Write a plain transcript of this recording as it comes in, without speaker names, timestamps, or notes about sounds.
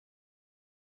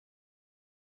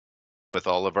with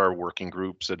all of our working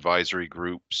groups, advisory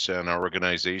groups, and our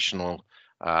organizational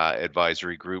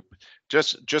advisory group,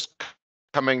 just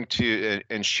coming to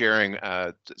and sharing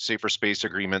safer space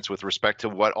agreements with respect to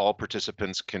what all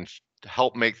participants can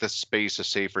help make this space a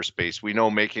safer space. We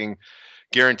know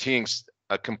guaranteeing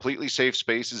a completely safe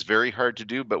space is very hard to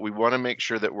do, but we want to make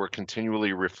sure that we're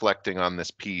continually reflecting on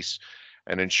this piece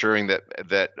and ensuring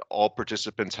that all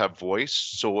participants have voice.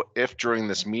 So if during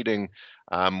this meeting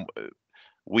um,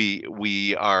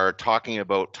 we are talking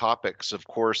about topics, of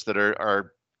course, that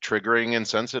are triggering and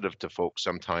sensitive to folks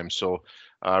sometimes. So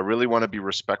really want to be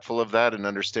respectful of that and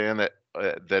understand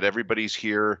that everybody's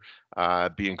here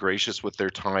being gracious with their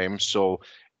time. So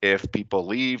if people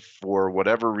leave for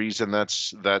whatever reason,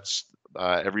 that's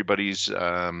everybody's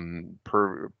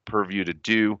purview to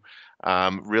do.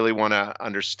 Really want to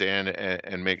understand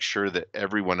and make sure that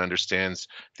everyone understands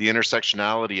the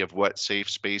intersectionality of what safe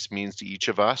space means to each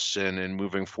of us. And in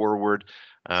moving forward,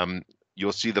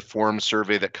 you'll see the form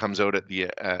survey that comes out at the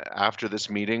after this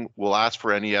meeting. We'll ask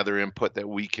for any other input that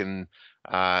we can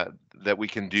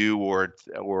do or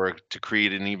to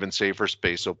create an even safer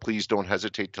space. So please don't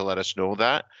hesitate to let us know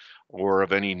that or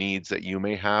of any needs that you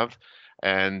may have.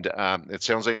 And it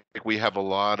sounds like we have a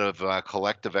lot of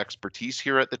collective expertise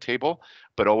here at the table,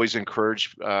 but always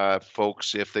encourage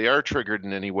folks, if they are triggered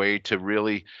in any way, to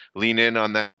really lean in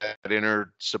on that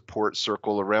inner support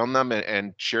circle around them.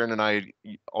 And Sharon and I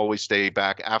always stay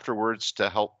back afterwards to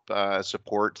help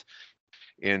support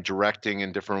in directing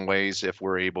in different ways if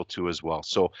we're able to as well.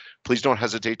 So please don't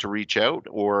hesitate to reach out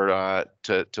or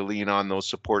to lean on those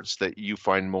supports that you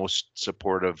find most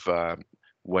supportive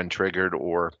when triggered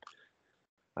or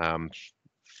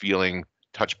feeling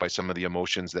touched by some of the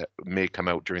emotions that may come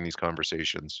out during these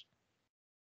conversations.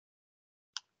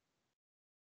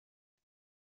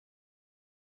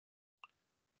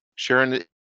 Sharon,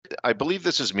 I believe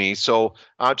this is me. So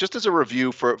just as a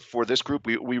review for this group,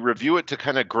 we review it to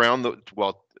kind of ground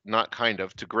not kind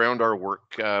of, to ground our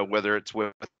work, whether it's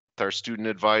with our student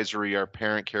advisory, our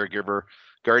parent caregiver,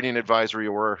 guardian advisory,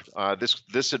 or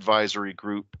this advisory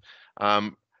group.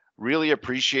 Really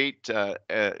appreciate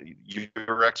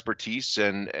your expertise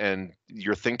and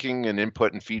your thinking and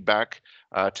input and feedback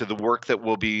to the work that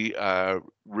we'll be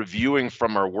reviewing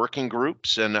from our working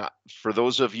groups. And for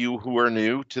those of you who are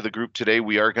new to the group today,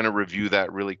 we are going to review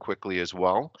that really quickly as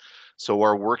well. So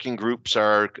our working groups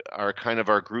are kind of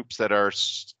our groups that are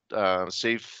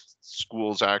Safe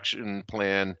Schools Action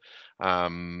Plan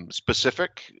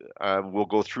specific. We'll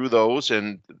go through those,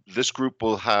 and this group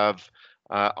will have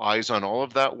eyes on all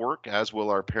of that work, as will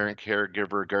our parent,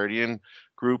 caregiver, guardian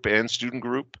group and student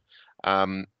group.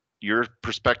 Your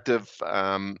perspective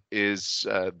is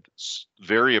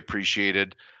very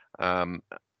appreciated. And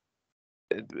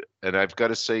I've got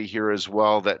to say here as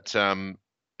well that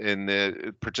in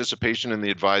the participation in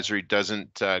the advisory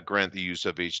doesn't grant the use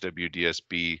of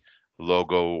HWDSB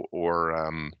logo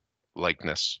or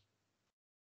likeness.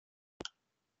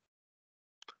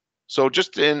 So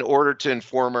just in order to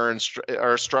inform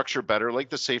our structure better, like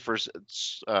the safer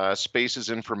spaces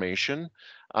information,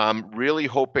 really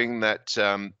hoping that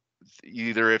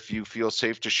either if you feel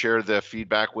safe to share the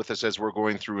feedback with us as we're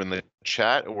going through in the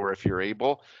chat, or if you're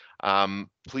able,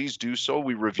 please do so.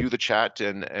 We review the chat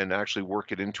and actually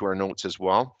work it into our notes as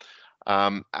well.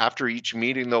 After each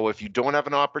meeting, though, if you don't have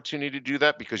an opportunity to do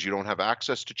that because you don't have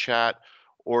access to chat,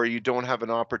 or you don't have an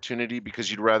opportunity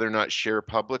because you'd rather not share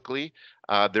publicly,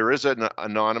 there is an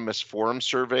anonymous forum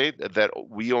survey that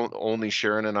we only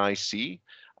Sharon and I see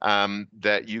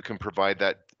that you can provide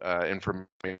that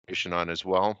information on as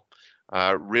well.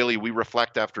 Really, we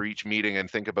reflect after each meeting and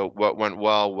think about what went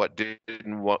well, what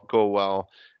didn't go well,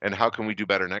 and how can we do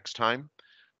better next time.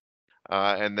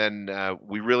 And then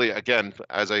we really, again,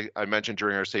 as I mentioned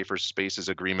during our Safer Spaces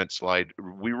Agreement slide,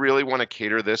 we really want to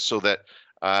cater this so that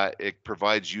it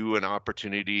provides you an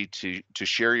opportunity to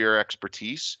share your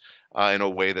expertise in a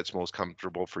way that's most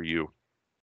comfortable for you.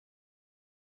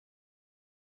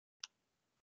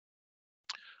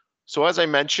 So as I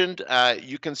mentioned,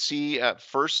 you can see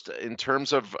first in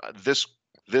terms of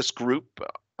this group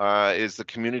is the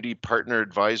Community Partner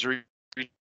Advisory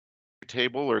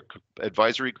table or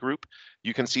advisory group.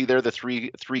 You can see there the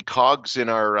three cogs in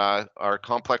our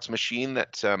complex machine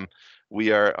that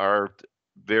we are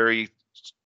very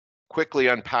quickly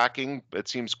unpacking. It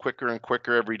seems quicker and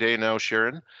quicker every day now,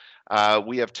 Sharon.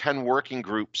 We have 10 working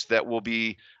groups that will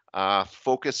be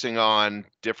focusing on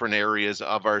different areas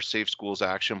of our Safe Schools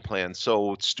Action Plan.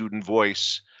 So student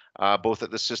voice, both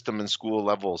at the system and school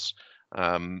levels.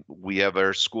 We have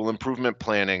our school improvement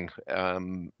planning,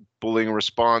 bullying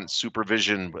response,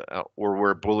 supervision, or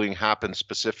where bullying happens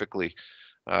specifically.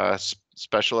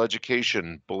 special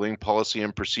education, bullying policy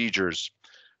and procedures,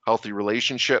 healthy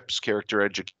relationships, character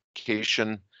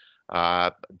education,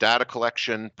 data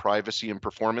collection, privacy and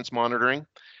performance monitoring.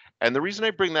 And the reason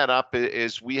I bring that up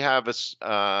is we have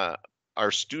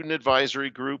our student advisory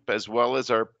group as well as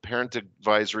our parent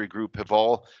advisory group have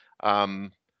all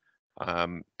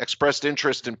expressed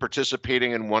interest in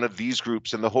participating in one of these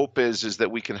groups. And the hope is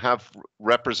that we can have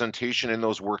representation in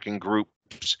those working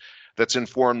groups that's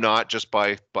informed not just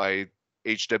by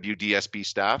HWDSB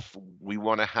staff. We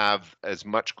want to have as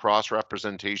much cross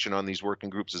representation on these working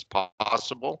groups as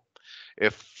possible.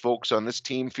 If folks on this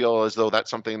team feel as though that's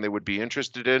something they would be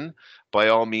interested in, by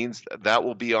all means, that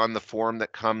will be on the form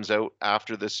that comes out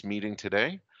after this meeting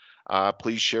today.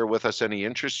 Please share with us any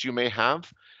interests you may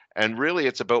have. And really,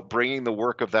 it's about bringing the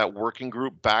work of that working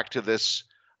group back to this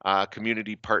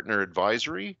community partner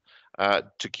advisory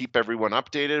to keep everyone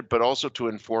updated, but also to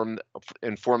inform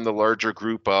the larger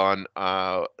group on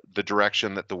the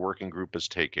direction that the working group is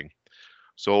taking.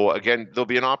 So again, there'll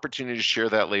be an opportunity to share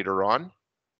that later on.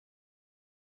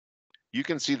 You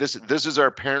can see this is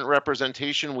our parent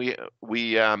representation.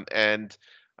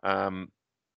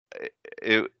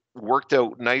 It worked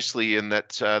out nicely in that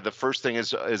the first thing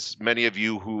is, as many of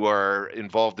you who are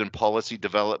involved in policy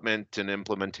development and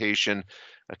implementation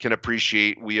can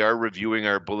appreciate, we are reviewing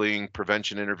our bullying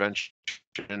prevention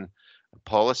intervention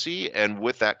policy, and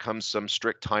with that comes some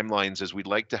strict timelines, as we'd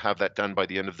like to have that done by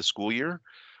the end of the school year.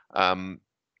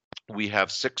 We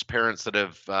have 6 parents that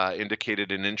have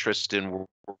indicated an interest in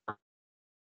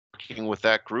working with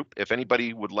that group. If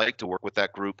anybody would like to work with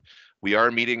that group, we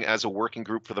are meeting as a working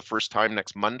group for the first time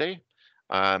next Monday.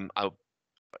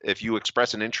 If you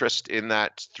express an interest in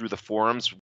that through the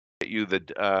forums, we'll get you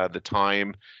the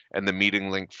time and the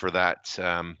meeting link for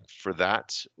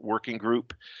that working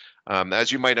group.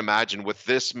 As you might imagine, with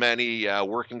this many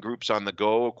working groups on the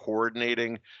go,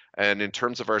 coordinating, and in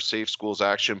terms of our Safe Schools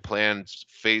Action Plan's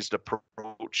phased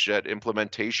approach at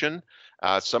implementation,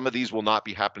 some of these will not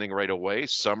be happening right away.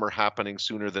 Some are happening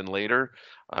sooner than later.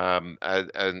 And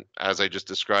as I just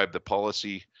described, the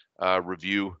policy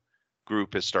review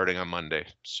group is starting on Monday.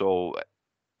 So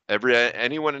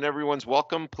anyone and everyone's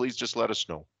welcome. Please just let us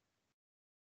know.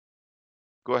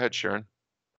 Go ahead, Sharon.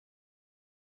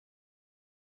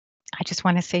 I just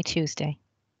want to say Tuesday.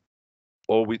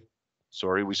 Oh, we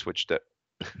switched it.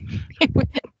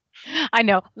 I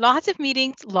know, lots of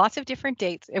meetings, lots of different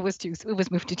dates. It was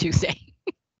moved to Tuesday.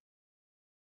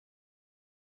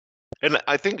 And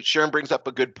I think Sharon brings up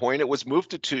a good point. It was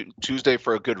moved to Tuesday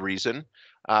for a good reason.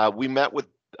 We met with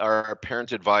our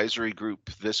parent advisory group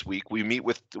this week.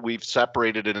 We've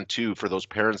separated it in 2 for those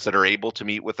parents that are able to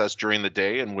meet with us during the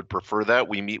day and would prefer that.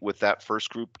 We meet with that first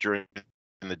group during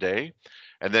the day,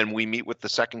 and then we meet with the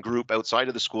second group outside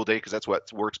of the school day because that's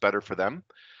what works better for them.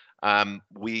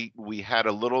 We had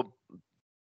a little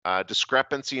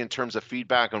discrepancy in terms of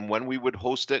feedback on when we would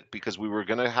host it, because we were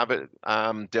going to have it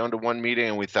down to 1 meeting,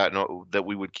 and we thought that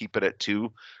we would keep it at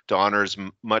 2 to honor as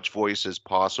much voice as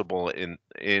possible in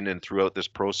and throughout this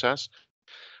process.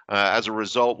 As a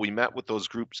result, we met with those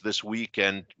groups this week,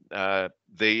 and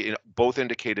they both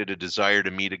indicated a desire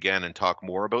to meet again and talk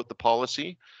more about the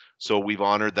policy. So we've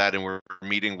honored that, and we're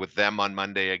meeting with them on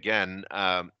Monday again,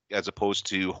 as opposed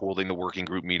to holding the working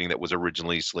group meeting that was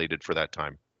originally slated for that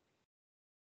time.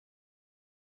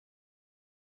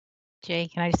 Jay,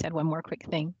 can I just add one more quick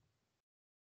thing?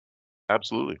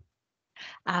 Absolutely.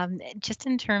 Just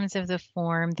in terms of the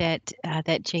form that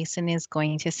Jason is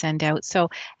going to send out. So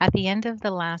at the end of the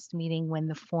last meeting, when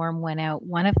the form went out,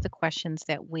 one of the questions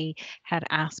that we had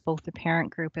asked both the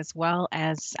parent group as well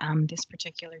as this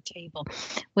particular table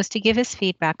was to give us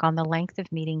feedback on the length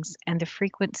of meetings and the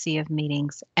frequency of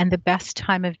meetings and the best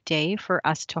time of day for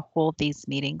us to hold these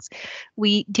meetings.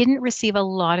 We didn't receive a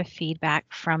lot of feedback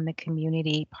from the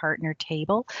community partner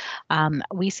table.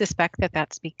 We suspect that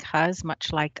that's because,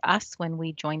 much like us, when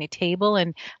we join a table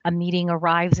and a meeting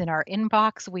arrives in our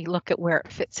inbox, we look at where it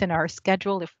fits in our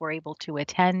schedule, if we're able to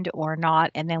attend or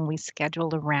not, and then we schedule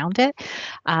around it.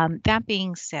 That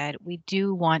being said, we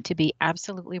do want to be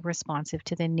absolutely responsive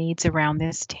to the needs around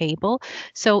this table.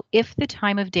 So if the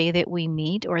time of day that we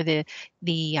meet or the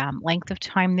length of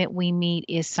time that we meet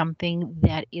is something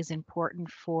that is important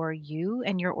for you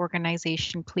and your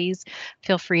organization, please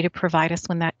feel free to provide us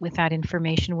with that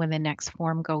information when the next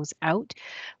form goes out.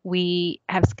 We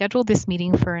have scheduled this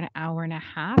meeting for an hour and a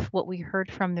half. What we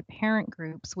heard from the parent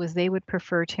groups was they would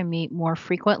prefer to meet more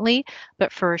frequently,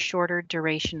 but for a shorter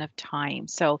duration of time.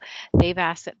 So they've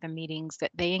asked that the meetings that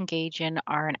they engage in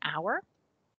are an hour.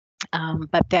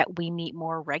 but that we meet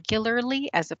more regularly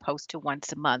as opposed to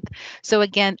once a month. So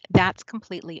again, that's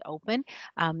completely open.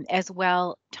 As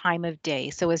well, time of day.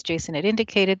 So as Jason had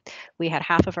indicated, we had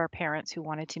half of our parents who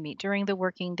wanted to meet during the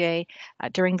working day,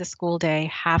 during the school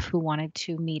day, half who wanted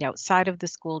to meet outside of the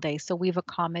school day. So we've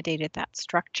accommodated that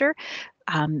structure.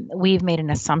 We've made an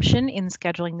assumption in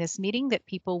scheduling this meeting that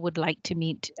people would like to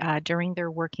meet during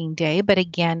their working day. But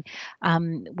again,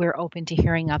 we're open to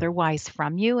hearing otherwise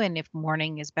from you. And if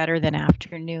morning is better than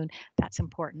afternoon, that's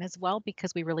important as well,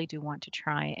 because we really do want to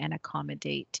try and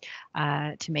accommodate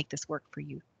to make this work for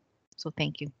you. So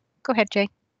thank you. Go ahead, Jay.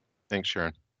 Thanks,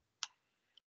 Sharon.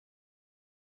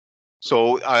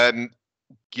 So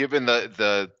given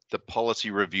the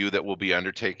policy review that we'll be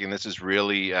undertaking, this is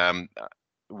really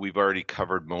we've already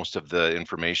covered most of the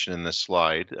information in this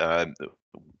slide.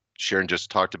 Sharon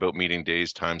just talked about meeting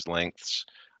days, times, lengths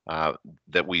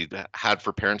that we had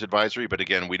for parent advisory, but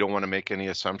again, we don't want to make any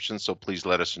assumptions, so please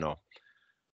let us know.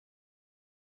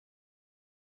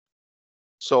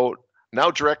 So now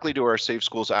directly to our Safe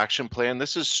Schools Action Plan.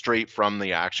 This is straight from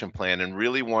the action plan, and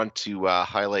really want to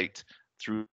highlight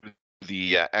through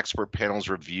the expert panel's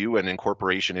review and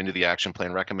incorporation into the action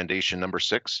plan recommendation number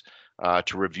 6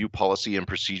 to review policy and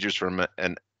procedures from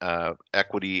an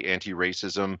equity,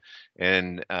 anti-racism,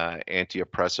 and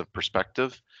anti-oppressive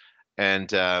perspective.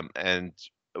 And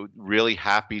really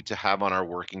happy to have on our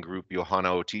working group Johanna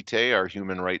Otite, our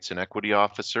Human Rights and Equity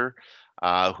Officer,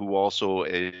 who also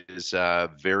is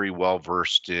very well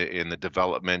versed in the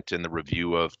development and the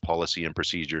review of policy and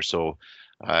procedure. So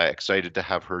excited to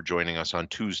have her joining us on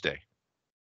Tuesday.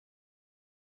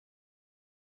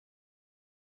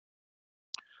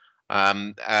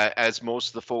 As most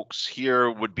of the folks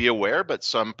here would be aware, but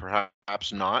some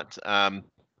perhaps not,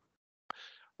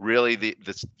 really the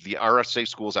RSA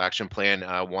Schools Action Plan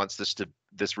wants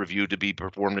this review to be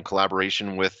performed in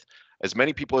collaboration with as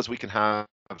many people as we can have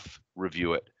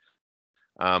review it.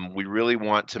 We really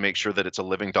want to make sure that it's a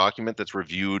living document that's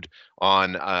reviewed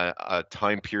on a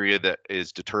time period that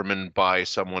is determined by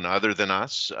someone other than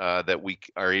us, that we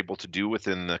are able to do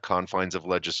within the confines of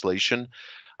legislation,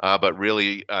 but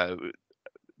really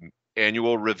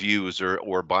annual reviews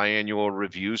or biannual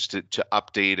reviews to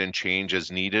update and change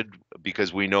as needed,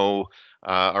 because we know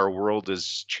our world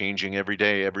is changing every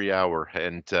day, every hour,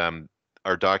 and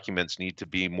our documents need to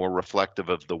be more reflective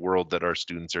of the world that our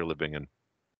students are living in.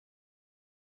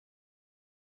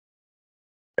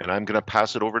 And I'm going to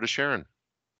pass it over to Sharon.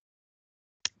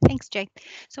 Thanks, Jay.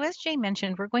 So as Jay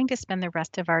mentioned, we're going to spend the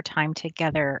rest of our time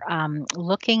together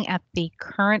looking at the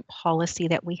current policy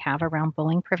that we have around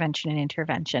bullying prevention and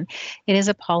intervention. It is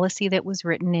a policy that was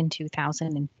written in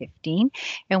 2015,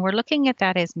 and we're looking at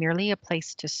that as merely a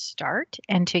place to start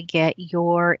and to get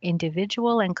your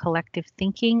individual and collective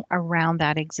thinking around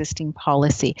that existing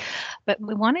policy. But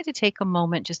we wanted to take a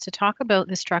moment just to talk about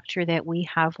the structure that we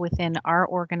have within our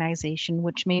organization,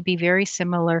 which may be very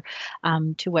similar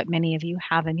to what many of you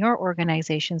have in your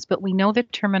organizations, but we know that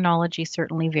terminology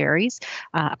certainly varies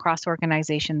across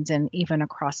organizations and even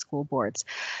across school boards.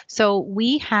 So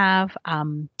we have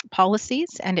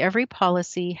policies, and every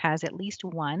policy has at least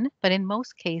one, but in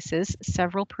most cases,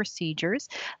 several procedures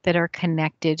that are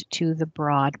connected to the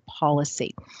broad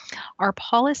policy. Our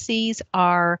policies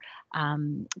are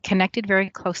connected very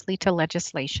closely to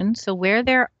legislation. So where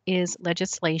there is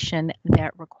legislation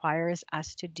that requires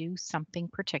us to do something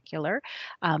particular,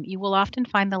 you will often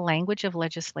find the language of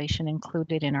legislation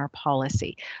included in our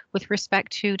policy. With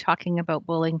respect to talking about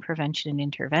bullying prevention and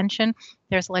intervention,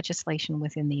 there's legislation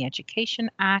within the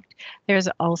Education Act. There's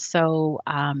also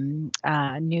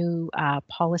a new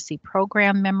policy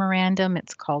program memorandum.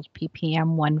 It's called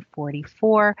PPM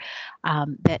 144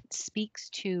 that speaks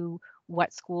to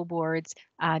what school boards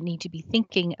need to be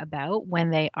thinking about when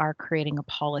they are creating a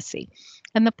policy.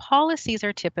 And the policies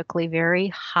are typically very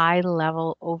high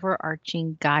level,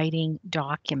 overarching, guiding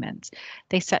documents.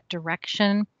 They set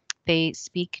direction. They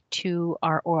speak to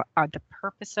the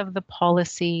purpose of the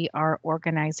policy, our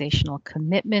organizational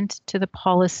commitment to the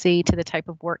policy, to the type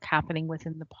of work happening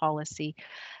within the policy,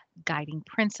 guiding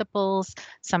principles.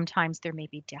 Sometimes there may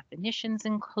be definitions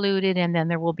included, and then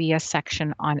there will be a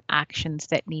section on actions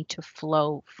that need to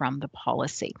flow from the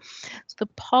policy. So the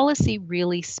policy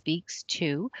really speaks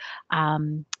to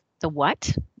the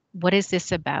what is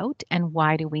this about, and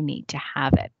why do we need to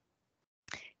have it?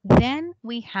 Then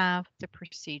we have the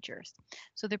procedures.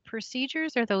 So the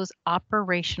procedures are those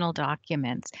operational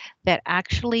documents that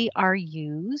actually are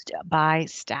used by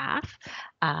staff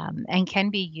and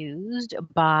can be used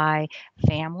by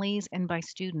families and by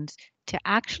students to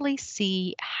actually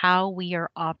see how we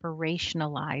are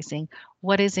operationalizing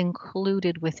what is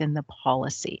included within the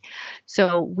policy.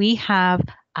 So we have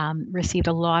received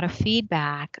a lot of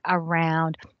feedback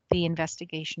around the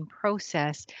investigation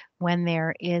process when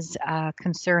there is a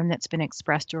concern that's been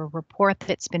expressed or a report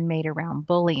that's been made around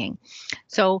bullying.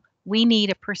 So we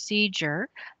need a procedure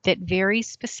that very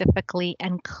specifically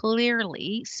and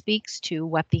clearly speaks to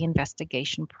what the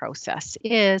investigation process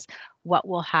is, what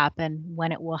will happen,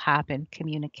 when it will happen,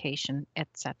 communication,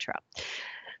 etc.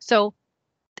 So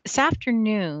this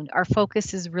afternoon, our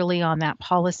focus is really on that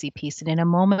policy piece. And in a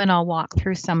moment, I'll walk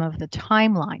through some of the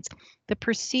timelines. The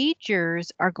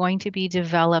procedures are going to be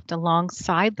developed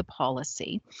alongside the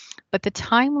policy, but the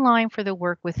timeline for the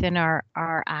work within our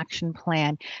action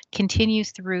plan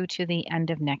continues through to the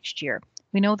end of next year.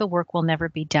 We know the work will never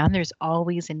be done. There's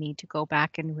always a need to go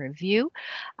back and review.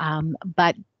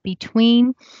 But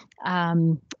between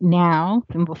now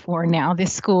and before now,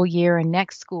 this school year and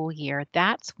next school year,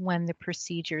 that's when the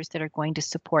procedures that are going to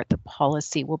support the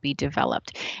policy will be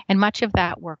developed. And much of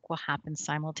that work will happen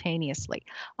simultaneously.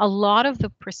 A lot of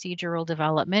the procedural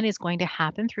development is going to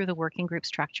happen through the working group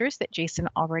structures that Jason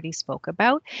already spoke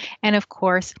about. And of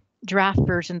course, draft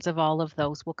versions of all of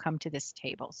those will come to this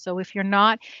table. So if you're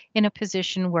not in a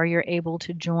position where you're able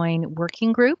to join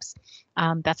working groups,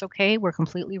 that's okay. We're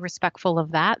completely respectful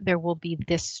of that. There will be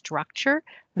this structure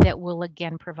that will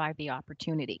again provide the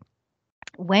opportunity.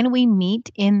 When we meet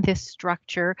in this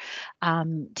structure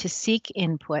to seek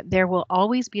input, there will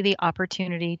always be the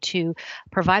opportunity to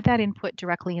provide that input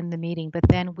directly in the meeting, but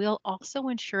then we'll also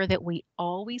ensure that we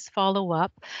always follow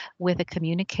up with a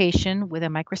communication with a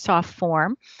Microsoft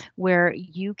form where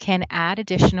you can add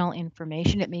additional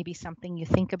information. It may be something you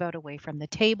think about away from the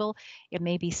table. It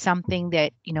may be something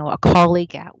that, you know, a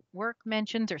colleague at work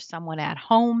mentions or someone at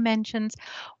home mentions,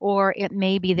 or it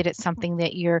may be that it's something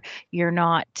that you're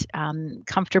not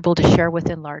comfortable to share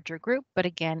within larger group. But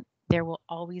again, there will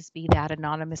always be that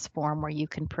anonymous form where you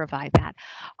can provide that.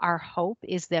 Our hope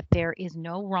is that there is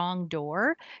no wrong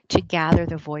door to gather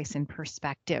the voice and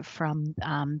perspective from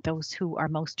those who are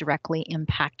most directly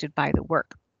impacted by the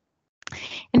work.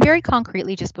 And very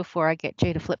concretely, just before I get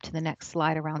Jay to flip to the next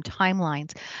slide around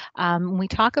timelines, when we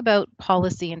talk about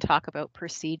policy and talk about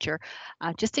procedure,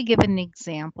 just to give an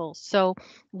example. So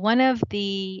one of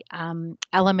the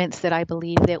elements that I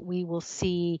believe that we will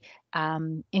see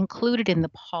included in the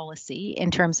policy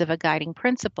in terms of a guiding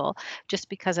principle, just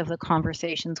because of the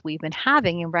conversations we've been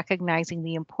having and recognizing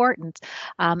the importance,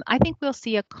 I think we'll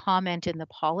see a comment in the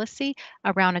policy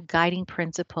around a guiding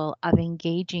principle of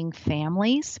engaging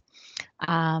families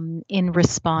in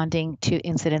responding to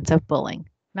incidents of bullying.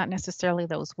 Not necessarily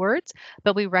those words,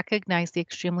 but we recognize the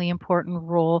extremely important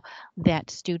role that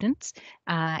students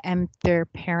and their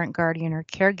parent, guardian, or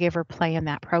caregiver play in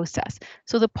that process.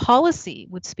 So the policy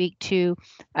would speak to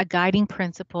a guiding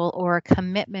principle or a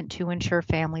commitment to ensure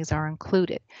families are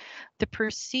included. The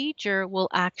procedure will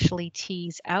actually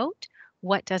tease out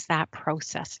what does that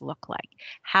process look like?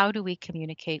 How do we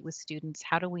communicate with students?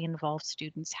 How do we involve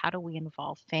students? How do we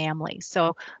involve families?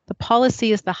 So the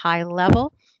policy is the high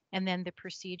level, and then the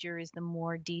procedure is the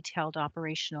more detailed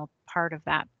operational part of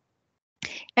that.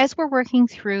 As we're working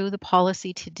through the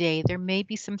policy today, there may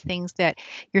be some things that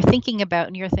you're thinking about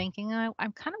and you're thinking, I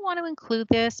kind of want to include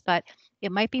this, but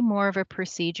it might be more of a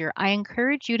procedure. I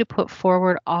encourage you to put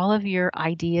forward all of your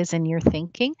ideas and your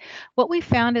thinking. What we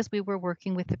found as we were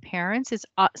working with the parents is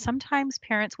sometimes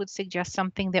parents would suggest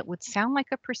something that would sound like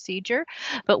a procedure,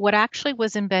 but what actually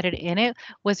was embedded in it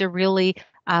was a really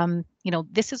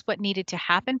this is what needed to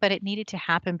happen, but it needed to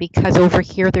happen because over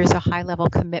here there's a high level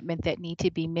commitment that need to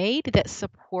be made that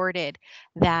supported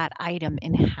that item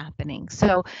in happening.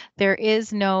 So there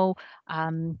is no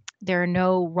there are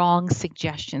no wrong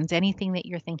suggestions. Anything that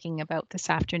you're thinking about this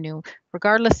afternoon,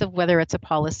 regardless of whether it's a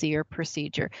policy or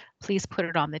procedure, please put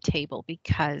it on the table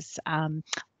because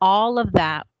all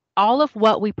of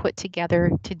what we put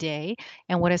together today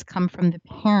and what has come from the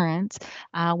parents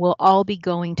will all be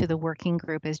going to the working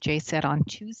group, as Jay said, on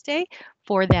Tuesday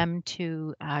for them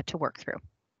to work through.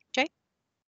 Jay?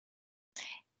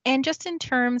 And just in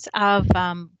terms of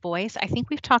voice, I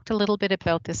think we've talked a little bit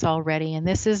about this already, and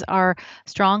this is our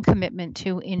strong commitment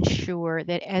to ensure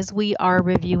that as we are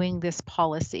reviewing this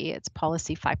policy, it's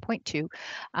policy 5.2,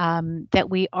 that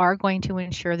we are going to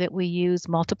ensure that we use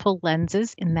multiple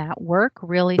lenses in that work,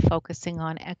 really focusing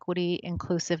on equity,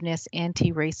 inclusiveness,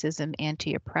 anti-racism,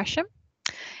 anti-oppression.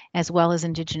 as well as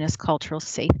Indigenous cultural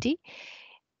safety.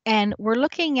 And we're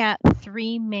looking at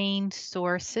three main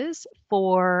sources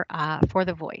for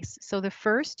the voice. So the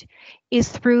first is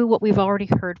through what we've already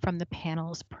heard from the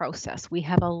panel's process. We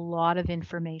have a lot of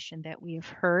information that we've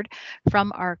heard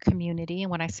from our community. And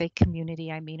when I say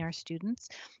community, I mean our students,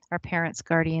 our parents,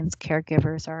 guardians,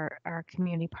 caregivers, our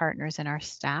community partners, and our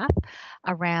staff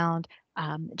around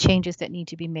changes that need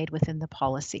to be made within the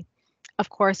policy. Of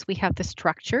course, we have the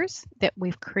structures that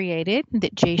we've created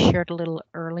that Jay shared a little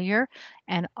earlier,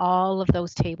 and all of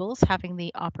those tables having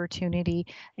the opportunity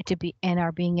to be and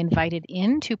are being invited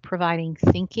into providing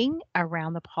thinking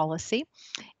around the policy,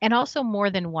 and also more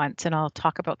than once, and I'll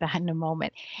talk about that in a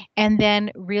moment. And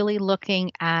then really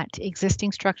looking at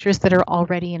existing structures that are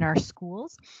already in our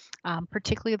schools,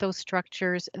 particularly those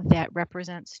structures that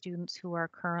represent students who are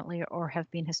currently or have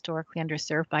been historically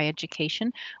underserved by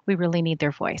education. We really need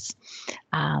their voice.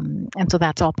 And so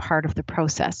that's all part of the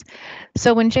process.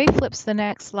 So when Jay flips the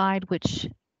next slide, which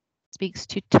speaks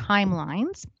to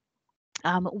timelines,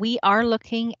 we are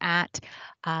looking at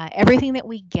everything that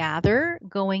we gather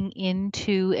going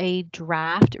into a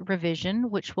draft revision,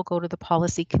 which will go to the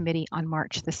policy committee on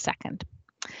March the 2nd.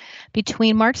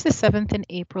 Between March the 7th and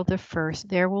April the 1st,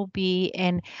 there will be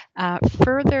an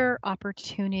further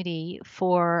opportunity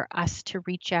for us to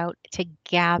reach out to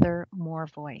gather more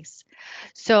voice.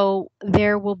 So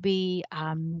there will be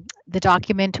the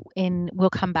document will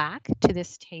come back to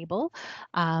this table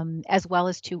as well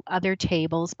as to other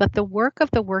tables, but the work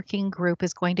of the working group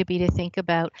is going to be to think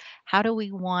about how do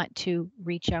we want to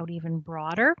reach out even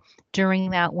broader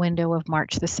during that window of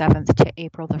March the 7th to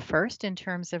April the 1st in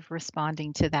terms of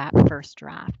responding to that first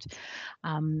draft.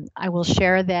 I will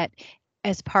share that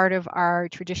as part of our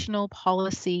traditional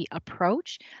policy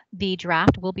approach, the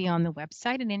draft will be on the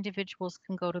website and individuals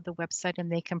can go to the website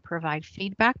and they can provide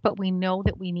feedback, but we know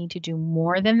that we need to do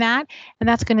more than that. And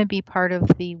that's going to be part of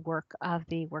the work of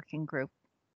the working group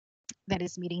that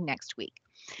is meeting next week.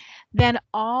 Then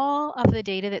all of the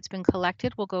data that's been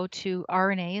collected will go to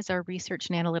RNA's, our Research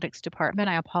and Analytics Department.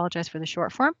 I apologize for the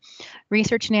short form.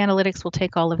 Research and Analytics will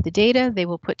take all of the data. They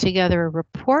will put together a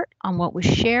report on what was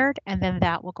shared, and then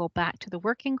that will go back to the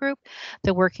working group.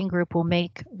 The working group will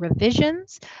make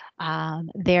revisions.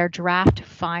 Their draft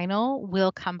final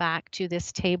will come back to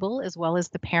this table as well as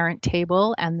the parent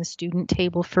table and the student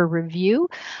table for review,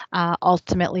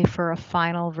 ultimately for a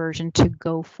final version to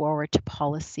go forward to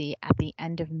policy at the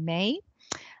end of May.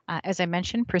 As I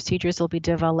mentioned, procedures will be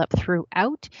developed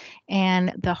throughout,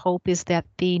 and the hope is that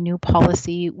the new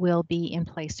policy will be in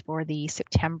place for the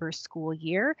September school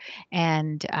year,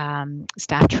 and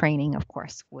staff training, of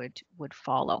course, would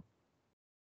follow.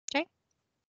 Okay.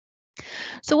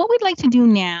 So what we'd like to do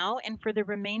now, and for the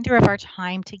remainder of our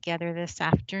time together this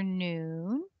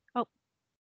afternoon,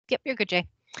 yep, you're good, Jay,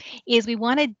 is we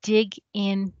want to dig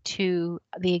into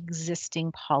the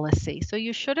existing policy. So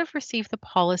you should have received the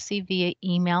policy via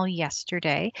email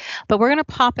yesterday, but we're going to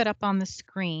pop it up on the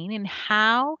screen. And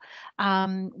how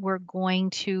we're going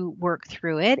to work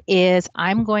through it is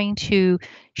I'm going to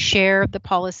share the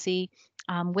policy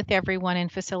with everyone and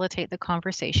facilitate the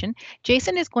conversation.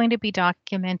 Jason is going to be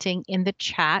documenting in the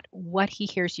chat what he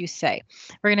hears you say.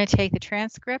 We're going to take the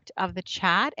transcript of the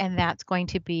chat, and that's going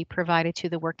to be provided to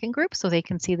the working group so they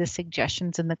can see the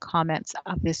suggestions and the comments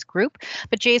of this group.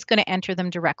 But Jay's going to enter them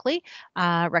directly,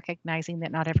 recognizing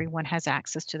that not everyone has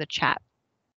access to the chat.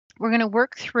 We're going to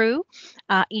work through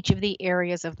each of the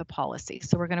areas of the policy.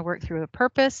 So we're going to work through the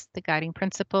purpose, the guiding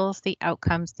principles, the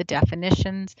outcomes, the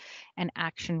definitions, and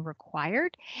action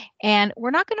required. And we're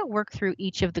not going to work through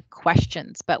each of the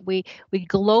questions, but we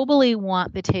globally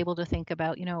want the table to think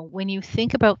about, when you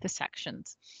think about the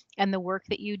sections and the work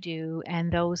that you do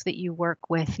and those that you work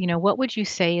with, what would you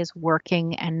say is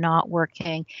working and not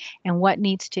working, and what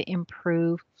needs to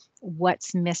improve,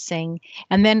 what's missing.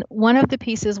 And then one of the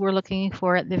pieces we're looking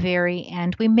for at the very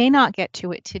end, we may not get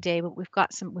to it today, but we've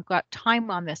got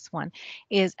time on this one,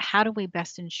 is how do we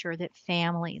best ensure that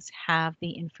families have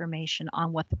the information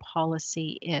on what the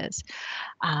policy is.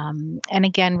 And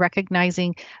again,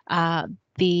 recognizing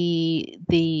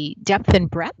the depth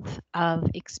and breadth of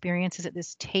experiences at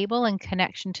this table and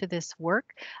connection to this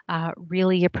work.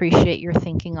 Really appreciate your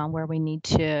thinking on where we need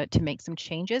to make some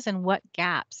changes and what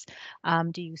gaps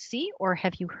do you see or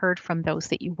have you heard from those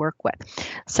that you work with.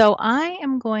 So I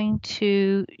am going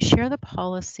to share the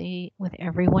policy with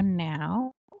everyone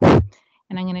now, and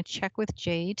I'm going to check with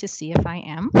Jay to see if I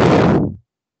am.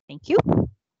 Thank you.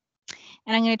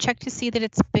 And I'm going to check to see that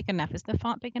it's big enough. Is the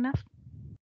font big enough?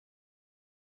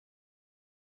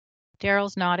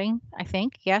 Daryl's nodding, I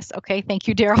think. Yes. Okay. Thank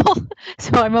you, Daryl.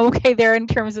 So I'm okay there in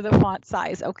terms of the font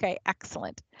size. Okay.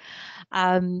 Excellent.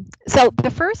 So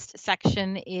the first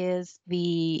section is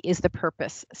the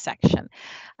purpose section,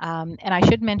 and I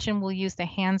should mention we'll use the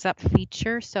hands up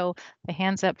feature. So the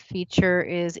hands up feature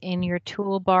is in your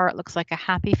toolbar. It looks like a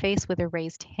happy face with a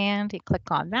raised hand. You click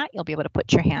on that, you'll be able to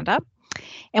put your hand up.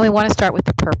 And we want to start with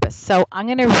the purpose. So I'm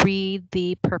going to read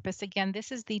the purpose again.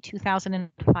 This is the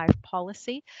 2005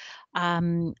 policy.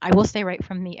 I will say right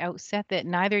from the outset that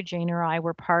neither Jane or I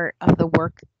were part of the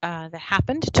work that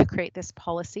happened to create this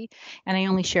policy. And I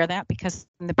only share that because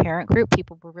in the parent group,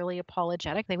 people were really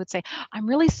apologetic. They would say, I'm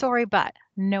really sorry, but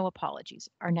no apologies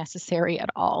are necessary at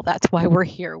all. That's why we're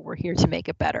here. We're here to make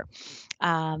it better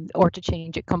or to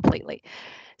change it completely.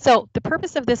 So the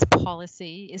purpose of this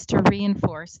policy is to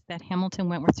reinforce that Hamilton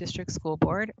Wentworth District School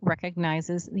Board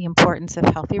recognizes the importance of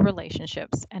healthy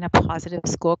relationships and a positive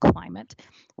school climate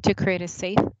to create a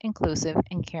safe, inclusive,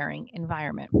 and caring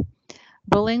environment.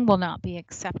 Bullying will not be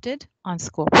accepted on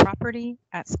school property,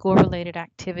 at school-related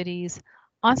activities,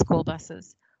 on school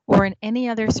buses, or in any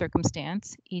other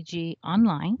circumstance, e.g.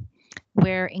 online,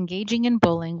 where engaging in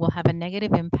bullying will have a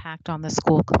negative impact on the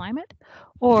school climate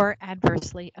or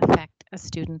adversely affect a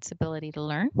student's ability to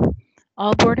learn.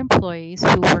 All board employees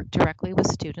who work directly with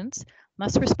students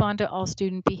must respond to all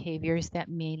student behaviors that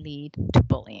may lead to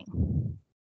bullying.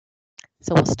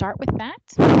 So we'll start with that,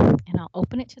 and I'll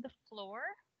open it to the floor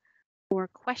for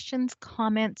questions,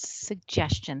 comments,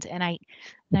 suggestions. And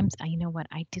you know what?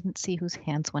 I didn't see whose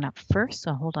hands went up first.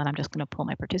 So hold on, I'm just going to pull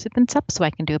my participants up so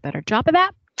I can do a better job of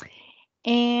that.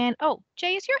 And oh,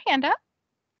 Jay, is your hand up?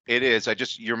 It is.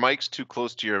 Your mic's too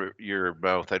close to your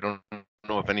mouth. I don't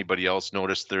know if anybody else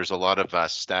noticed. There's a lot of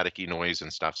staticky noise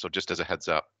and stuff. So just as a heads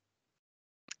up.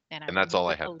 And that's all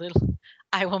I have.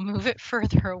 I will move it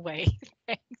further away.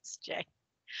 Thanks, Jay.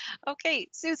 Okay,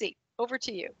 Susie, over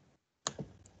to you.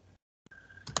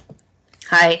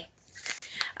 Hi.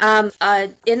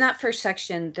 In that first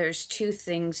section, there's two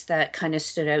things that kind of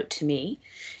stood out to me.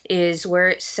 Is where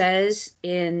it says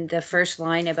in the first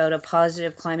line about a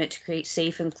positive climate to create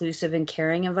safe, inclusive, and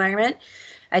caring environment.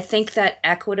 I think that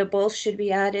equitable should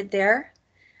be added there.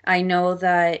 I know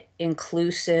that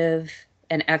inclusive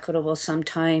and equitable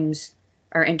sometimes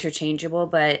are interchangeable,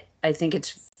 but I think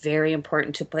it's very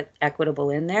important to put equitable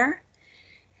in there.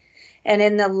 And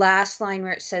in the last line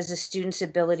where it says the student's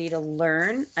ability to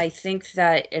learn, I think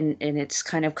that, and it's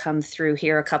kind of come through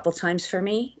here a couple times for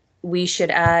me, we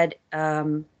should add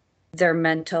their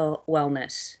mental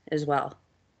wellness as well.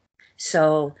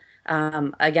 So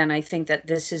again, I think that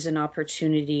this is an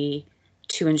opportunity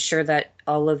to ensure that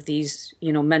all of these,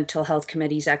 mental health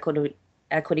committees,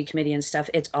 equity committee and stuff,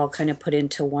 it's all kind of put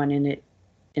into one,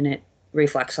 and it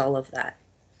reflects all of that.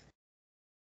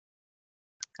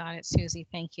 Got it, Susie.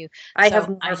 Thank you. I have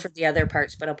more for the other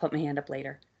parts, but I'll put my hand up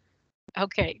later.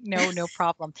 Okay, no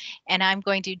problem. And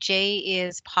Jay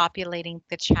is populating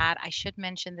the chat. I should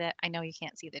mention that I know you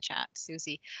can't see the chat,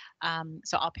 Susie.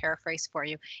 So I'll paraphrase for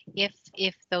you.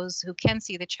 If those who can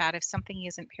see the chat, if something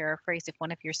isn't paraphrased, if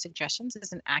one of your suggestions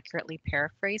isn't accurately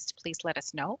paraphrased, please let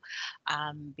us know,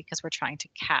 because we're trying to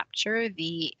capture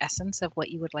the essence of what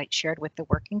you would like shared with the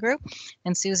working group.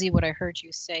 And Susie, what I heard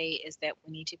you say is that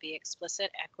we need to be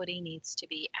explicit. Equity needs to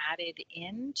be added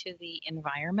into the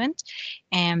environment,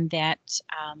 and that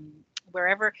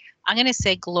wherever, I'm going to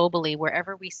say globally,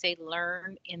 wherever we say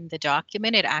learn in the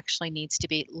document, it actually needs to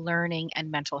be learning and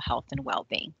mental health and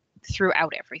well-being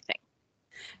throughout everything.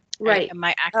 Right. Am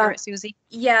I accurate, Susie?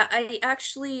 Yeah, I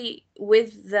actually,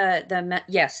 with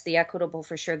yes, the equitable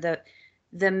for sure.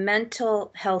 The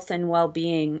mental health and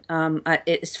well-being,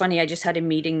 it's funny, I just had a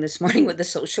meeting this morning with the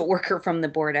social worker from the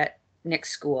board at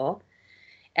Nick's school,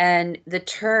 and the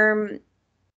term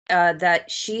that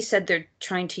she said they're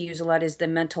trying to use a lot is the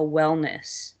mental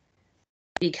wellness,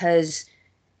 because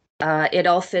it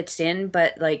all fits in,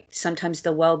 but like sometimes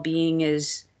the well-being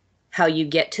is how you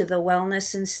get to the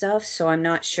wellness and stuff. So I'm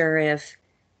not sure if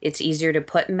it's easier to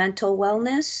put mental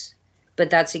wellness, but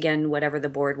that's, again, whatever the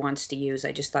board wants to use.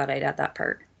 I just thought I'd add that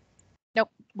part.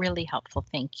 Nope, really helpful.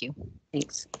 Thank you.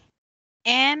 Thanks.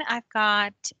 And I've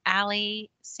got Allie,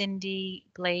 Cindy,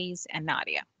 Blaze, and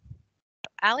Nadia.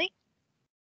 Allie?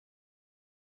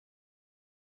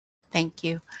 Thank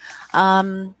you.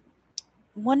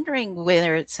 Wondering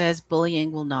whether it says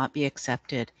bullying will not be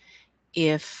accepted,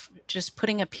 if just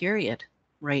putting a period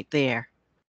right there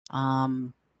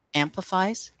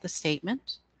amplifies the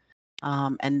statement,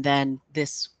 and then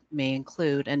this may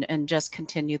include, and just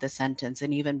continue the sentence,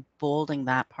 and even bolding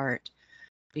that part,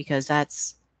 because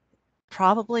that's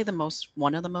probably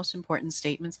one of the most important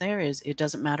statements there is it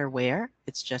doesn't matter where,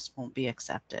 it's just won't be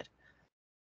accepted.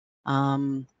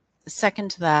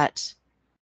 Second to that,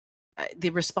 the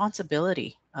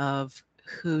responsibility of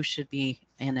who should be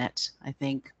in it, I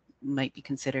think, might be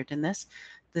considered in this.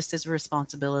 This is a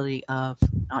responsibility of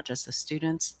not just the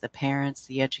students, the parents,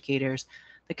 the educators,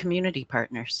 the community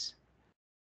partners,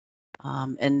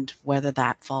 and whether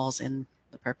that falls in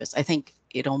the purpose. I think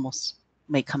it almost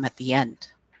may come at the end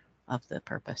of the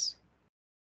purpose.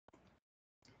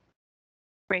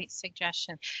 Great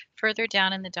suggestion. Further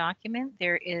down in the document,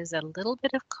 there is a little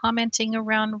bit of commenting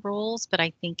around roles, but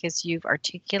I think as you've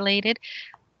articulated,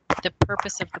 the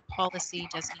purpose of the policy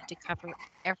does need to cover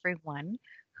everyone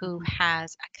who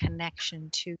has a connection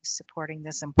to supporting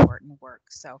this important work.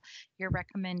 So your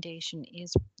recommendation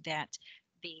is that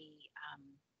the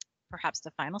perhaps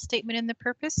the final statement in the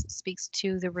purpose speaks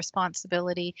to the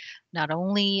responsibility not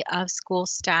only of school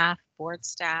staff, board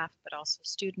staff, but also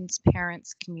students,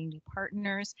 parents, community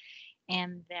partners,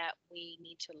 and that we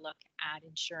need to look at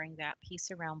ensuring that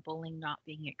piece around bullying not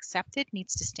being accepted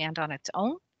needs to stand on its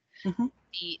own. Mm-hmm.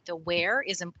 The where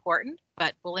is important,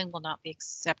 but bullying will not be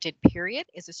accepted, period,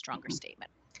 is a stronger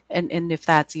statement. And if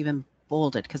that's even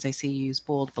bolded, because I see you use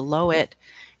bold below it,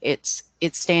 it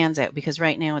stands out because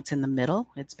right now it's in the middle,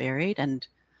 it's buried, and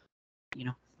you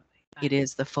know, it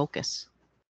is the focus.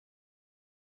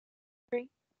 Great.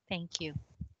 Thank you.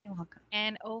 You're welcome.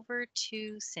 And over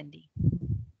to Cindy.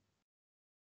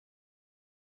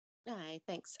 Hi,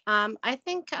 thanks. I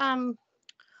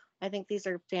think these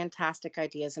are fantastic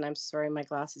ideas, and I'm sorry my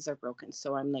glasses are broken,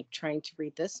 so I'm like trying to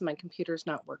read this. My computer's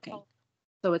not working,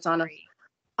 so it's on a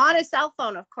cell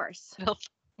phone, of course.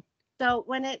 So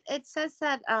when it says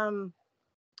that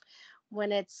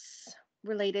when it's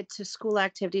related to school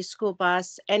activities, school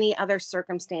bus, any other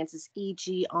circumstances,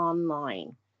 e.g.,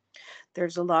 online,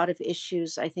 there's a lot of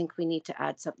issues. I think we need to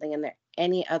add something in there.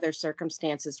 Any other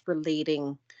circumstances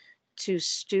relating to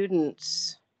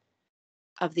students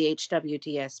of the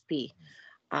HWDSB.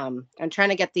 I'm trying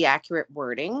to get the accurate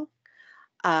wording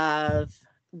of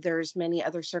there's many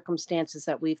other circumstances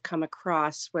that we've come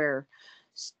across where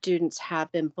students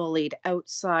have been bullied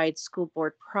outside school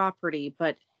board property,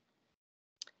 but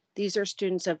these are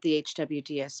students of the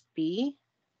HWDSB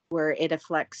where it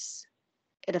affects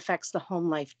the home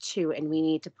life too. And we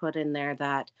need to put in there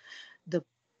that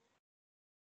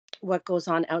what goes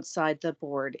on outside the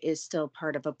board is still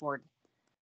part of a board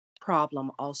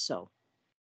problem also.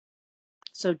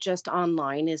 So just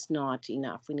online is not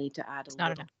enough. We need to add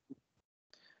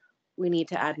we need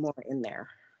to add more in there.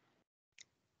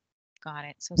 Got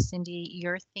it. So Cindy,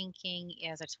 your thinking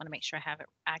is, I just want to make sure I have it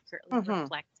accurately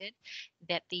reflected,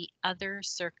 that the other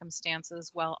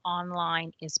circumstances, well,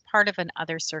 online is part of an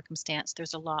other circumstance.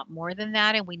 There's a lot more than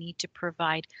that, and we need to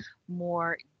provide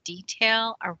more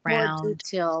detail around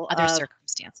other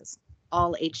circumstances.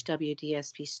 All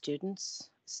HWDSB students,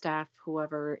 staff,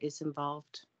 whoever is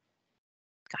involved.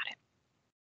 Got it.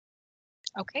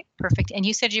 Okay, perfect. And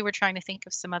you said you were trying to think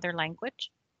of some other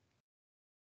language?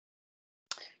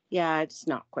 Yeah, it's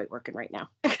not quite working right now.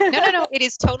 No, it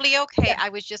is totally okay. Yeah. I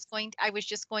was just going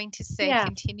to say,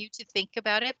 continue to think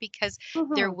about it, because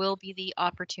there will be the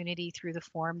opportunity through the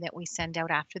form that we send out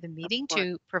after the meeting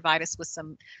to provide us with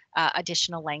some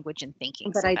additional language and thinking.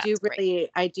 But so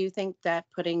I do think that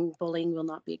putting bullying will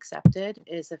not be accepted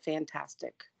is a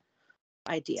fantastic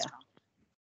idea.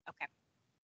 Okay,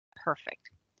 perfect.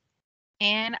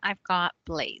 And I've got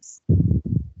Blaze.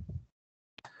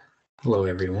 Hello,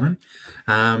 everyone.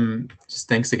 Just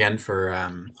thanks again for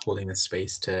holding this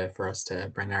space for us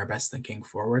to bring our best thinking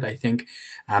forward. I think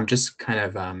just kind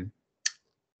of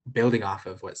building off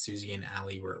of what Susie and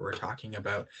Ali were talking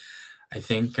about, I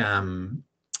think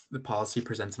the policy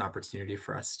presents an opportunity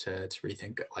for us to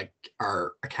rethink like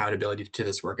our accountability to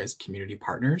this work as community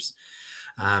partners.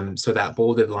 So that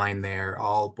bolded line there,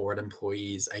 all board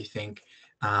employees, I think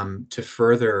to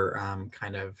further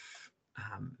kind of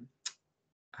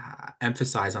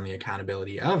emphasize on the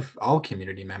accountability of all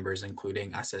community members,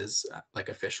 including us as like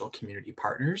official community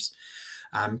partners,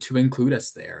 to include us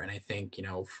there. And I think,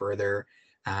 further,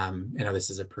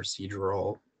 this is a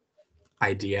procedural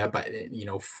idea, but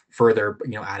further,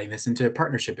 adding this into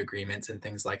partnership agreements and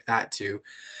things like that to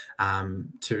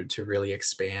really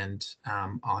expand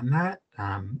on that.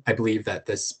 I believe that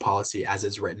this policy, as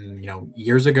is written,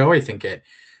 years ago, I think it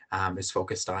is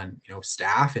focused on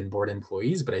staff and board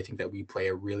employees, but I think that we play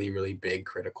a really, really big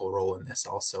critical role in this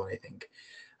also. And I think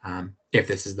if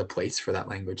this is the place for that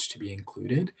language to be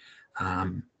included,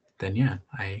 then yeah,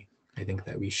 I think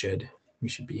that we should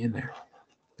be in there.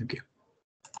 Thank you.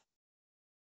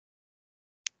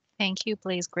 Thank you,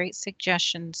 Blaise. Great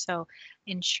suggestion. So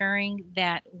ensuring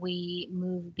that we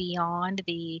move beyond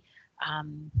the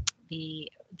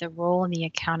role and the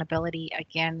accountability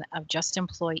again of just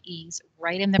employees,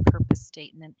 right in the purpose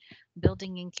statement,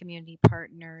 building in community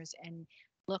partners, and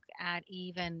look at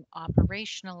even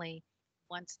operationally,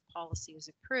 once the policy is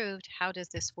approved, how does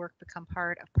this work become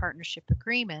part of partnership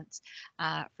agreements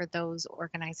for those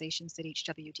organizations that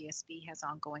HWDSB has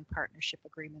ongoing partnership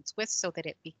agreements with, so that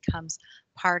it becomes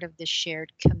part of the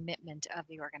shared commitment of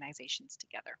the organizations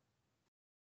together.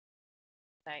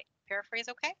 Did I paraphrase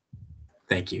okay?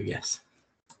 Thank you. Yes.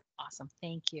 Awesome.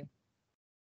 Thank you.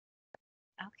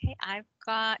 Okay, I've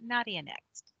got Nadia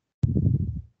next.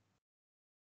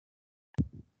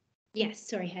 Yes,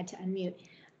 sorry, I had to unmute.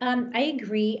 I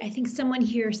agree. I think someone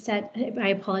here said, I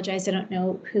apologize, I don't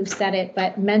know who said it,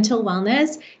 but mental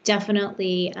wellness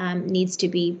definitely needs to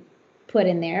be put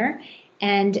in there.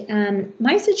 And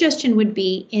my suggestion would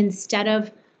be, instead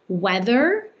of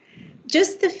whether,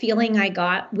 just the feeling I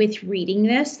got with reading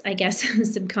this, I guess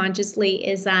subconsciously,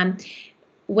 is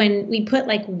when we put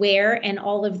like where and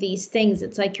all of these things,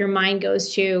 it's like your mind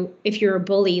goes to, if you're a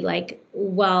bully, like,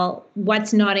 well,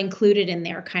 what's not included in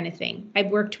there kind of thing. I've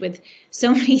worked with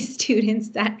so many students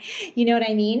that, you know what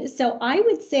I mean? So I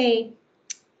would say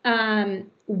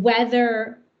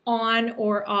whether on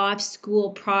or off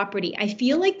school property. I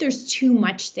feel like there's too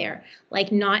much there,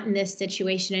 like not in this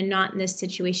situation and not in this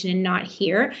situation and not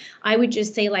here. I would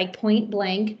just say like point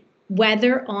blank,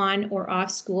 whether on or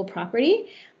off school property.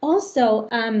 Also,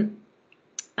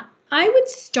 I would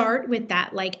start with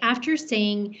that, like after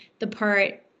saying the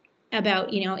part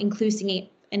about, you know, inclusive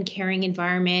and caring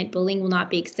environment, bullying will not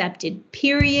be accepted,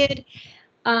 period.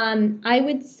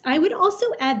 I would also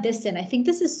add this in. I think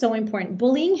this is so important.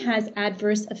 Bullying has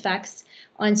adverse effects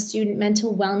on student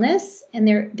mental wellness and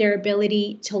their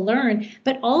ability to learn,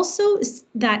 but also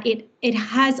that it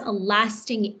has a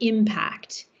lasting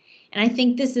impact. And I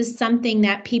think this is something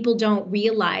that people don't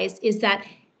realize, is that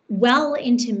well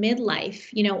into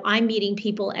midlife, you know, I'm meeting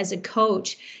people as a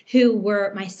coach who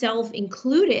were, myself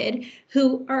included,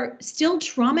 who are still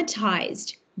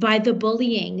traumatized by the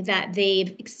bullying that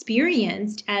they've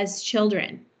experienced as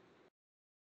children.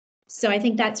 So I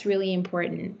think that's really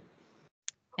important.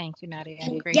 Thank you, Nadia,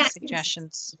 and great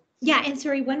suggestions. Yeah, and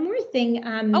sorry, one more thing.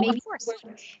 Of course.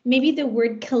 Maybe the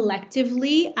word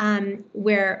collectively,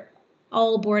 where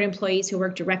all board employees who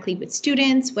work directly with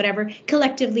students, whatever,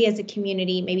 collectively as a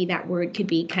community, maybe that word could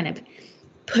be kind of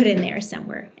put in there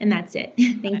somewhere. And that's it.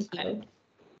 Thank you.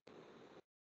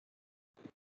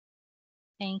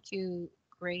 Thank you.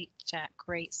 Great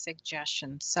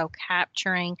suggestion. So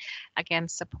capturing, again,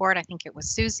 support. I think it was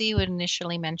Susie who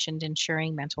initially mentioned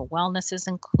ensuring mental wellness is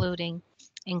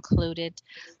included.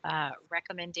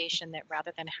 Recommendation that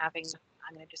rather than having,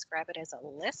 I'm going to describe it as a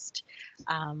list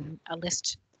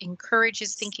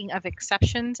encourages thinking of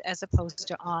exceptions as opposed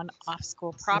to off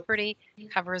school property,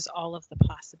 covers all of the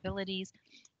possibilities.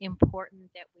 Important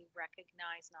that we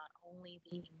recognize not only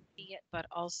the immediate but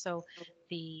also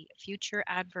the future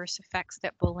adverse effects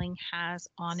that bullying has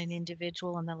on an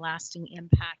individual and the lasting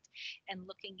impact, and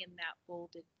looking in that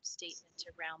bolded statement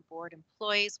around board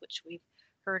employees, which we've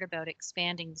heard about,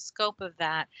 expanding the scope of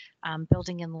that,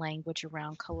 building in language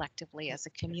around collectively as a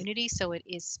community, so it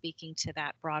is speaking to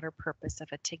that broader purpose of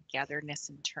a togetherness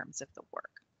in terms of the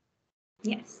work.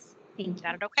 Yes, thank you. Is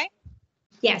that okay?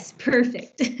 Yes,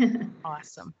 perfect.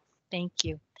 Awesome. Thank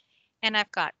you. And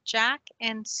I've got Jack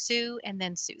and Sue and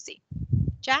then Susie.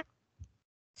 Jack?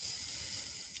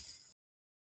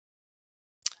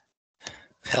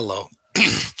 Hello.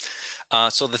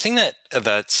 So the thing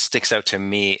that sticks out to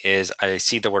me is I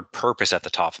see the word purpose at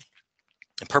the top.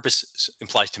 And purpose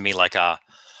implies to me like a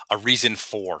reason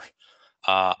for,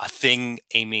 a thing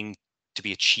aiming to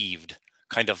be achieved,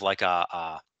 kind of like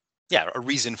a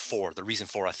reason for, the reason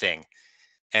for a thing.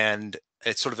 And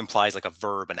it sort of implies like a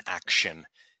verb, an action.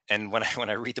 And when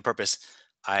I read the purpose,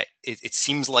 it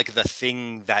seems like the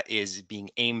thing that is being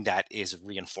aimed at is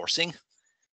reinforcing.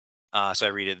 So I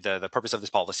read it, the purpose of this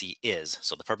policy is,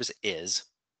 so the purpose is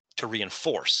to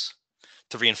reinforce.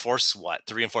 To reinforce what?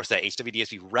 To reinforce that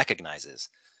HWDSB recognizes.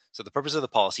 So the purpose of the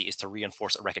policy is to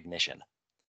reinforce a recognition.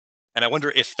 And I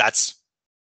wonder if that's,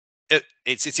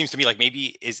 it seems to me like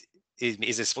maybe is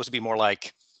it supposed to be more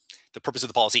like, the purpose of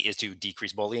the policy is to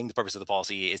decrease bullying. The purpose of the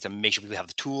policy is to make sure people have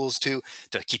the tools to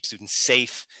keep students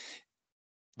safe,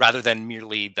 rather than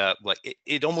merely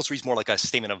it almost reads more like a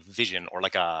statement of vision, or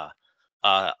like a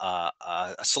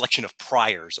selection of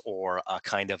priors, or a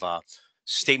kind of a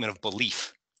statement of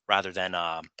belief, rather than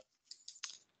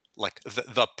like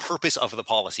the purpose of the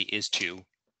policy is to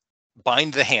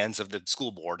bind the hands of the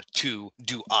school board to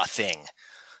do a thing.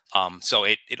 So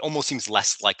it almost seems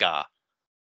less like a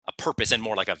purpose and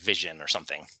more like a vision or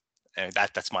something. And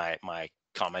that's my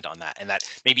comment on that. And that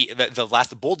maybe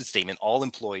the bolded statement, all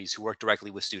employees who work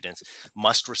directly with students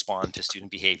must respond to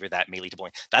student behavior that may lead to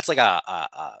bullying. That's like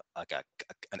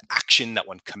an action that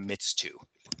one commits to.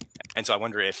 And so I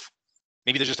wonder if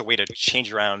maybe there's just a way to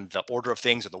change around the order of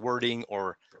things or the wording,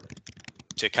 or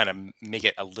to kind of make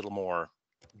it a little more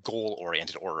goal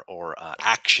oriented or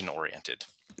action oriented.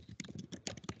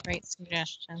 Great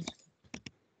suggestion.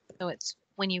 So it's,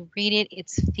 when you read it,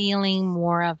 it's feeling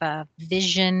more of a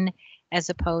vision as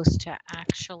opposed to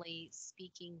actually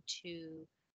speaking to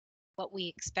what we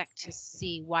expect to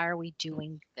see. Why are we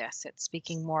doing this? It's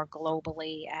speaking more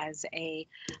globally as a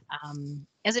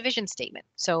vision statement.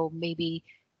 So maybe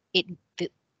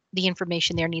the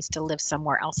information there needs to live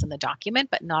somewhere else in the document,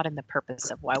 but not in the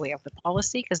purpose of why we have the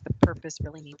policy, because the purpose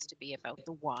really needs to be about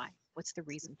the why. What's the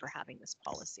reason for having this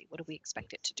policy? What do we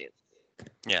expect it to do?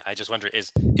 Yeah, I just wonder,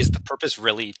 is the purpose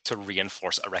really to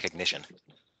reinforce a recognition?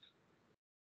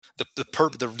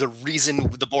 The reason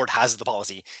the board has the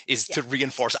policy is to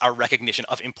reinforce our recognition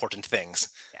of important things.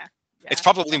 Yeah. It's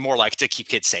probably more like to keep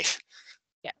kids safe.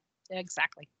 Yeah,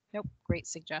 exactly. Nope, great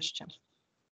suggestion.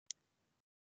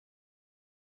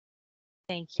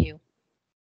 Thank you.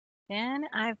 Then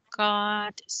I've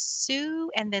got Sue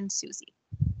and then Susie.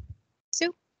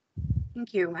 Sue?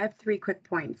 Thank you. I have 3 quick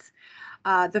points.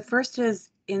 The first is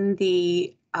in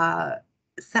the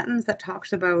sentence that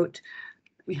talks about,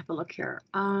 let me have a look here.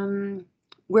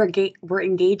 We're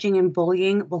engaging in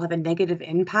bullying will have a negative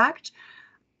impact.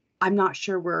 I'm not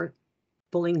sure where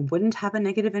bullying wouldn't have a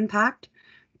negative impact.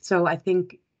 So I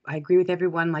think I agree with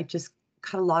everyone, like just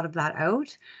cut a lot of that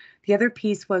out. The other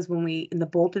piece was when we, in the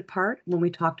bolded part, when we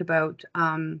talked about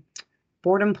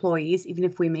board employees, even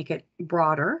if we make it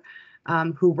broader,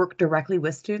 who work directly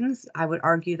with students, I would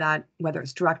argue that whether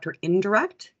it's direct or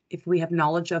indirect, if we have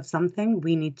knowledge of something,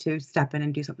 we need to step in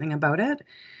and do something about it.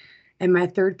 And my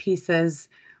third piece is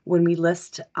when we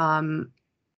list in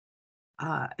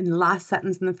the last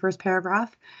sentence in the first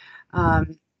paragraph,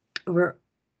 it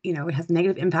has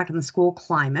negative impact on the school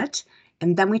climate.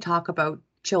 And then we talk about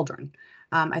children.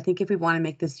 I think if we want to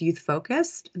make this youth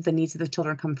focused, the needs of the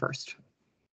children come first.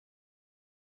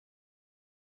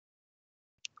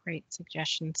 Great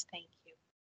suggestions. Thank you.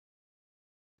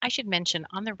 I should mention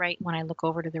on the right, when I look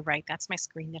over to the right, that's my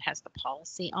screen that has the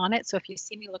policy on it. So if you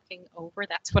see me looking over,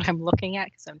 that's what I'm looking at,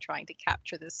 because I'm trying to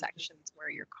capture the sections where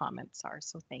your comments are.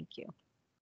 So thank you.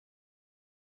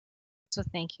 So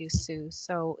thank you, Sue.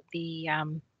 So the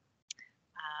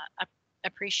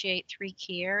appreciate 3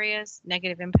 key areas.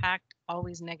 Negative impact,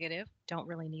 always negative. Don't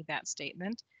really need that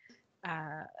statement.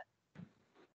 The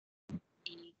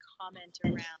comment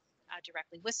around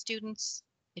directly with students,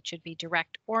 it should be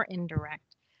direct or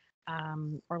indirect,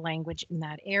 or language in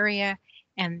that area,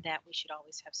 and that we should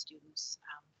always have students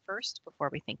first before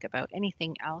we think about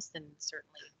anything else, and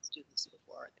certainly students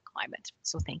before the climate.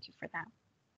 So thank you for that.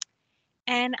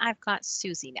 And I've got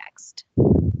Susie next.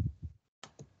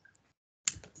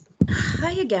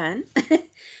 Hi again.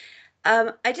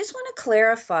 I just want to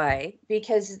clarify,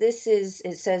 because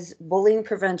it says bullying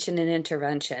prevention and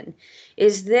intervention.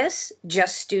 Is this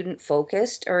just student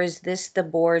focused, or is this the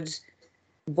board's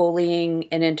bullying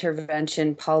and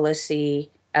intervention policy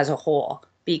as a whole?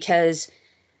 Because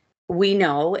we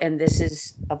know, and this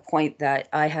is a point that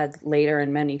I had later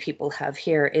and many people have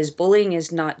here, is bullying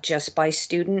is not just by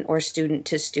student or student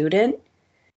to student.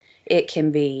 It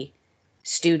can be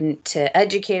student to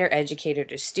educator, educator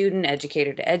to student,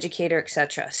 educator to educator,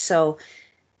 etc. So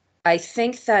I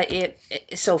think that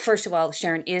so first of all,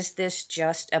 Sharon, is this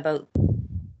just about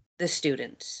the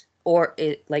students, or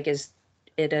is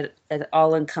it an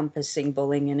all-encompassing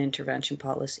bullying and intervention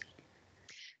policy?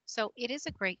 So it is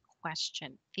a great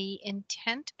question. The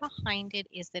intent behind it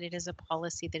is that it is a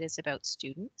policy that is about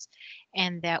students,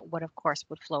 and that what of course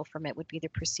would flow from it would be the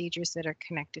procedures that are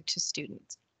connected to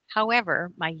students.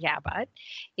 However, my but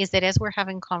is that as we're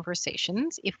having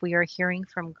conversations, if we are hearing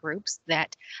from groups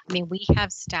that, we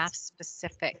have staff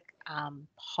specific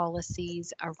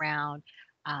policies around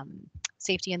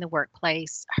safety in the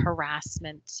workplace,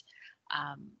 harassment.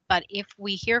 But if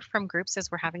we hear from groups as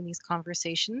we're having these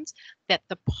conversations that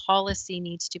the policy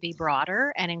needs to be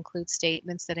broader and include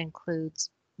statements that includes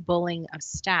bullying of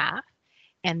staff,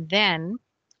 and then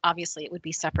obviously it would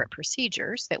be separate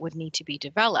procedures that would need to be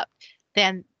developed,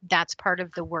 then that's part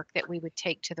of the work that we would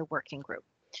take to the working group.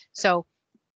 So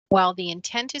while the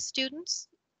intent is students,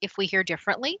 if we hear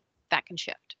differently, that can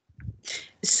shift.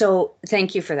 So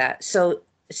thank you for that. So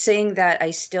saying that,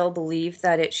 I still believe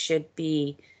that it should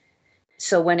be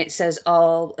So when it says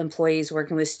all employees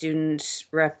working with students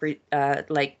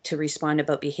like to respond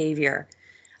about behavior,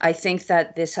 I think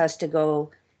that this has to go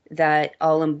that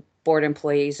all board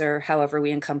employees, or however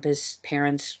we encompass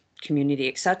parents, community,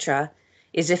 etc.,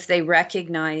 is if they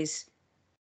recognize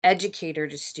educator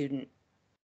to student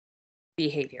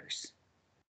behaviors,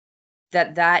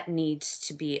 that needs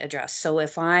to be addressed. So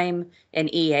if I'm an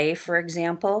EA, for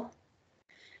example,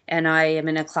 and I am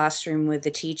in a classroom with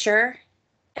a teacher,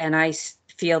 and I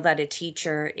feel that a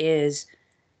teacher is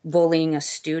bullying a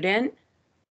student,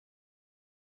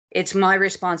 it's my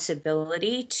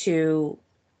responsibility to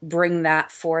bring that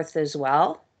forth as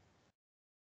well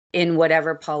in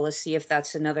whatever policy, if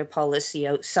that's another policy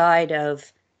outside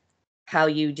of how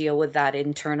you deal with that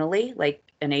internally, like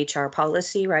an HR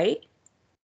policy, right?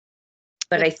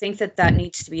 But I think that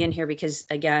needs to be in here because,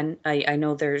 again, I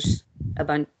know there's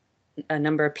a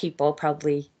number of people,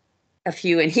 probably a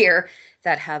few in here,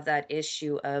 that have that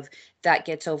issue of that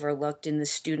gets overlooked and the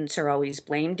students are always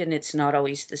blamed, and it's not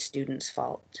always the student's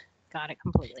fault. Got it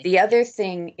completely. The other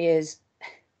thing is,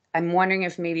 I'm wondering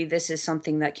if maybe this is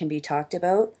something that can be talked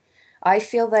about. I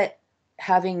feel that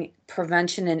having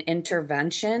prevention and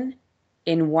intervention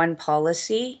in one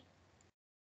policy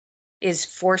is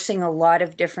forcing a lot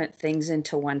of different things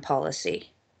into one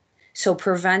policy. So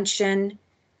prevention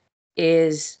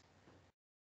is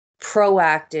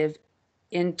proactive,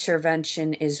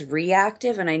 intervention is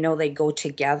reactive, and I know they go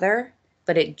together,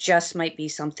 but it just might be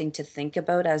something to think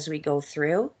about as we go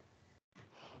through.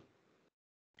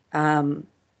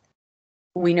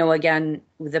 We know, again,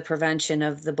 the prevention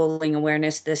of the bullying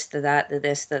awareness, this, the that, the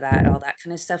this, the that, all that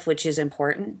kind of stuff, which is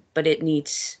important, but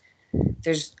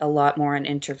there's a lot more on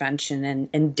intervention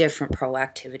and different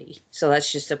proactivity. So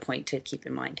that's just a point to keep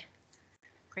in mind.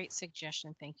 Great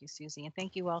suggestion. Thank you, Susie. And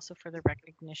thank you also for the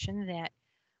recognition that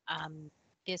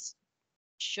this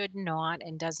should not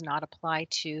and does not apply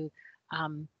to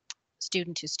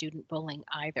student bullying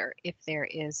either. If there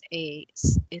is,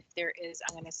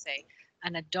 I'm going to say,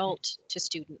 an adult to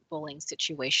student bullying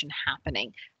situation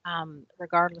happening,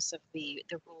 regardless of the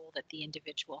role that the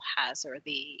individual has, or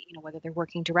whether they're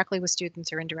working directly with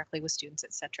students or indirectly with students,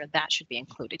 etc., that should be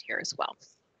included here as well.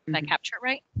 Did I capture it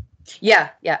right? Yeah,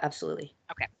 absolutely.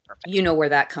 Okay, perfect. You know where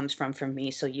that comes from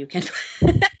me, so you can.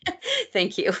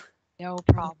 Thank you. No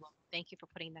problem. Thank you for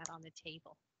putting that on the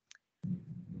table.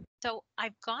 So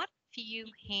I've got a few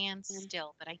hands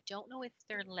still, but I don't know if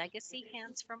they're legacy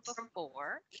hands from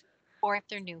before or if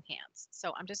they're new hands.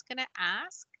 So I'm just going to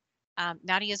ask.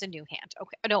 Nadia's a new hand.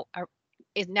 Okay. No,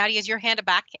 is Nadia's your hand a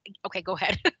back? Okay, go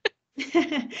ahead.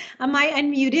 Am I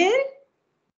unmuted?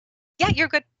 Yeah, you're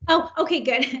good. Oh, okay,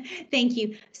 good. Thank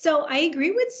you. So I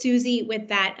agree with Susie with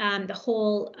that, the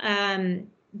whole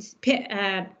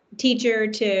teacher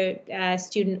to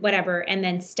student, whatever, and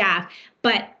then staff.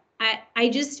 But I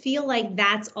just feel like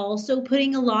that's also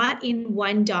putting a lot in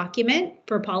one document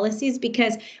for policies,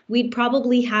 because we'd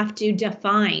probably have to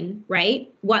define,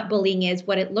 right, what bullying is,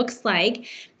 what it looks like.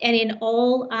 And in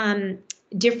all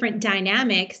different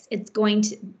dynamics, it's going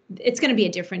to be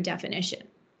a different definition,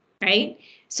 right?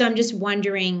 So I'm just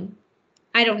wondering,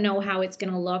 I don't know how it's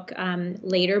going to look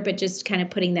later, but just kind of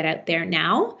putting that out there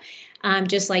now.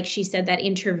 Just like she said, that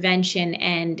intervention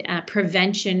and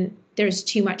prevention, there's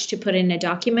too much to put in a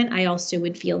document. I also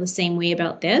would feel the same way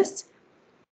about this.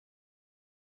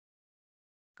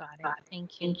 Got it.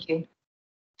 Thank you.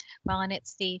 Well, and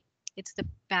it's the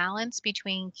balance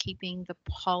between keeping the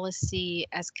policy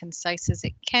as concise as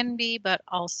it can be, but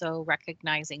also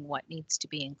recognizing what needs to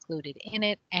be included in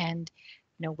it, and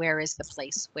where is the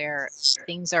place where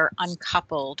things are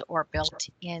uncoupled or built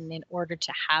in order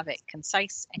to have it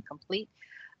concise and complete,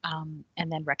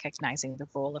 and then recognizing the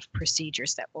role of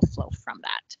procedures that will flow from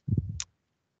that.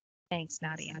 Thanks,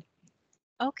 Nadia.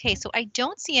 Okay, so I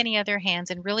don't see any other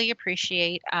hands, and really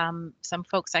appreciate some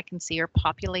folks I can see are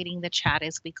populating the chat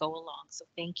as we go along. So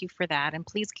thank you for that, and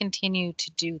please continue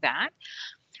to do that.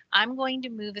 I'm going to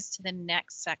move us to the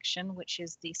next section, which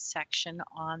is the section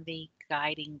on the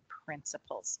guiding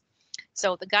principles.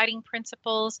 So the guiding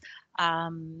principles, I'll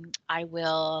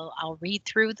read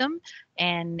through them,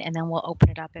 and then we'll open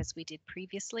it up as we did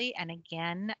previously. And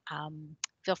again,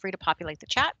 feel free to populate the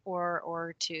chat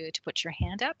or to put your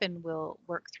hand up, and we'll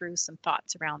work through some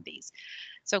thoughts around these.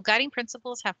 So guiding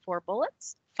principles have 4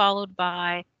 bullets, followed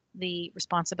by the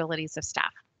responsibilities of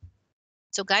staff.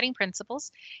 So guiding principles: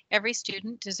 every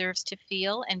student deserves to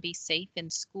feel and be safe in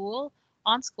school,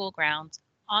 on school grounds,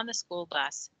 on the school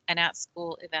bus, and at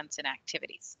school events and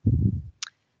activities.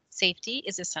 Safety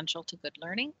is essential to good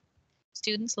learning.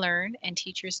 Students learn and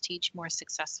teachers teach more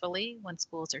successfully when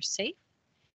schools are safe.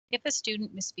 If a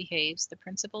student misbehaves, the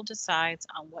principal decides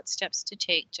on what steps to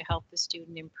take to help the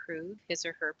student improve his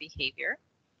or her behavior.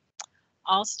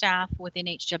 All staff within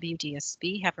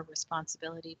HWDSB have a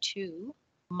responsibility to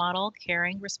model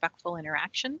caring, respectful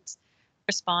interactions,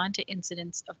 respond to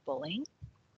incidents of bullying,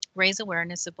 raise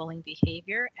awareness of bullying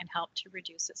behavior and help to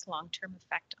reduce its long-term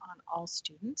effect on all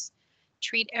students,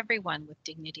 treat everyone with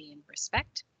dignity and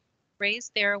respect,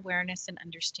 raise their awareness and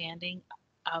understanding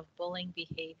of bullying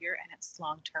behavior and its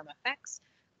long-term effects,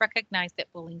 recognize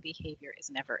that bullying behavior is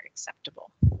never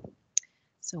acceptable.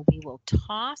 So we will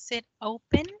toss it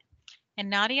open. And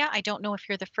Nadia, I don't know if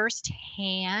you're the first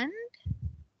hand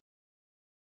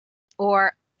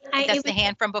or that's the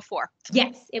hand from before.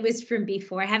 Yes, it was from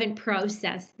before. I haven't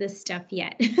processed this stuff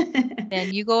yet.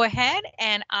 Then you go ahead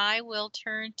and I will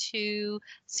turn to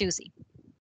Susie.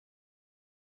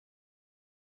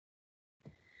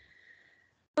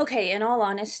 Okay, in all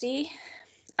honesty,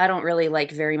 I don't really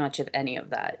like very much of any of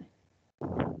that.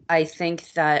 I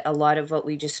think that a lot of what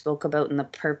we just spoke about in the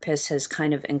purpose has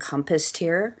kind of encompassed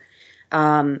here.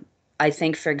 I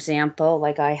think, for example,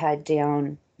 like I had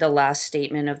down the last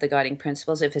statement of the guiding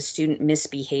principles, if a student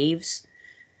misbehaves,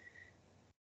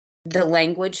 the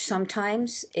language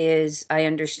sometimes is, I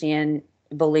understand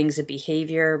bullying's a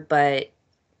behavior, but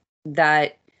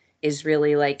that is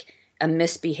really like a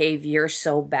misbehavior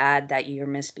so bad that you're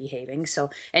misbehaving. So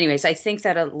anyways, I think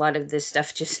that a lot of this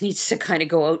stuff just needs to kind of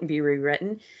go out and be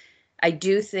rewritten. I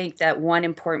do think that one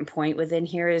important point within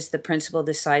here is the principal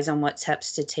decides on what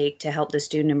steps to take to help the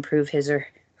student improve his or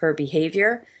her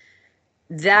behavior.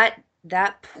 That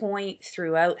point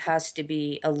throughout has to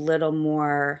be a little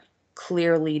more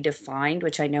clearly defined,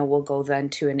 which I know will go then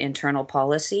to an internal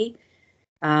policy.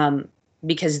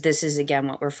 Because this is, again,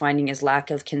 what we're finding is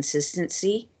lack of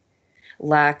consistency,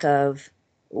 lack of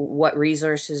what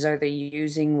resources are they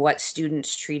using, what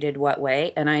students treated what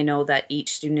way. And I know that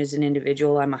each student is an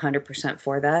individual. I'm 100%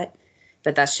 for that,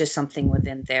 but that's just something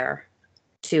within there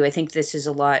too. I think this is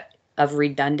a lot of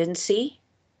redundancy.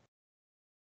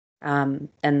 And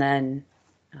then,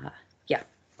 yeah,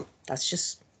 that's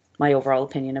just my overall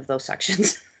opinion of those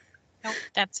sections. Nope,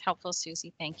 that's helpful,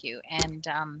 Susie. Thank you. And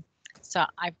so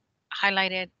I've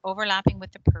highlighted overlapping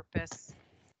with the purpose.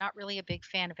 Not really a big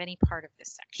fan of any part of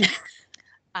this section.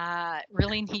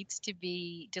 Really needs to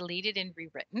be deleted and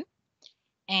rewritten.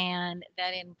 And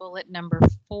that in bullet number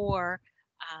 4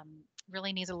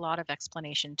 really needs a lot of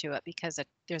explanation to it because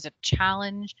there's a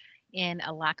challenge in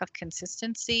a lack of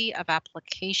consistency of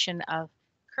application of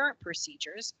current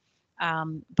procedures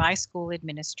by school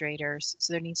administrators.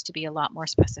 So there needs to be a lot more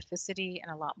specificity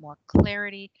and a lot more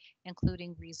clarity,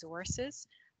 including resources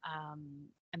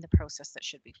and the process that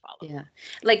should be followed. Yeah,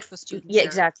 like, So yeah,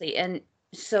 exactly. And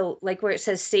so like where it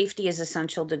says safety is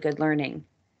essential to good learning.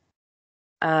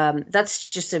 That's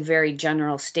just a very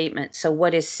general statement. So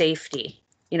what is safety?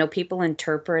 You know, people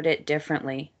interpret it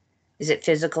differently. Is it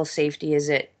physical safety? Is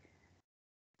it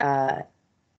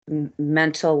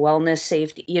mental wellness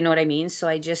safety? You know what I mean? So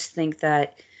I just think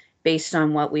that based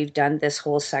on what we've done this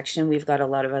whole section, we've got a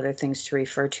lot of other things to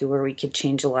refer to where we could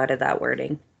change a lot of that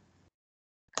wording.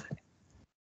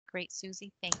 Great,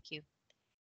 Susie. Thank you.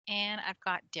 And I've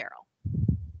got Daryl.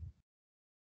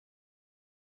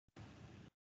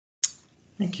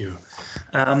 Thank you.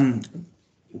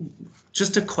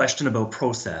 Just a question about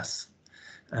process.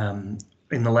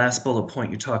 In the last bullet point,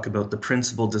 you talk about the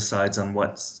principal decides on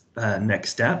what's next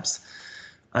steps.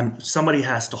 Somebody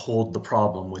has to hold the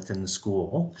problem within the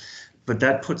school, but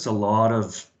that puts a lot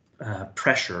of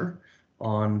pressure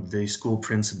on the school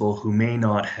principal who may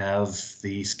not have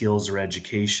the skills or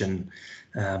education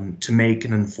to make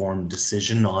an informed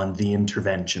decision on the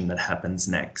intervention that happens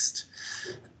next.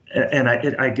 And I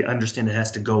understand it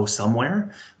has to go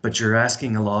somewhere, but you're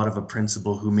asking a lot of a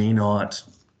principal who may not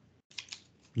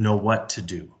know what to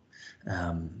do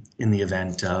in the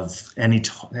event of any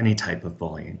type of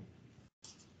bullying.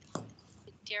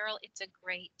 Daryl, it's a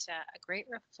great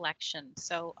reflection.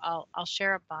 So I'll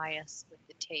share a bias with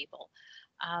the table.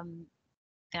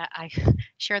 That I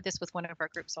shared this with one of our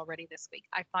groups already this week.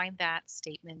 I find that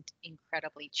statement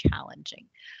incredibly challenging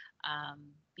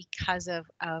because of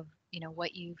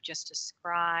what you've just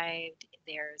described.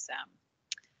 There's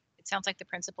it sounds like the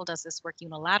principal does this work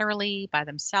unilaterally by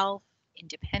themselves,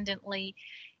 independently.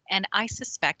 And I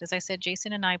suspect, as I said,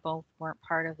 Jason and I both weren't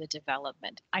part of the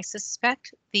development. I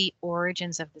suspect the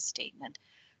origins of the statement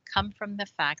come from the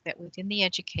fact that within the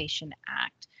Education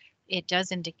Act, it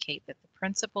does indicate that the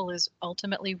principal is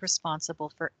ultimately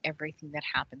responsible for everything that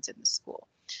happens in the school.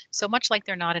 So much like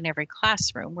they're not in every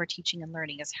classroom where teaching and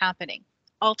learning is happening,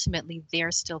 ultimately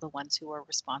they're still the ones who are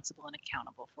responsible and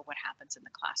accountable for what happens in the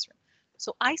classroom.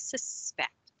 So I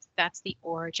suspect that's the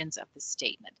origins of the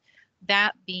statement.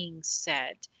 That being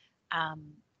said,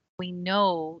 we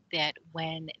know that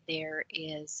when there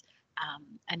is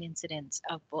an incident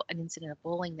of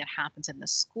bullying that happens in the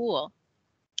school,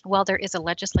 while there is a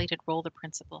legislated role the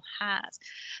principal has,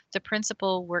 the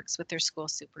principal works with their school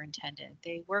superintendent.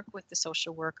 They work with the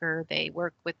social worker. They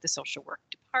work with the social work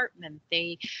department.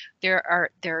 There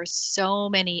are so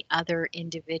many other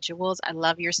individuals. I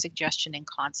love your suggestion in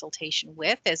consultation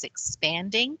with as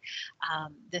expanding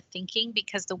the thinking,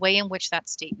 because the way in which that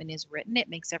statement is written, it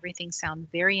makes everything sound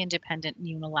very independent and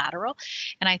unilateral.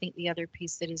 And I think the other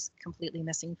piece that is completely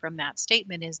missing from that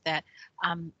statement is that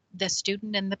the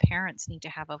student and the parents need to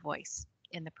have a voice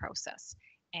in the process,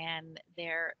 and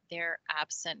they're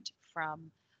absent from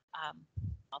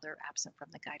they're absent from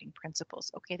the guiding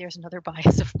principles. Okay, there's another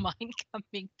bias of mine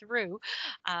coming through.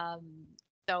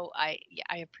 So I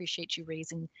appreciate you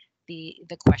raising the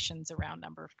questions around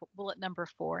bullet number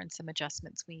 4 and some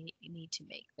adjustments we need to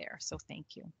make there. So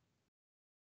thank you.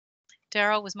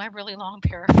 Daryl, was my really long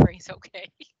paraphrase okay?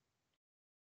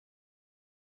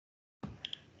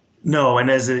 No, and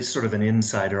as a sort of an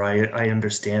insider, I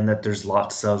understand that there's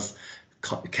lots of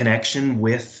connection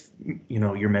with, you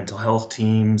know, your mental health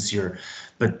teams,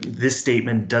 but this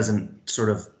statement doesn't sort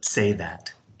of say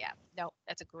that. Yeah, no,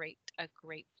 that's a great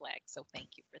flag. So thank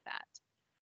you for that.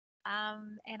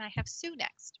 And I have Sue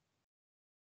next.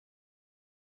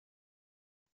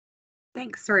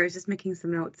 Thanks. Sorry, I was just making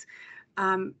some notes.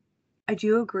 I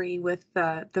do agree with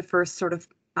the first sort of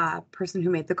person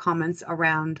who made the comments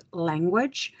around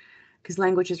language, because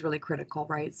language is really critical,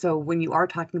 right? So when you are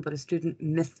talking about a student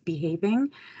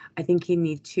misbehaving, I think you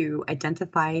need to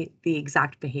identify the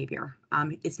exact behavior.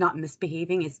 It's not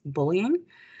misbehaving, it's bullying.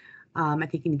 I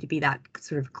think you need to be that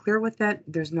sort of clear with it.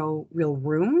 There's no real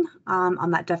room on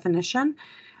that definition.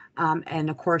 And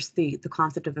of course, the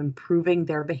concept of improving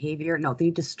their behavior, no, they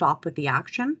need to stop with the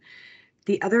action.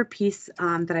 The other piece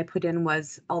that I put in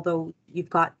was, although you've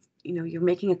got, you know, you're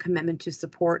making a commitment to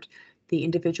support the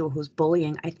individual who's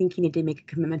bullying, I think you need to make a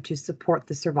commitment to support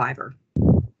the survivor,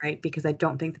 right? Because I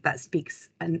don't think that speaks,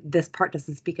 and this part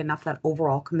doesn't speak enough, that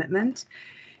overall commitment.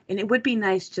 And it would be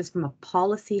nice, just from a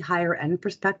policy higher end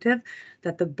perspective,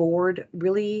 that the board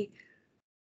really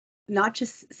not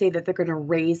just say that they're going to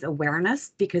raise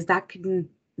awareness, because that can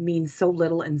mean so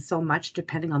little and so much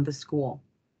depending on the school,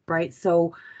 right?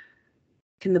 So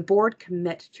can the board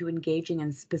commit to engaging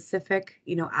in specific,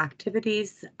 you know,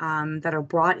 activities that are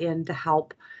brought in to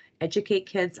help educate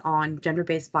kids on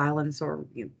gender-based violence or,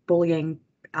 you know, bullying?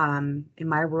 In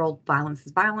my world, violence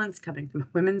is violence, coming from the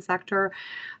women's sector,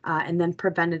 and then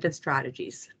preventative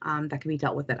strategies that can be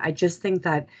dealt with it. I just think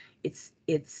that it's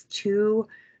too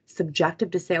subjective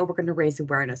to say, oh, we're going to raise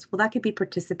awareness. Well, that could be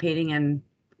participating in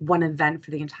one event for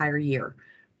the entire year,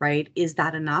 right? Is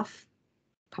that enough?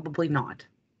 Probably not.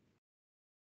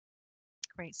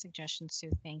 Great suggestion, Sue.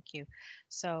 Thank you.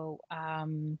 So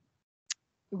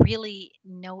really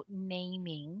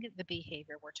naming the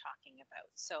behavior we're talking about.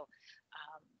 So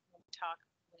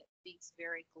when it speaks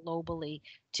very globally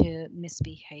to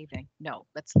misbehaving, no,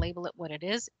 let's label it what it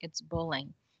is. It's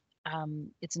bullying.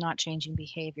 It's not changing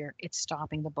behavior. It's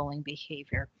stopping the bullying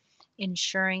behavior.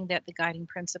 Ensuring that the guiding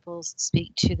principles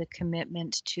speak to the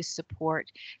commitment to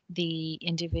support the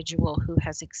individual who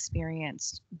has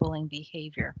experienced bullying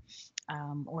behavior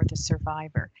or the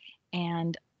survivor.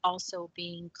 And also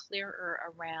being clearer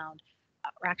around,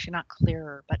 or actually not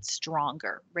clearer, but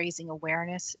stronger. Raising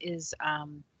awareness is a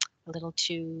little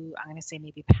too, I'm going to say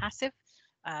maybe passive,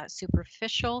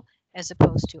 superficial, as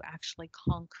opposed to actually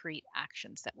concrete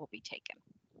actions that will be taken.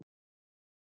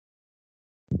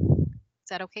 Is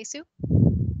that okay, Sue?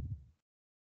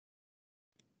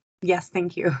 Yes,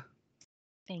 thank you.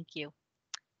 Thank you.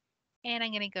 And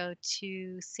I'm going to go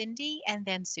to Cindy and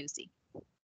then Susie.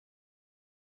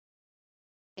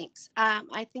 Thanks.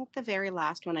 I think the very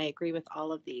last one, I agree with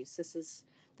all of these.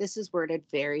 This is worded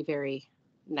very, very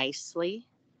nicely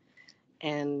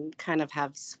and kind of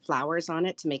has flowers on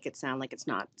it to make it sound like it's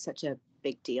not such a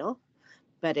big deal,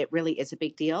 but it really is a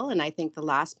big deal. And I think the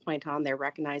last point on there,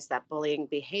 recognize that bullying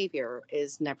behavior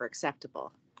is never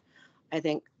acceptable. I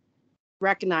think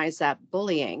recognize that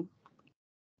bullying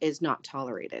is not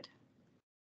tolerated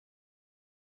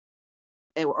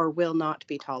or will not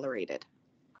be tolerated.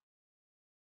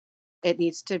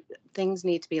 Things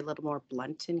need to be a little more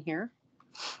blunt in here,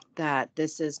 that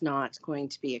this is not going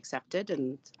to be accepted.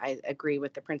 And I agree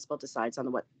with the principal decides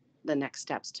on what the next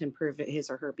steps to improve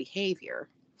his or her behavior.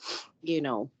 You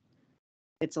know,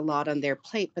 it's a lot on their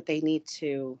plate, but we need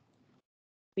to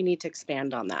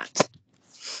expand on that,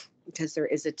 because there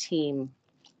is a team,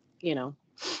 you know,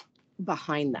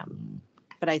 behind them.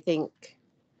 But I think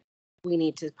we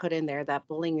need to put in there that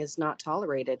bullying is not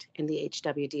tolerated in the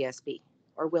HWDSB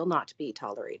or will not be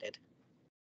tolerated.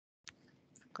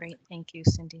 Great, thank you,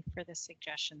 Cindy, for the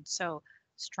suggestion. So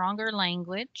stronger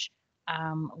language.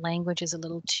 Language is a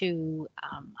little too,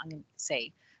 I'm going to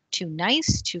say, too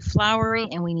nice, too flowery,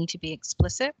 and we need to be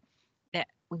explicit that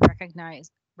we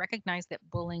recognize that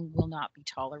bullying will not be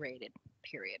tolerated,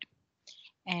 period.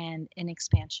 And an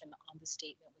expansion on the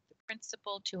statement with the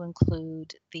principal to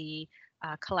include the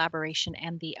collaboration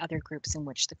and the other groups in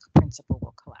which the principal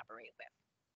will collaborate with.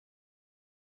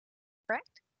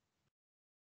 Correct?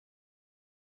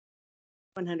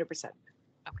 100%.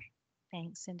 Okay,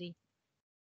 thanks, Cindy.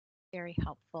 Very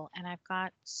helpful. And I've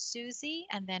got Susie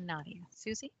and then Nadia.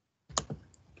 Susie?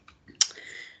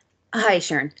 Hi,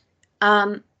 Sharon.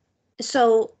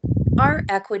 So our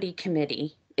equity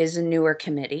committee is a newer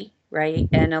committee, right?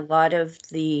 And a lot of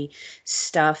the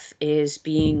stuff is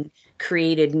being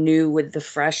created new with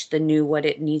the new, what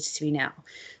it needs to be now.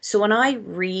 So when I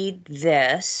read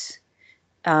this,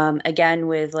 again,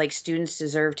 with like students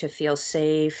deserve to feel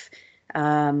safe,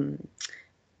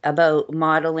 about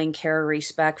modeling care,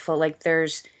 respectful, like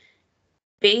there's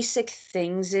basic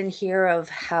things in here of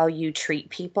how you treat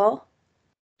people.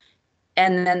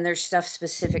 And then there's stuff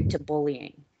specific to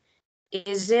bullying.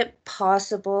 Is it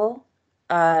possible,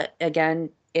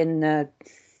 again, to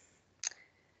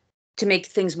make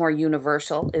things more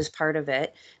universal is part of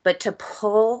it, but to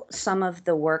pull some of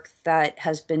the work that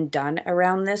has been done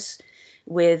around this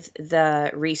with the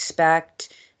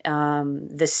respect,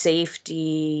 the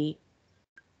safety,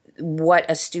 what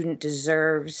a student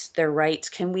deserves, their rights,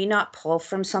 can we not pull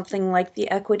from something like the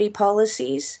equity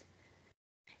policies?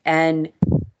 And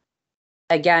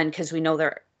again, because we know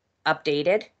they're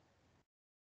updated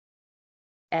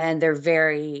and they're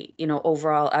very,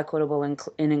 overall equitable and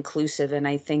inclusive. And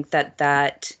I think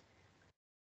that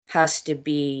has to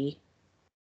be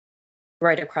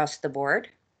right across the board.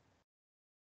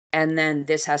 And then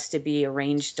this has to be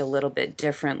arranged a little bit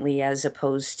differently as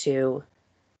opposed to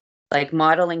like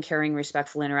modeling caring,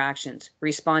 respectful interactions,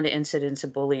 respond to incidents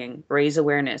of bullying, raise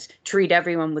awareness, treat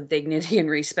everyone with dignity and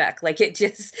respect. Like it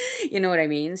just, you know what I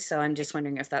mean? So I'm just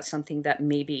wondering if that's something that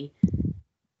maybe,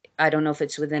 I don't know if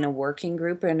it's within a working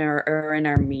group or in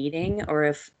our meeting, or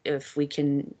if we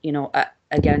can,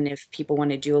 again, if people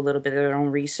want to do a little bit of their own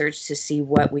research to see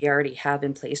what we already have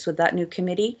in place with that new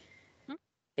committee.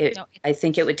 I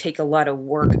think it would take a lot of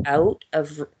work out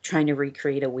of trying to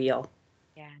recreate a wheel.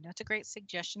 Yeah, no, it's a great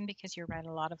suggestion because you're right.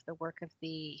 A lot of the work of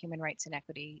the Human Rights and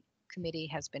Equity Committee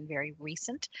has been very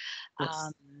recent,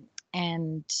 Yes.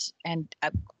 And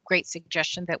a great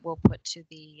suggestion that we'll put to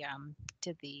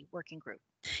the working group.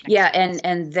 Yeah,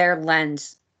 and their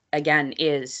lens again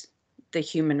is the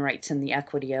human rights and the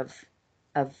equity of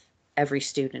every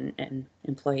student and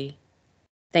employee.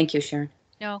 Thank you, Sharon.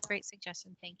 No, great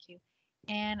suggestion. Thank you.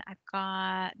 And I've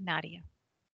got Nadia.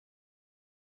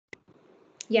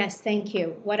 Yes, thank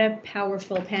you. What a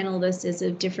powerful panel this is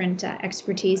of different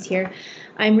expertise here.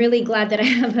 I'm really glad that I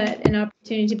have an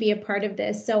opportunity to be a part of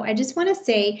this. So I just want to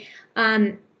say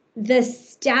the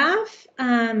staff,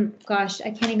 gosh,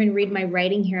 I can't even read my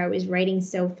writing here. I was writing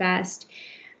so fast.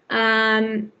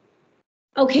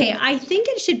 Okay, I think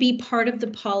it should be part of the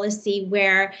policy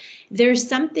where there's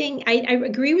something, I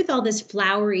agree with all this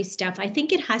flowery stuff. I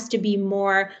think it has to be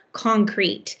more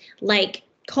concrete, like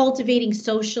cultivating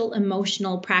social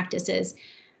emotional practices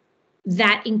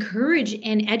that encourage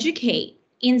and educate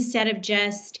instead of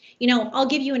just, I'll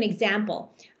give you an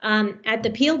example. At the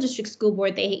Peel District School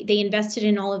Board, they invested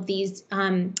in all of these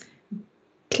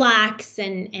plaques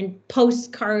and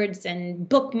postcards and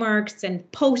bookmarks and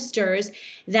posters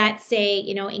that say,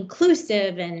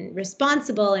 inclusive and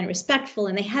responsible and respectful,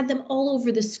 and they had them all over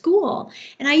the school.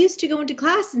 And I used to go into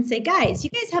class and say, guys, you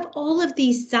guys have all of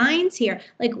these signs here.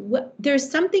 Like, there's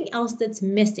something else that's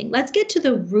missing. Let's get to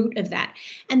the root of that.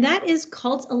 And that is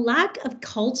a lack of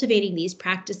cultivating these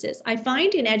practices. I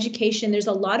find in education, there's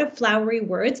a lot of flowery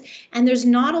words, and there's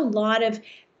not a lot of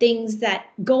things that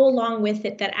go along with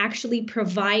it that actually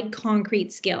provide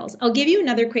concrete skills. I'll give you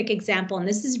another quick example, and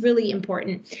this is really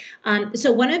important.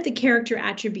 So one of the character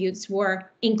attributes were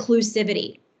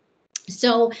inclusivity.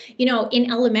 So,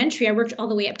 in elementary, I worked all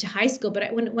the way up to high school,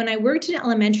 but when I worked in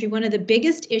elementary, one of the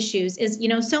biggest issues is,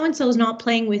 so-and-so is not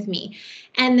playing with me.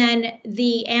 And then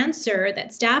the answer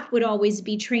that staff would always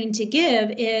be trained to give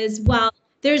is, well,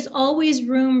 there's always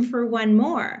room for one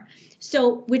more.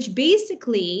 So, which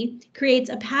basically creates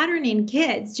a pattern in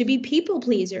kids to be people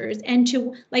pleasers and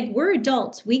to, like, we're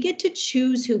adults, we get to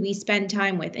choose who we spend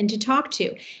time with and to talk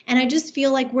to. And I just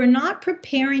feel like we're not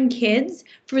preparing kids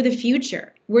for the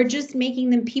future. We're just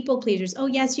making them people pleasers. Oh,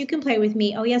 yes, you can play with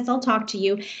me. Oh, yes, I'll talk to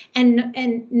you.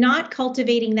 And not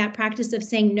cultivating that practice of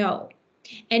saying no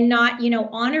and not,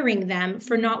 honoring them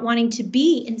for not wanting to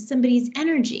be in somebody's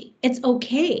energy. It's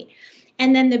okay.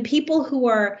 And then the people who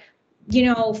are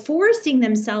forcing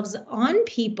themselves on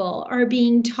people are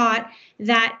being taught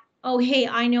that, oh, hey,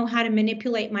 I know how to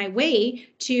manipulate my way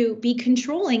to be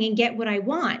controlling and get what I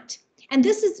want. And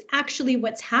this is actually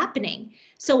what's happening.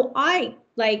 So I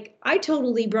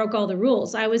totally broke all the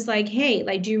rules. I was like, hey,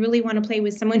 do you really want to play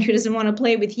with someone who doesn't want to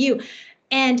play with you?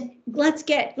 And let's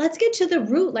get to the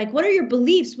root. What are your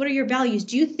beliefs? What are your values?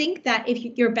 Do you think that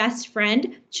if your best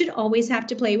friend should always have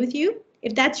to play with you?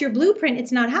 If that's your blueprint,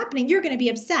 it's not happening, you're going to be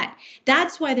upset.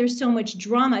 That's why there's so much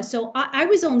drama. So I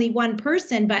was only one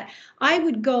person, but I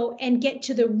would go and get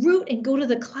to the root and go to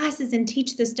the classes and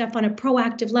teach this stuff on a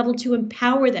proactive level to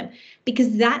empower them,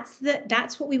 because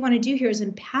that's what we want to do here, is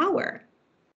empower.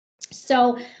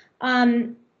 So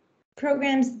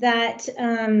programs that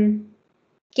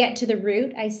get to the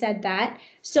root, I said that.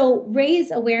 So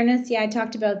raise awareness, yeah, I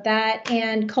talked about that,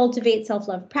 and cultivate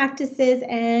self-love practices,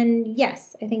 and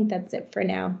yes, I think that's it for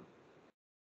now.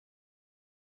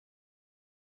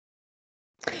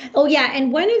 Oh yeah,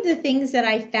 and one of the things that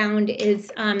I found is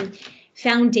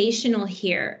foundational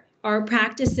here are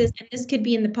practices, and this could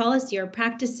be in the policy, or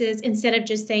practices, instead of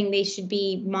just saying they should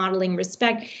be modeling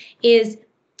respect, is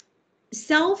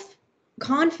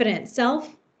self-confidence,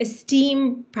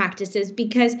 self-esteem practices,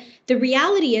 because the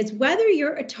reality is, whether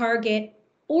you're a target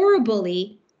or a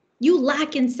bully, you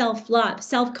lack in self-love,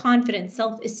 self-confidence,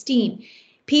 self-esteem.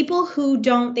 People who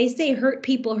don't, they say hurt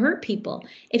people hurt people.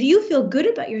 If you feel good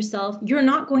about yourself, you're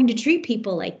not going to treat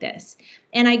people like this.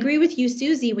 And I agree with you,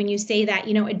 Susie, when you say that,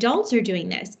 adults are doing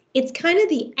this. It's kind of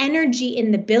the energy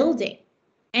in the building,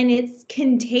 and it's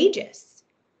contagious,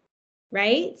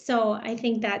 right? So I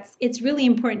think it's really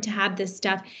important to have this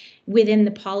stuff within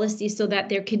the policy so that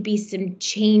there could be some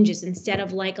changes instead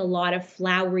of a lot of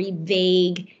flowery,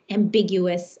 vague,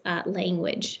 ambiguous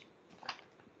language.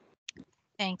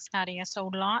 Thanks, Nadia. So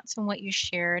lots in what you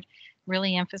shared,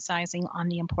 really emphasizing on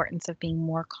the importance of being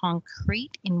more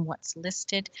concrete in what's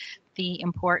listed, the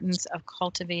importance of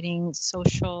cultivating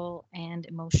social and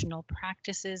emotional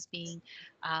practices, being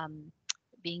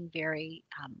very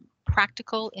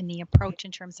practical in the approach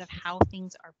in terms of how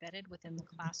things are bedded within the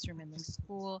classroom and the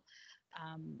school,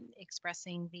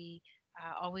 expressing the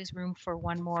always room for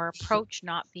one more approach,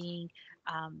 not being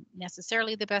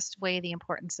necessarily the best way, the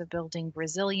importance of building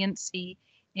resiliency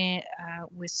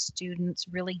with students,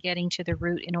 really getting to the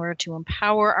root in order to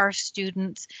empower our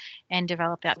students and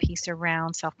develop that piece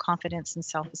around self-confidence and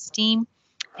self-esteem.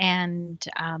 And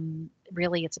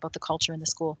really, it's about the culture in the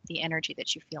school, the energy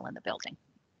that you feel in the building.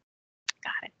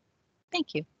 Got it.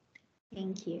 Thank you.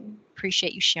 Thank you.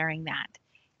 Appreciate you sharing that.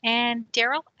 And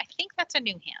Daryl, I think that's a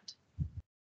new hand.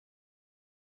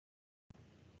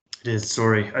 It is,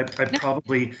 sorry. I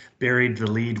probably buried the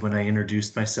lead when I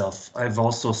introduced myself. I've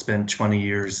also spent 20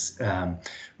 years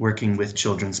working with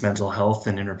children's mental health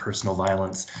and interpersonal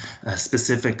violence,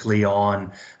 specifically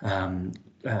on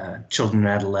children and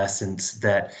adolescents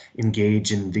that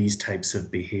engage in these types of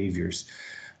behaviors.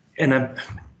 And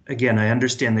again, I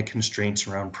understand the constraints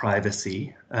around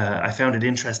privacy. I found it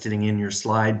interesting in your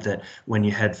slide that when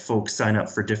you had folks sign up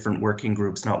for different working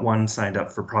groups, not one signed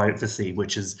up for privacy,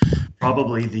 which is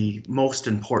probably the most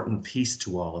important piece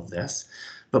to all of this.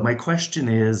 But my question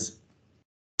is,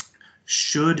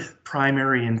 should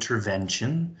primary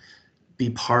intervention be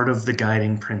part of the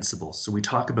guiding principles? So we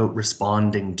talk about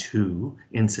responding to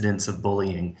incidents of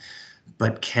bullying,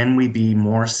 but can we be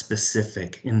more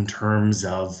specific in terms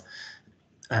of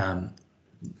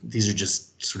these are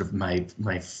just sort of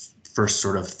my first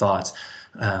sort of thoughts,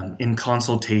 in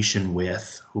consultation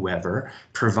with whoever,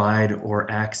 provide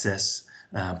or access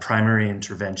primary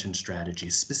intervention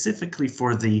strategies, specifically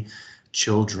for the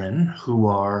children who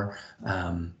are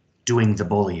doing the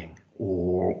bullying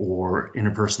or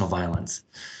interpersonal violence.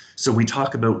 So we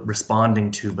talk about responding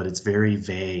to, but it's very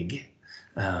vague.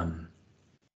 And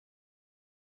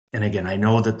again, I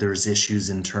know that there's issues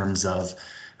in terms of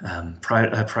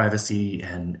privacy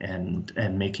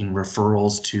and making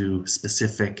referrals to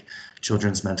specific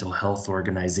children's mental health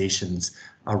organizations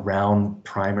around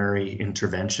primary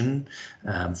intervention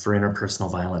for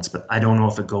interpersonal violence, but I don't know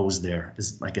if it goes there,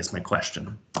 is I guess my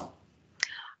question.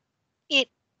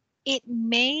 It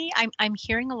may, I'm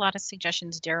hearing a lot of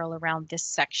suggestions, Daryl, around this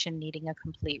section needing a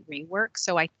complete rework.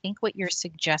 So I think what you're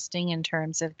suggesting in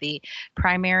terms of the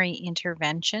primary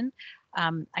intervention,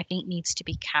 I think needs to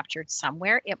be captured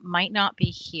somewhere. It might not be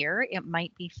here. It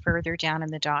might be further down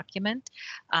in the document.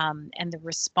 And the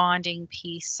responding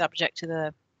piece subject to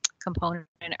the component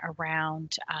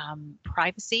around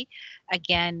privacy.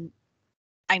 Again,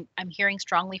 I'm hearing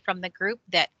strongly from the group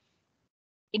that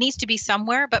it needs to be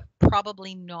somewhere, but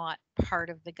probably not part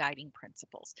of the guiding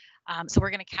principles. So we're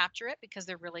going to capture it because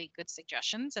they're really good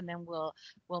suggestions, and then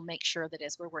we'll make sure that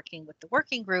as we're working with the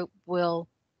working group, we'll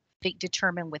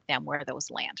determine with them where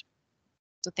those land.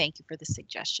 So thank you for the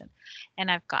suggestion. And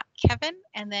I've got Kevin,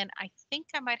 and then I think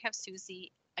I might have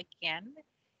Susie again,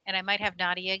 and I might have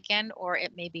Nadia again, or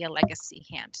it may be a legacy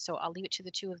hand. So I'll leave it to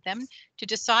the two of them to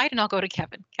decide, and I'll go to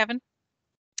Kevin. Kevin?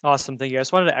 Awesome, thank you. I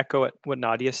just wanted to echo what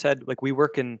Nadia said. Like, we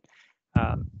work in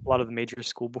a lot of the major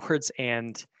school boards,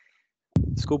 and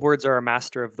school boards are a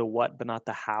master of the what, but not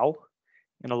the how.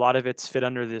 And a lot of it's fit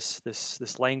under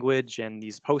this language and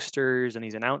these posters and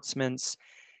these announcements.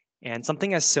 And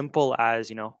something as simple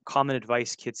as, common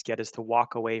advice kids get is to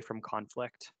walk away from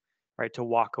conflict, right? To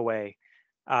walk away.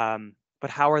 But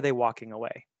how are they walking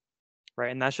away,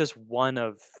 right? And that's just one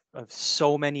of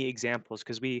so many examples,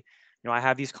 because I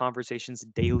have these conversations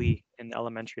daily in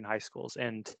elementary and high schools,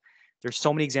 and there's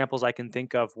so many examples I can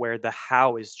think of where the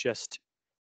how is just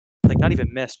like not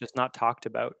even missed, just not talked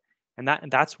about. And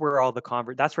that's where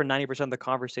that's where 90% of the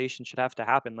conversation should have to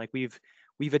happen. Like, we've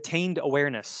attained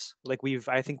awareness. Like,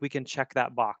 I think we can check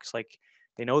that box. Like,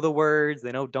 they know the words,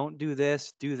 they know don't do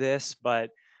this, but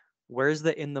where's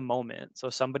the in the moment? So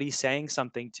somebody's saying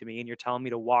something to me and you're telling me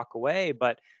to walk away,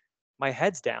 but my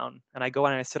head's down and I go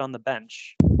and I sit on the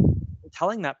bench.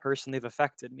 Telling that person they've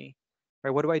affected me,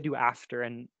 right? What do I do after?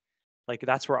 And like,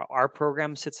 that's where our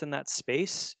program sits in that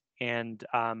space. And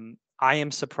I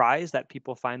am surprised that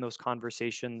people find those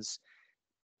conversations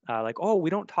like, oh, we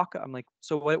don't talk. I'm like,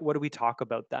 so what do we talk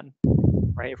about then,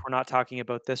 right? If we're not talking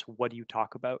about this, what do you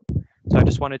talk about? So I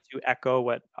just wanted to echo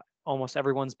what almost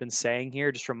everyone's been saying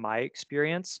here, just from my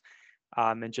experience,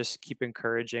 and just keep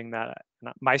encouraging that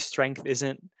my strength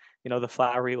isn't the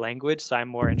flowery language. So I'm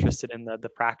more interested in the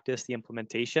practice, the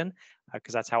implementation,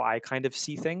 because that's how I kind of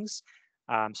see things.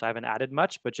 So I haven't added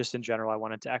much, but just in general, I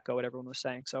wanted to echo what everyone was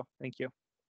saying. So thank you.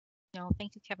 No,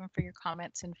 thank you, Kevin, for your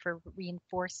comments and for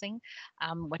reinforcing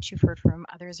what you've heard from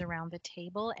others around the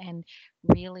table, and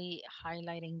really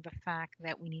highlighting the fact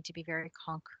that we need to be very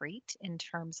concrete in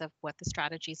terms of what the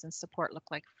strategies and support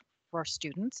look like for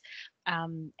students,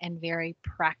 and very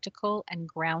practical and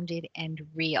grounded and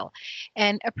real.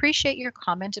 And appreciate your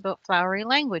comment about flowery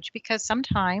language, because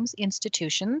sometimes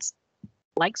institutions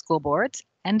like school boards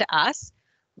and us,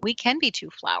 we can be too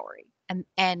flowery.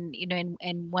 And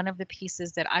one of the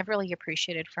pieces that I've really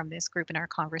appreciated from this group in our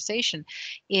conversation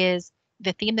is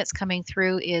the theme that's coming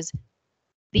through is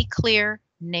be clear,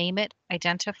 name it,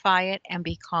 identify it, and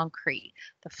be concrete.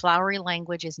 The flowery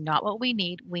language is not what we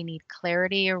need. We need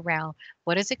clarity around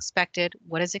what is expected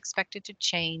to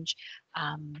change,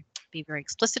 be very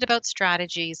explicit about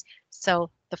strategies. So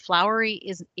the flowery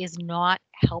is not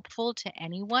helpful to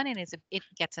anyone, and it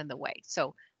gets in the way.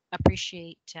 So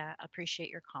appreciate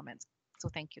your comments. So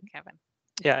thank you, Kevin.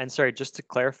 Yeah, and sorry, just to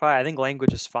clarify, I think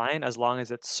language is fine as long as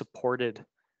it's supported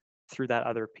through that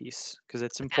other piece, because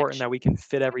it's important that we can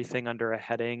fit everything under a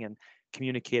heading and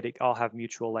communicate it, all have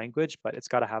mutual language, but it's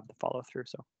got to have the follow through.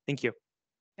 So thank you.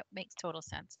 It makes total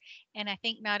sense. And I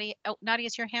think Nadia,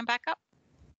 is your hand back up?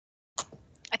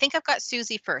 I think I've got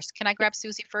Susie first. Can I grab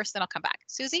Susie first, then I'll come back?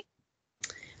 Susie?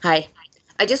 Hi.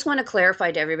 I just want to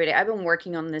clarify to everybody, I've been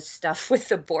working on this stuff with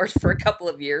the board for a couple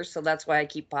of years, so that's why I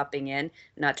keep popping in,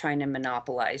 not trying to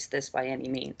monopolize this by any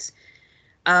means.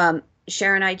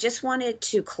 Sharon, I just wanted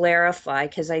to clarify,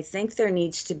 because I think there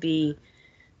needs to be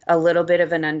a little bit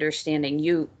of an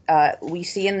understanding. We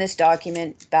see in this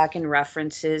document back in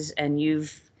references, and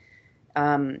you've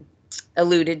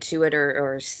alluded to it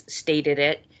or stated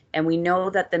it, and we know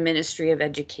that the Ministry of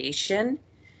Education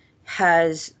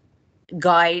has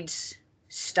guides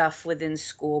stuff within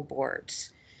school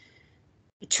boards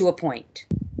to a point.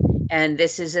 And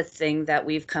this is a thing that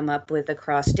we've come up with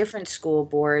across different school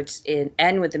boards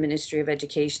and with the Ministry of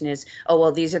Education is, oh,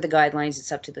 well, these are the guidelines,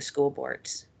 it's up to the school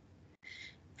boards.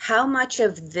 How much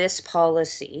of this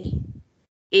policy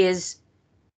is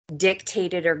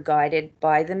dictated or guided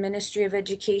by the Ministry of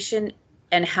Education,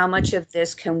 and how much of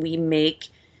this can we make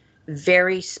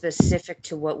very specific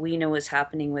to what we know is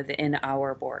happening within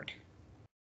our board?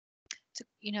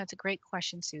 It's a great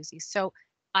question, Susie. So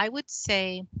I would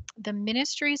say the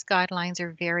ministry's guidelines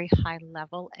are very high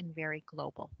level and very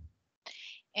global.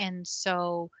 And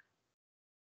so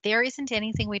there isn't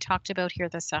anything we talked about here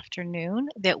this afternoon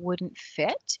that wouldn't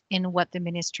fit in what the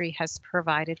ministry has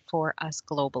provided for us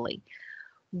globally.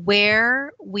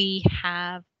 Where we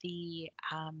have the,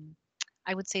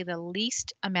 I would say the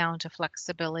least amount of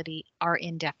flexibility are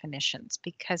in definitions,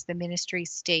 because the ministry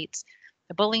states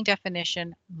the bullying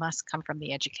definition must come from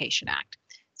the Education Act.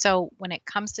 So when it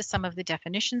comes to some of the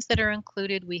definitions that are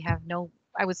included, we have no,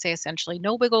 I would say essentially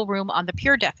no wiggle room on the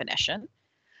pure definition,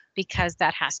 because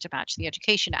that has to match the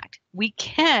Education Act. We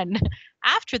can,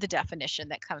 after the definition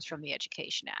that comes from the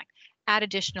Education Act, add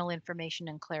additional information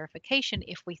and clarification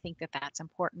if we think that that's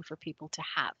important for people to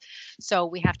have. So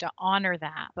we have to honor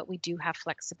that, but we do have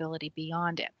flexibility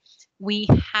beyond it. We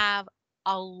have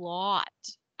a lot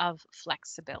of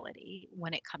flexibility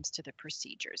when it comes to the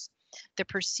procedures. The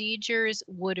procedures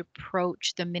would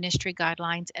approach the ministry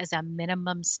guidelines as a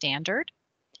minimum standard,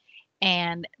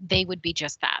 and they would be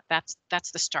just that.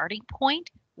 That's the starting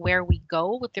point. Where we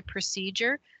go with the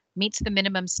procedure meets the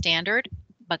minimum standard,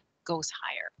 but goes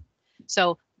higher.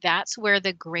 So that's where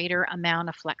the greater amount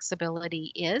of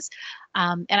flexibility is.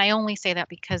 And I only say that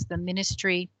because the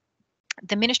ministry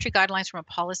guidelines from a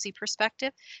policy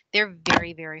perspective, they're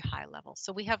very, very high level.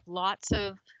 So we have lots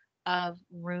of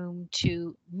room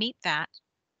to meet that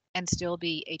and still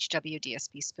be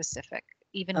HWDSB specific,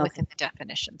 even within the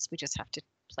definitions. We just have to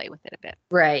play with it a bit.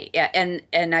 Right. Yeah.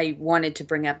 And I wanted to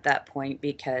bring up that point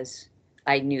because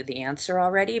I knew the answer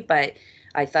already, but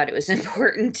I thought it was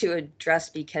important to address,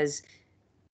 because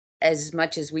as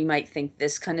much as we might think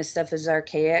this kind of stuff is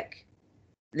archaic,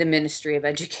 the Ministry of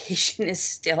Education is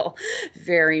still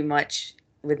very much,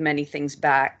 with many things,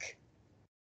 back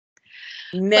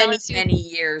many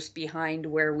years behind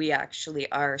where we actually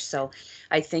are. So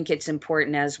I think it's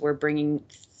important, as we're bringing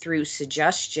through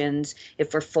suggestions,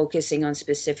 if we're focusing on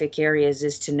specific areas,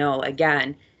 is to know,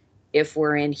 again, if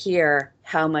we're in here,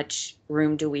 how much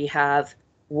room do we have?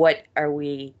 What are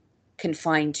we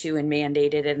confined to and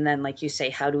mandated? And then, like you say,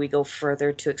 how do we go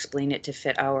further to explain it to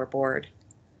fit our board?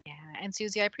 Yeah, and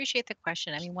Susie, I appreciate the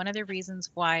question. I mean, one of the reasons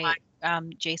why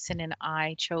Jason and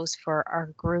I chose for our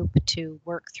group to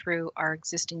work through our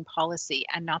existing policy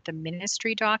and not the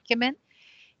ministry document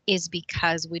is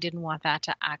because we didn't want that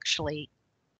to actually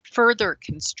further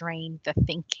constrain the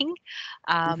thinking.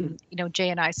 You know, Jay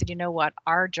and I said, you know what,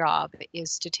 our job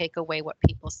is to take away what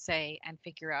people say and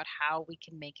figure out how we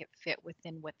can make it fit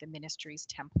within what the ministry's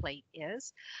template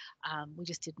is. We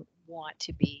just didn't want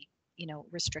to be, you know,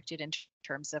 restricted in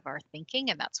terms of our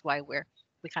thinking, and that's why we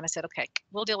kind of said, okay,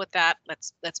 we'll deal with that.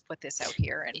 Let's put this out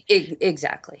here. And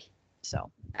exactly.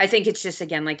 So I think it's just,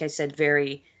 again, like I said,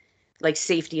 very, like,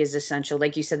 safety is essential.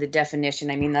 Like you said, the definition,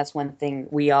 I mean, that's one thing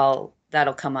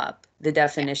that'll come up. The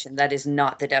definition, that is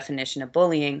not the definition of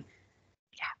bullying.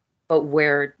 Yeah. But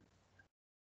where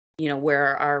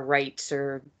our rights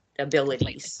or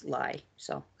abilities lie.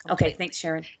 So, okay, thanks,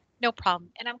 Sharon. No problem.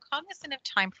 And I'm cognizant of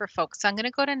time for folks. So I'm going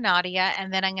to go to Nadia,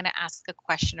 and then I'm going to ask a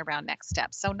question around next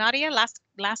steps. So Nadia,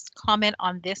 last comment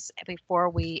on this before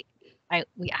we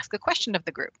ask a question of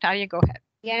the group. Nadia, go ahead.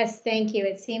 Yes, thank you.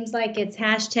 It seems like it's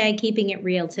hashtag keeping it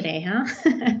real today, huh?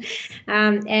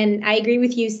 And I agree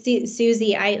with you,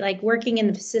 Susie. I like working in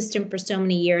the system for so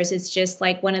many years. It's just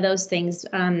like one of those things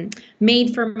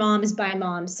made for moms by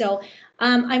moms. So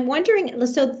I'm wondering,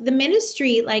 so the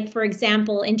ministry, like, for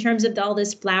example, in terms of all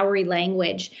this flowery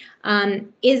language,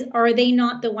 are they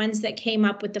not the ones that came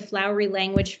up with the flowery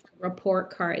language for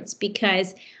report cards?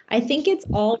 Because I think it's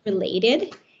all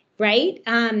related. Right?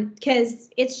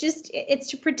 Because it's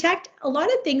to protect a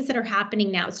lot of things that are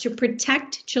happening now. It's to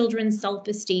protect children's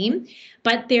self-esteem,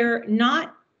 but they're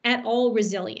not at all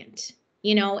resilient,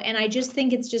 you know, and I just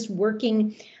think it's just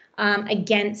working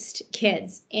against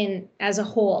kids as a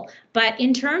whole. But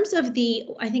in terms of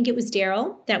I think it was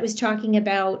Daryl that was talking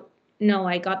about, no,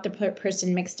 I got the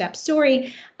person mixed up.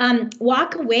 Sorry.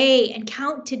 Walk away and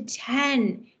count to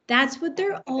 10. That's what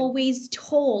they're always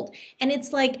told. And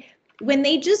it's like, when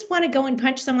they just want to go and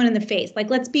punch someone in the face, like,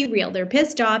 let's be real, they're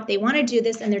pissed off, they want to do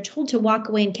this, and they're told to walk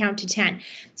away and count to 10.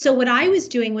 So what I was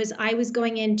doing was I was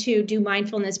going in to do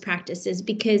mindfulness practices,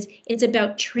 because it's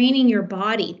about training your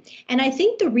body. And I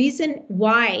think the reason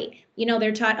why, you know,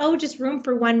 they're taught, oh, just room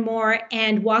for one more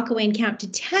and walk away and count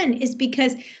to 10 is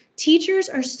because teachers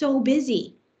are so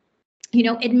busy. You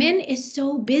know, admin is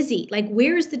so busy. Like,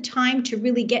 where's the time to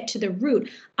really get to the root?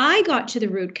 I got to the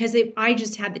root because I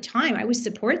just had the time. I was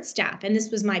support staff and this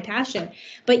was my passion.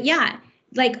 But yeah,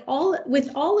 like with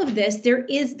all of this,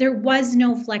 there was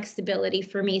no flexibility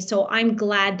for me. So I'm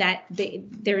glad that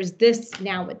there's this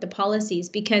now with the policies,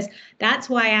 because that's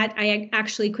why I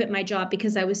actually quit my job,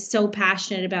 because I was so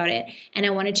passionate about it and I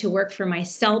wanted to work for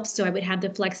myself so I would have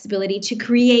the flexibility to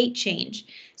create change.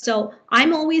 So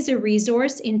I'm always a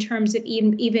resource in terms of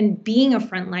even being a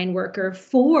frontline worker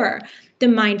for the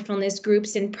mindfulness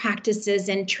groups and practices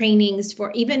and trainings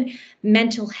for even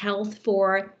mental health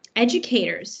for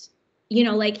educators. You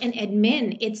know, like an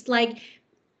admin, it's like,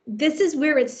 this is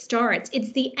where it starts.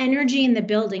 It's the energy in the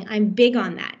building. I'm big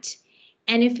on that.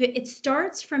 And if it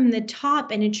starts from the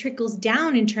top and it trickles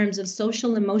down in terms of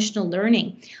social emotional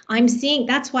learning, I'm seeing,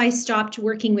 that's why I stopped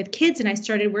working with kids and I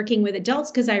started working with adults,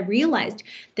 because I realized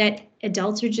that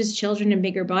adults are just children in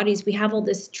bigger bodies. We have all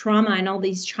this trauma and all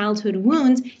these childhood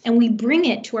wounds, and we bring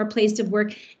it to our place of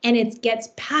work and it gets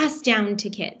passed down to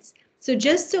kids. So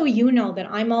just so you know that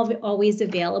I'm always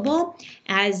available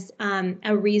as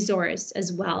a resource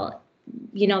as well,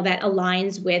 you know, that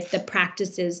aligns with the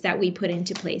practices that we put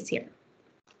into place here.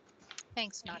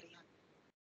 Thanks, Nadia.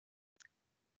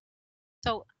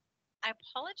 So I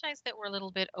apologize that we're a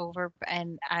little bit over,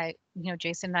 and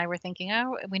Jason and I were thinking,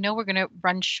 oh, we know we're going to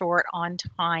run short on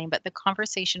time, but the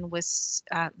conversation was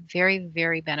very,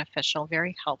 very beneficial,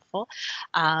 very helpful.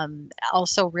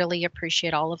 Also really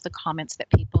appreciate all of the comments that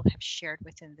people have shared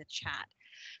within the chat.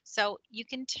 So you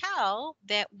can tell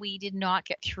that we did not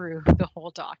get through the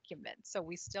whole document. So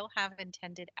we still have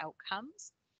intended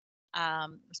outcomes,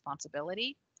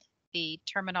 responsibility, the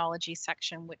terminology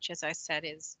section, which, as I said,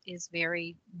 is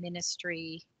very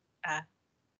ministry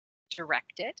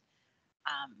directed.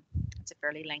 It's a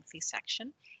fairly lengthy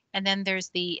section. And then there's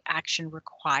the action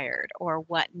required, or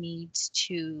what needs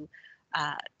to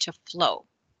flow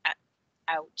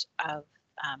out of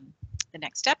the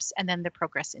next steps, and then the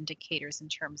progress indicators in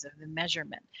terms of the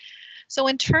measurement. So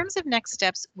in terms of next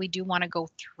steps, we do want to go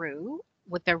through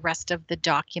with the rest of the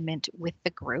document with the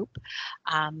group,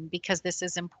 because this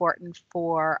is important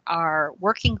for our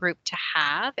working group to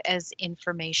have as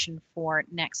information for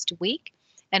next week,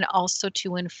 and also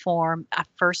to inform a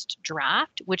first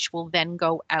draft, which will then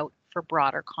go out for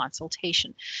broader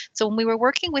consultation. So when we were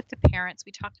working with the parents,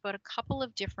 we talked about a couple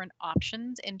of different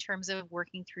options in terms of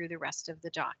working through the rest of the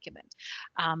document.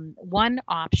 One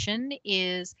option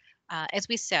is, as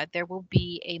we said, there will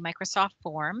be a Microsoft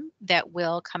form that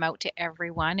will come out to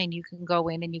everyone, and you can go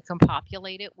in and you can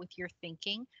populate it with your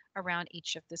thinking around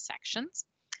each of the sections.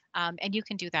 And you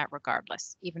can do that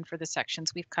regardless, even for the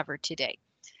sections we've covered today.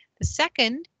 The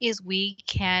second is we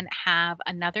can have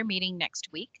another meeting next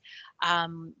week.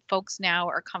 Folks now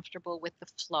are comfortable with the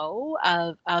flow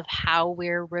of how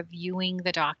we're reviewing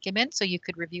the document. So you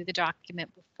could review the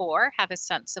document before, have a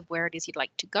sense of where it is you'd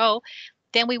like to go.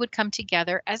 Then we would come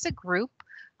together as a group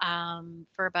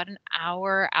for about an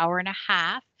hour, hour and a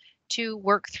half to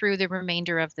work through the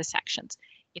remainder of the sections.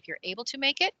 If you're able to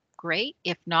make it, great.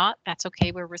 If not, that's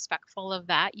okay. We're respectful of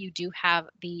that. You do have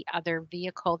the other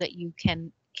vehicle that you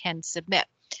can submit.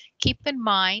 Keep in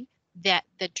mind that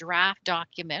the draft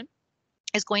document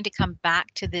is going to come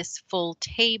back to this full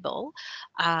table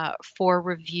for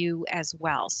review as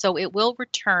well. So it will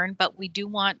return, but we do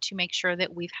want to make sure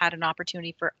that we've had an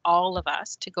opportunity for all of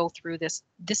us to go through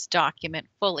this document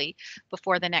fully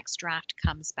before the next draft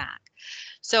comes back.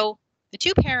 So the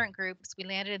two parent groups, we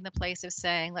landed in the place of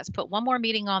saying, let's put one more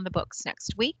meeting on the books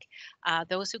next week.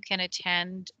 Those who can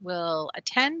attend will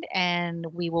attend, and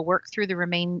we will work through the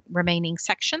remaining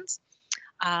sections.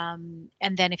 And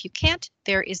then if you can't,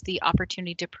 there is the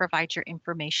opportunity to provide your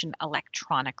information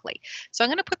electronically. So I'm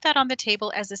going to put that on the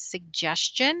table as a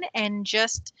suggestion, and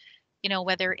just,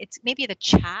 whether it's maybe the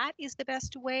chat is the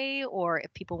best way, or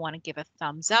if people want to give a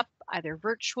thumbs up either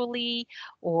virtually,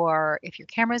 or if your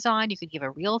camera's on, you could give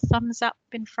a real thumbs up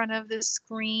in front of the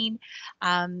screen.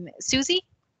 Susie,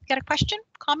 you got a question,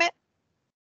 comment?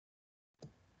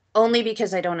 Only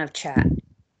because I don't have chat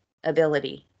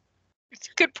ability.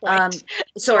 Good point.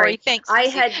 Sorry, thanks.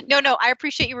 No, I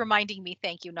appreciate you reminding me.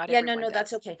 Thank you. Not everyone no, does.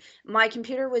 that's okay. My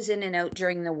computer was in and out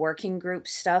during the working group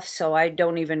stuff, so I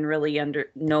don't even really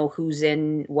know who's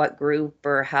in what group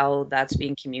or how that's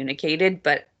being communicated.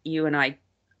 But you and I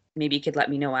maybe could let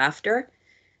me know after.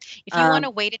 If you want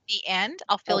to wait at the end,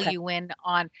 I'll fill you in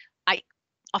on.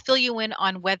 I'll fill you in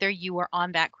on whether you are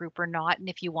on that group or not, and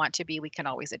if you want to be, we can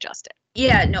always adjust it.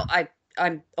 Yeah, no,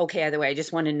 I'm okay either way. I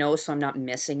just want to know so I'm not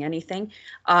missing anything.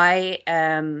 I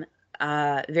am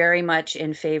very much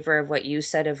in favor of what you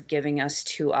said of giving us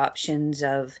two options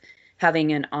of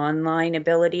having an online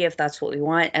ability if that's what we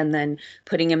want, and then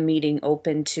putting a meeting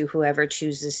open to whoever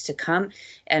chooses to come.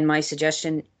 And my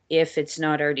suggestion if it's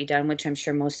not already done, which I'm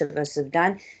sure most of us have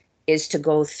done, is to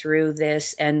go through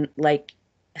this and like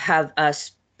have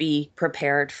us be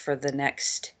prepared for the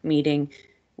next meeting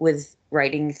with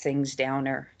writing things down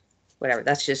or whatever.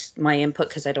 That's just my input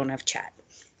because I don't have chat.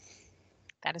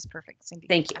 That is perfect, Cindy.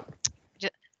 Thank you.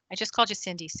 I just called you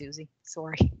Cindy, Susie.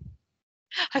 Sorry.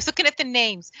 I was looking at the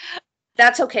names.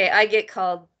 That's okay. I get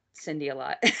called Cindy a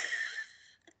lot.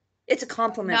 It's a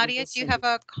compliment. Nadia, do you have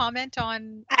a comment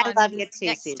on love you too,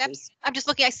 next Susie. steps? I'm just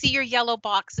looking. I see your yellow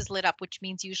box is lit up, which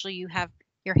means usually you have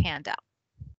your hand up.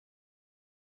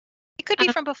 It could be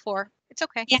from before. It's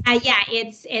okay. Yeah,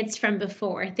 it's from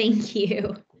before. Thank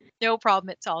you. No problem.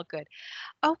 It's all good.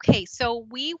 Okay, so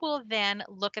we will then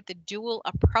look at the dual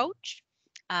approach.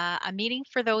 A meeting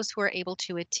for those who are able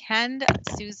to attend.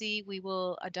 Susie, we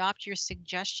will adopt your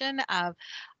suggestion of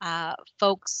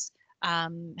folks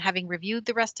having reviewed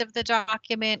the rest of the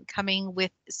document, coming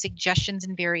with suggestions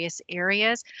in various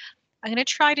areas. I'm going to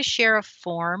try to share a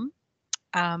form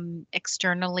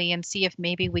externally and see if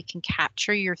maybe we can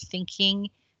capture your thinking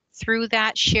through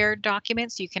that shared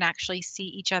document so you can actually see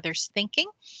each other's thinking.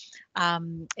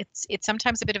 It's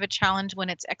sometimes a bit of a challenge when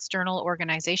it's external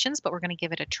organizations, but we're going to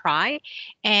give it a try.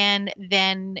 And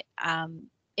then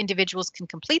individuals can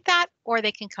complete that, or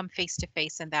they can come face to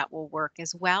face, and that will work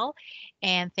as well.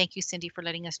 And thank you, Cindy, for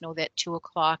letting us know that 2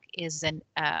 o'clock is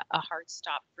a hard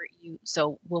stop for you.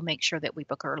 So we'll make sure that we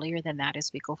book earlier than that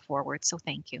as we go forward. So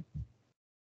thank you.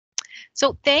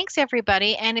 So thanks,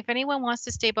 everybody. And if anyone wants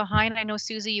to stay behind, I know,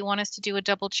 Susie, you want us to do a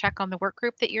double check on the work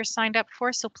group that you're signed up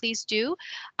for. So please do.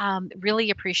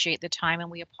 Really appreciate the time, and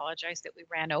we apologize that we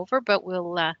ran over, but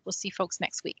we'll see folks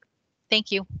next week.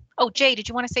 Thank you. Oh, Jay, did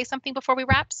you want to say something before we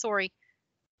wrap? Sorry.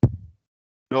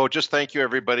 No, just thank you,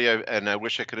 everybody. And I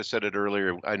wish I could have said it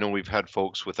earlier. I know we've had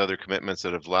folks with other commitments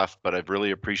that have left, but I've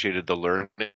really appreciated the learning,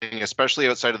 especially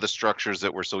outside of the structures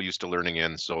that we're so used to learning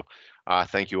in. So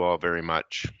thank you all very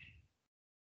much.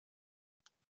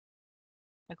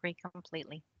 Agree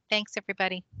completely. Thanks,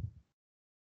 everybody.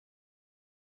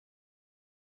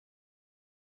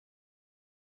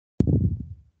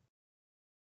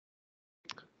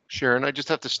 Sharon, I just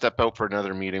have to step out for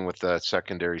another meeting with the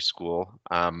secondary school.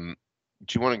 Do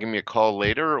you want to give me a call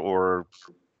later, or?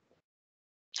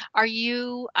 Are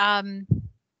you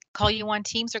call you on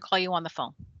Teams or call you on the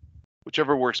phone?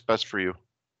 Whichever works best for you.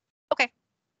 Okay.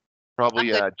 Probably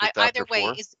just after either way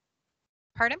 4.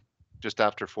 Pardon? Just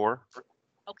after 4.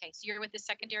 Okay, so you're with the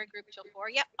secondary group till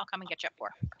 4? Yep, I'll come and get you at 4.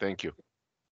 Thank you.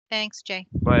 Thanks, Jay.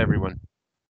 Bye, everyone.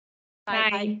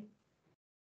 Bye.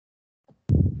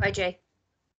 Bye, Jay.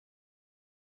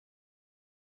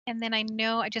 And then I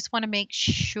just want to make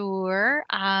sure,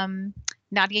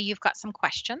 Nadia, you've got some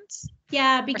questions.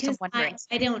 Yeah, because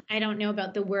I don't know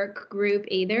about the work group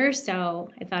either, so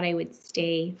I thought I would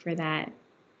stay for that.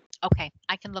 Okay,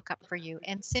 I can look up for you.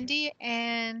 And Cindy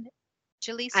and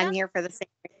Jaleesa? I'm here for the same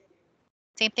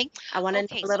thing. I want to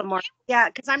know a little more. Yeah,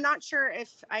 because I'm not sure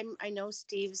if I know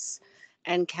Steve's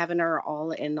and Kevin are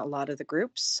all in a lot of the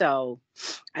groups, so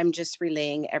I'm just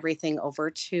relaying everything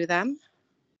over to them.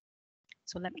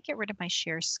 So let me get rid of my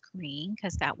share screen,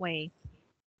 because that way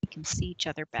we can see each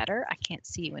other better. I can't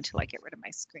see you until I get rid of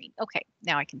my screen. Okay,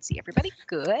 now I can see everybody.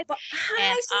 Good. Well,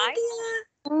 hi,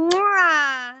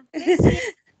 Cynthia.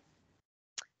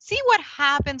 See what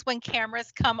happens when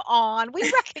cameras come on. We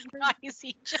recognize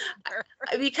each other.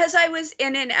 Because I was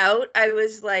in and out, I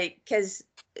was like,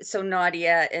 so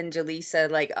Nadia and Jaleesa,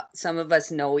 like some of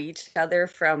us know each other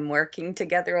from working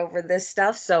together over this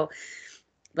stuff. So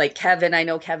like Kevin, I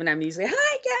know Kevin, I'm usually,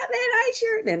 hi Kevin, hi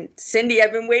Sharon. And Cindy,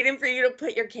 I've been waiting for you to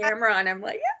put your camera on. I'm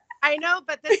like, yeah. I know,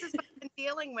 but this is what I've been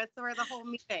dealing with for the whole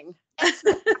meeting.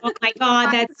 Oh my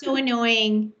God, that's so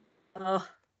annoying. Oh.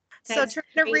 So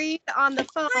trying to read on the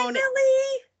phone. Hi,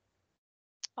 Lily.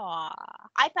 Aw.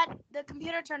 iPad, the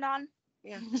computer turned on.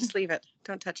 Yeah, just leave it.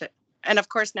 Don't touch it. And of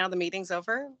course, now the meeting's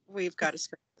over, we've got a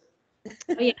screen.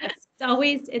 Oh,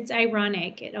 yeah, it's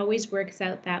ironic. It always works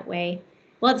out that way.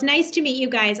 Well, it's nice to meet you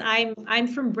guys. I'm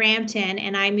from Brampton,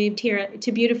 and I moved here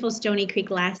to beautiful Stony Creek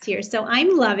last year, so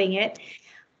I'm loving it.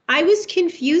 I was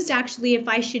confused actually if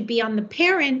I should be on the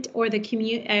parent or the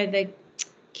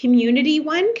community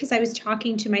one, because I was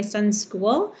talking to my son's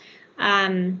school,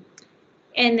 and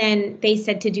then they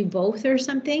said to do both or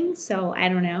something. So I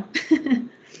don't know.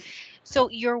 So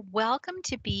you're welcome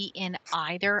to be in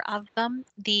either of them.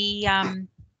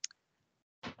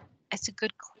 It's a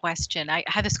good question. I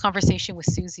had this conversation with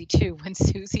Susie too when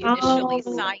Susie initially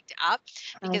signed up,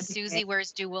 because Susie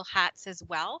wears dual hats as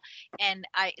well. And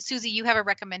Susie, you have a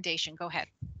recommendation. Go ahead.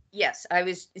 Yes, I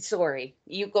was sorry.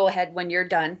 You go ahead when you're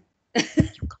done.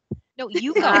 No,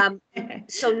 you go.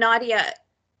 So Nadia,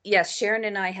 yes, Sharon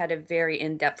and I had a very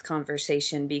in-depth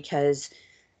conversation because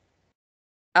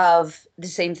of the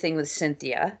same thing with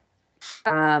Cynthia.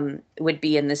 Would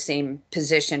be in the same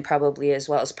position probably as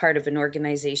well, as part of an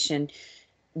organization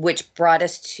which brought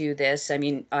us to this. I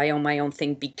mean, I own my own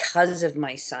thing because of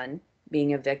my son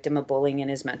being a victim of bullying and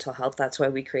his mental health. That's why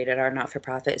we created our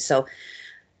not-for-profit. So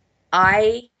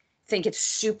I think it's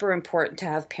super important to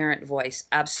have parent voice.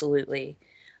 Absolutely.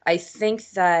 I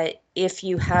think that if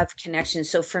you have connection,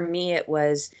 so for me, it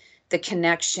was the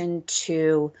connection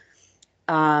to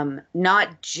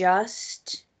not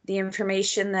just the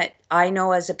information that I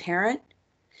know as a parent,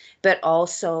 but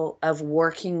also of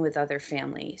working with other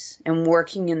families and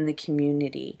working in the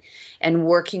community and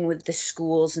working with the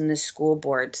schools and the school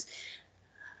boards.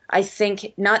 I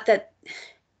think not that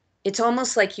it's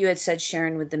almost like you had said,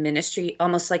 Sharon, with the ministry,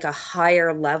 almost like a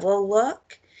higher level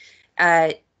look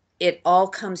at it all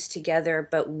comes together,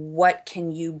 but what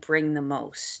can you bring the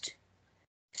most?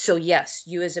 So yes,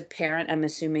 you as a parent, I'm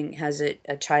assuming, has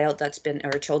a child that's been,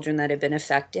 or children that have been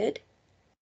affected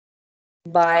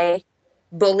by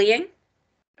bullying.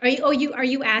 Are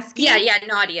you asking? Yeah,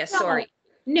 Nadia, sorry.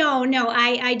 No,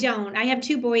 I don't. I have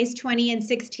two boys, 20 and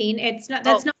 16.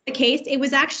 That's not the case. It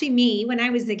was actually me when I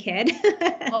was a kid.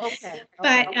 Okay.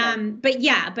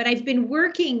 But I've been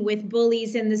working with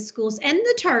bullies in the schools and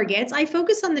the targets. I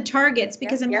focus on the targets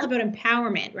because I'm all about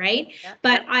empowerment, right?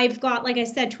 But I've got, like I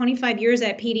said, 25 years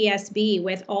at PDSB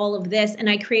with all of this, and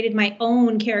I created my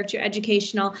own character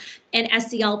educational and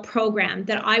SEL program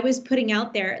that I was putting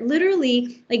out there.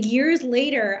 Literally, like years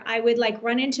later, I would like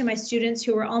run into my students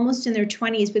who were almost in their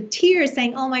 20s with tears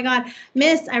saying, "Oh my God,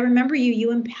 Miss, I remember you.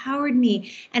 You empowered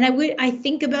me. And I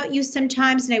think about you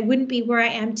sometimes, and I wouldn't be where I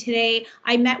am today."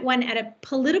 I met one at a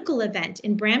political event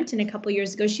in Brampton a couple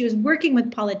years ago. She was working with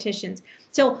politicians.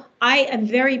 So I am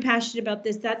very passionate about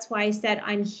this. That's why I said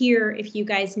I'm here if you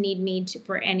guys need me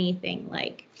for anything.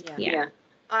 Like, yeah.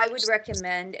 I would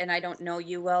recommend, and I don't know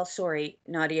you well, sorry,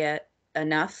 Nadia,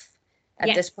 enough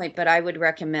at this point, but I would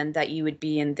recommend that you would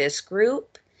be in this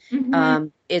group.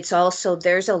 It's also,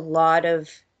 there's a lot of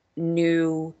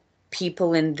new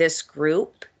people in this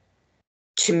group,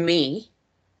 to me,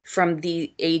 from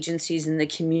the agencies and the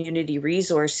community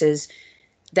resources,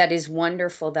 that is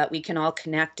wonderful that we can all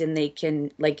connect and they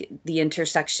can, like, the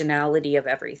intersectionality of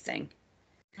everything.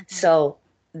 So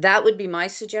that would be my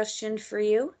suggestion for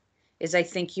you, is I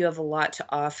think you have a lot to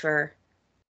offer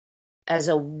as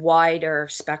a wider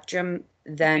spectrum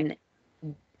than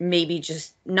maybe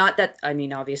just, not that, I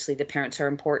mean, obviously the parents are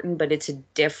important, but it's a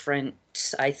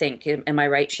difference, I think. Am I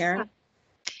right, Sharon?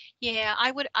 Yeah,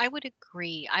 I would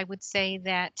agree. I would say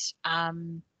that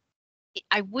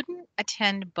I wouldn't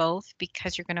attend both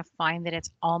because you're going to find that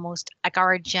it's almost like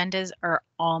our agendas are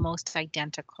almost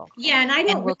identical. Yeah, and I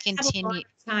don't we'll really have a lot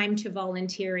of time to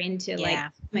volunteer into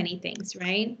like many things,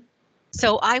 right?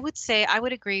 So I would say I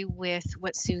would agree with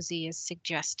what Susie is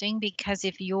suggesting, because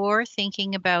if you're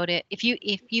thinking about it, if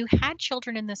you had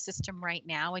children in the system right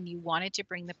now and you wanted to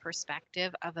bring the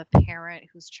perspective of a parent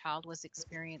whose child was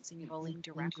experiencing bullying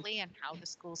directly and how the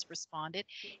schools responded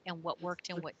and what worked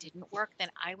and what didn't work, then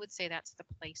I would say that's the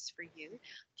place for you.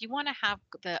 If you want to have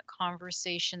the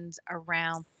conversations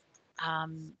around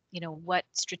what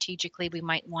strategically we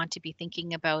might want to be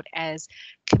thinking about as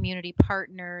community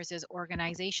partners, as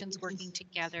organizations working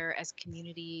together, as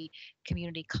community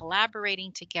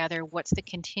collaborating together. What's the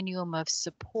continuum of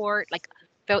support? Like,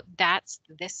 that's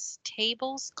this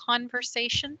table's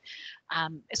conversation.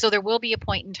 So there will be a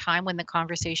point in time when the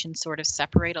conversations sort of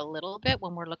separate a little bit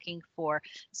when we're looking for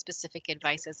specific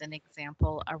advice, as an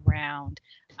example, around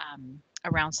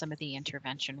some of the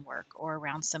intervention work or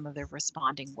around some of the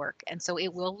responding work. And so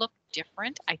it will look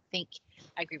different. I think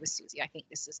I agree with Susie. I think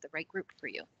this is the right group for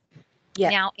you. Yeah.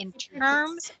 Now, in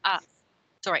terms of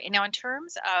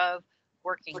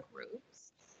working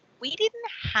groups, we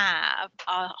didn't have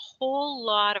a whole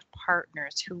lot of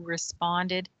partners who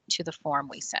responded to the form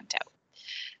we sent out.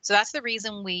 So that's the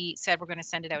reason we said we're going to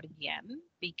send it out again,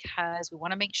 because we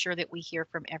want to make sure that we hear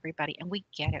from everybody. And we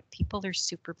get it. People are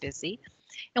super busy.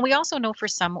 And we also know for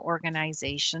some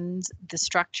organizations, the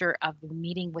structure of the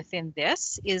meeting within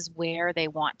this is where they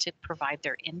want to provide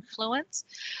their influence.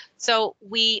 So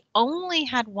we only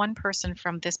had one person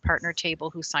from this partner table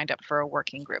who signed up for a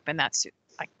working group, and that's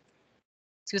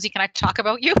Susie, can I talk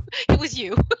about you? It was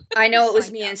you. I know it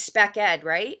was me in Spec Ed,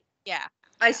 right? Yeah.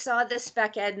 I saw the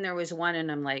Spec Ed and there was one,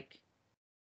 and I'm like,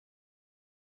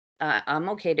 I'm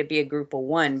okay to be a group of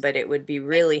one, but it would be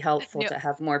really helpful to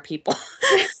have more people.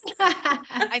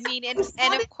 I mean, and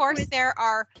of course there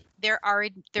are there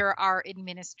are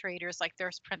administrators, like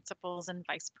there's principals and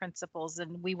vice principals,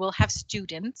 and we will have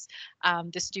students.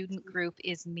 The student group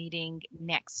is meeting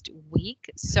next week,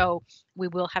 so we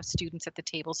will have students at the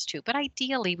tables too. But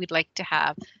ideally, we'd like to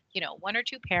have, one or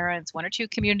two parents, one or two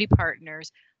community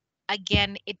partners.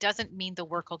 Again, it doesn't mean the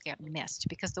work will get missed,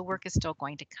 because the work is still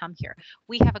going to come here.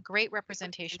 We have a great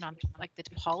representation on like the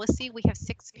policy. We have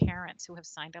 6 parents who have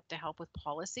signed up to help with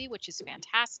policy, which is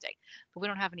fantastic, but we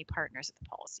don't have any partners at the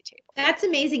policy table. That's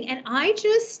amazing. And I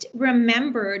just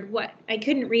remembered what I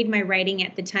couldn't read my writing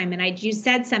at the time. And you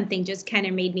said something just kind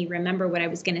of made me remember what I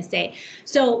was going to say.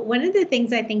 So one of the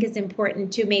things I think is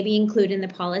important to maybe include in the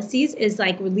policies is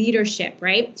like leadership,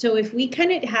 right? So if we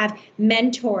kind of have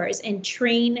mentors and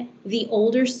train the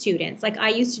older students, like I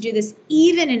used to do this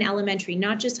even in elementary,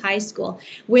 not just high school,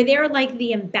 where they're like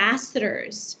the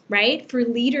ambassadors, right, for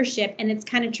leadership, and it's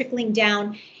kind of trickling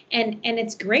down, and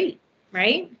it's great,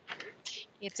 right?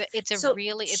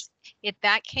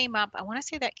 That came up. I want to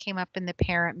say that came up in the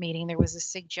parent meeting. There was a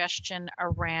suggestion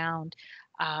around,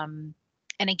 and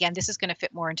again, this is going to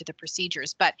fit more into the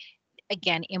procedures, but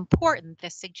again, important. The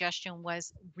suggestion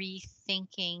was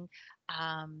rethinking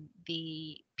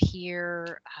the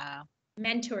peer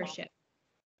mentorship.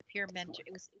 Peer mentor.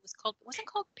 It wasn't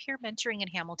called peer mentoring in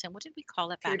Hamilton. What did we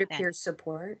call it back then? Peer-to-peer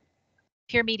support.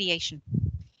 Peer mediation.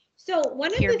 So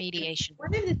one of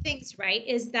the things, right,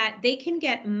 is that they can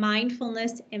get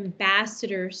mindfulness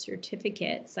ambassador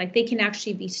certificates. Like they can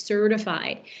actually be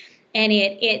certified. And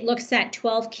it looks at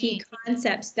 12 key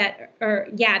concepts that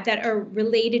are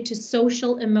related to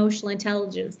social emotional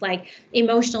intelligence, like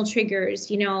emotional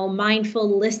triggers,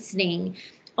 mindful listening,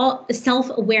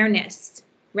 self-awareness,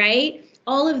 right?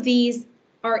 All of these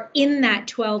are in that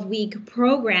 12-week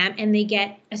program, and they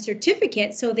get a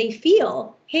certificate, so they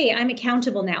feel, hey, I'm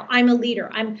accountable now. I'm a leader.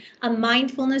 I'm a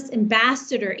mindfulness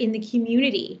ambassador in the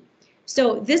community.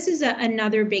 So this is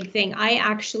another big thing. I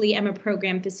actually am a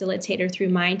program facilitator through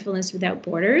Mindfulness Without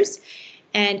Borders,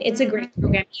 and it's a great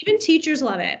program. Even teachers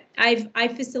love it.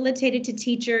 I've facilitated to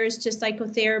teachers, to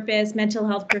psychotherapists, mental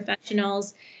health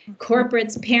professionals,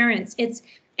 corporates, parents.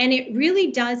 And it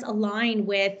really does align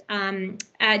with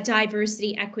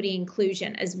diversity, equity,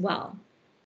 inclusion as well.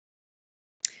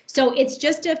 So it's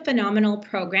just a phenomenal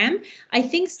program. I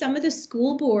think some of the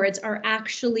school boards are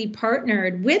actually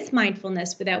partnered with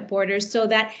Mindfulness Without Borders so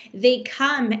that they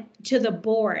come to the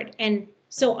board. And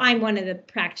so I'm one of the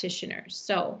practitioners.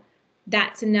 So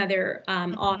that's another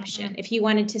option. If you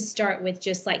wanted to start with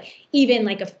just even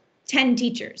 10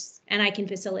 teachers, and I can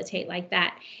facilitate like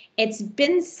that. It's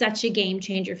been such a game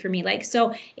changer for me.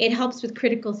 So it helps with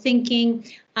critical thinking,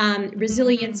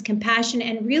 resilience, compassion,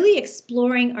 and really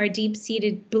exploring our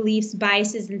deep-seated beliefs,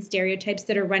 biases, and stereotypes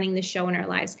that are running the show in our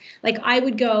lives. I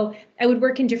would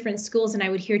work in different schools, and I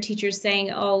would hear teachers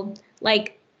saying, oh,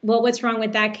 well, what's wrong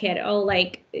with that kid? Oh,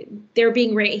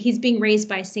 he's being raised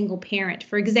by a single parent,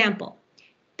 for example.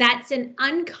 That's an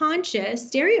unconscious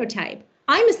stereotype.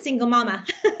 I'm a single mama.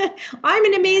 I'm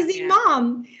an amazing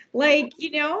mom.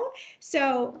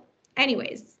 So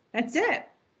anyways, that's it.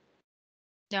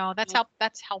 No, that's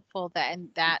helpful.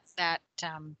 That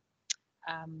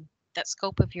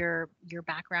scope of your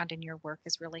background and your work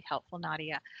is really helpful,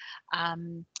 Nadia.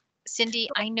 Cindy,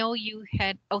 I know you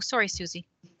had, sorry, Susie.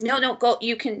 No, go.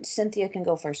 Cynthia can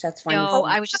go first. That's fine. No,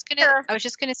 I was just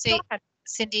gonna say,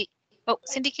 Cindy. Oh,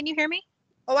 Cindy, can you hear me?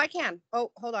 Oh, I can.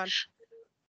 Oh, hold on.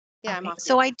 Yeah, okay. I'm off.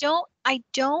 So I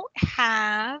don't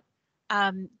have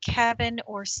Kevin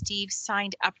or Steve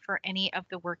signed up for any of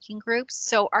the working groups.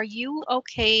 So are you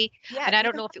okay? Yeah, and I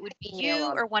don't know if it would be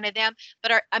you or one of them,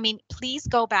 but please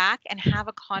go back and have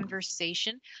a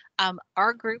conversation.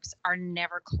 Our groups are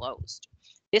never closed.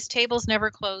 This table's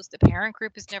never closed. The parent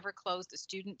group is never closed. The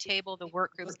student table, the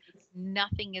work groups,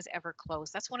 nothing is ever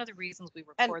closed. That's one of the reasons we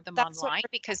record them online,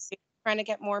 because trying to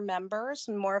get more members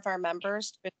and more of our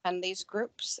members to attend these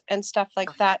groups and stuff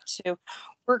like that too.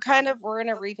 We're in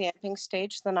a revamping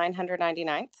stage, the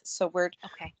 999th. So we're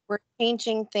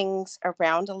changing things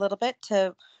around a little bit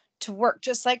to work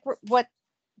just like what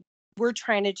we're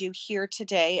trying to do here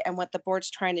today and what the board's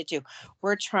trying to do.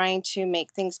 We're trying to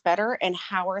make things better, and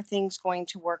how are things going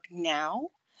to work now,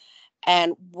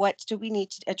 and what do we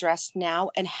need to address now,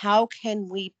 and how can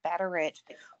we better it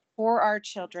for our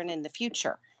children in the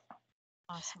future.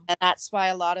 Awesome. And that's why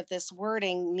a lot of this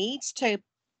wording needs to,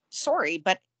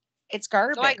 but it's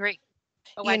garbage. So I agree.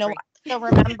 I agree. So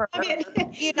remember, my kids.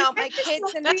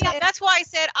 That's why I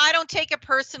said I don't take it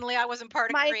personally. I wasn't part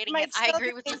of creating it. I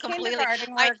agree with you completely.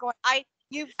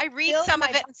 I read some of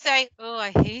it and say, oh,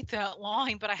 I hate that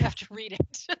line, but I have to read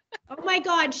it. Oh my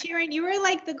God, Sharon, you were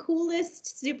the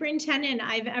coolest superintendent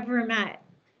I've ever met.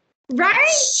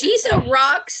 Right? She's a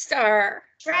rock star.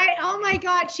 Right? Oh my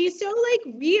God, she's so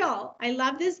like real. I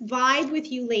love this vibe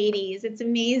with you ladies. It's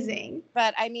amazing.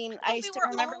 But I mean, I we still were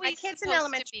remember my always kids in supposed to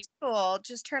elementary be- school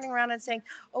just turning around and saying,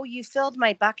 "Oh, you filled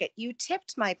my bucket. You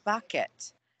tipped my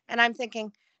bucket." And I'm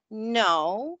thinking,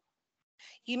 "No,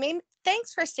 you made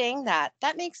thanks for saying that.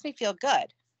 That makes me feel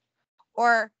good."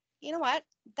 Or, "You know what?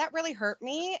 That really hurt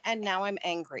me and now I'm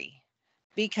angry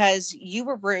because you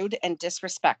were rude and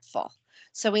disrespectful."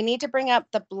 So we need to bring up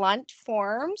the blunt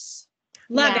forms.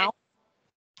 Love now.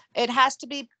 It has to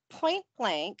be point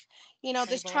blank. This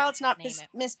Label it, child's not name it.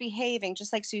 misbehaving,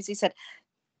 just like Susie said.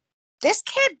 This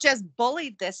kid just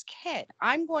bullied this kid.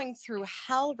 I'm going through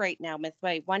hell right now with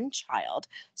my one child.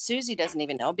 Susie doesn't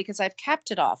even know because I've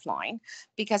kept it offline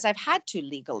because I've had to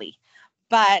legally.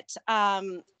 But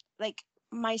like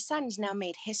my son's now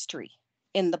made history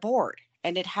in the board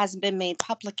and it hasn't been made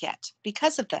public yet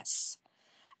because of this.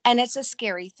 And it's a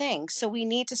scary thing. So we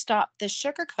need to stop the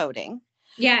sugarcoating.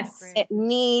 Yes. It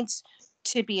needs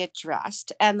to be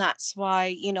addressed. And that's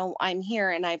why, I'm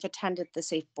here and I've attended the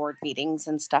safe board meetings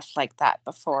and stuff like that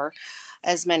before,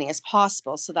 as many as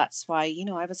possible. So that's why,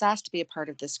 I was asked to be a part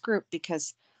of this group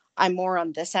because I'm more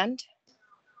on this end.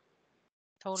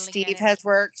 Totally Steve get it. has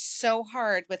worked so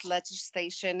hard with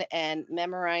legislation and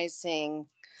memorizing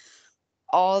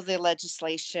all the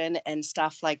legislation and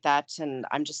stuff like that. And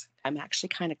I'm actually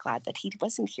kind of glad that he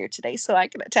wasn't here today so I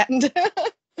can attend.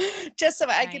 Just so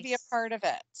I could be a Nice. part of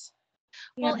it.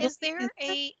 Well, is there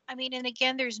I mean, and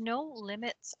again, there's no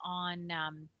limits on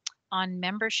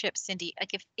membership, Cindy.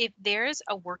 Like if there's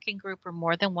a working group or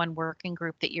more than one working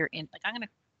group that you're in, like I'm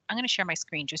gonna share my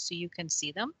screen just so you can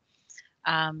see them.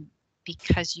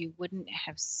 Because you wouldn't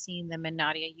have seen them, and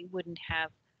Nadia, you wouldn't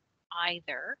have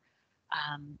either.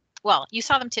 Well, you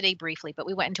saw them today briefly, but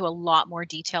we went into a lot more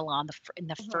detail in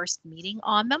the first meeting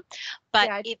on them. But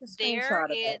Yeah, I if took a there screenshot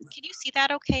of is, it. can you see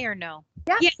that okay or no?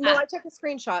 Yeah, no, I took a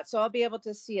screenshot, so I'll be able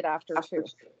to see it after too.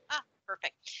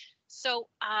 Perfect. So,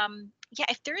 yeah,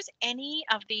 if there's any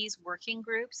of these working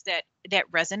groups that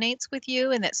resonates with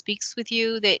you and that speaks with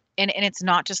you, and it's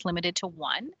not just limited to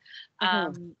one,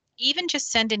 even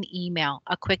just send an email,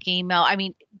 a quick email. I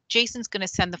mean, Jason's going to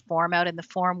send the form out, and the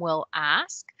form will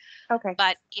ask. Okay.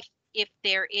 But if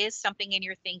there is something in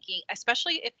your thinking,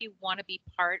 especially if you want to be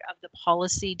part of the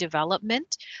policy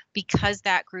development, because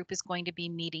that group is going to be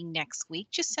meeting next week,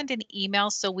 just send an email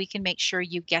so we can make sure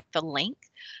you get the link.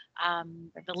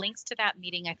 The links to that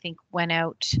meeting, I think, went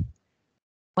out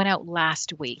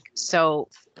last week. So,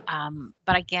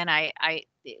 but again, I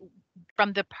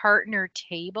from the partner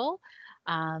table,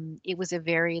 it was a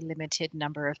very limited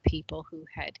number of people who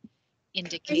had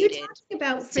indicated. Are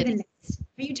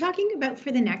you talking about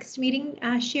for the next meeting,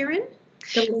 Sharon?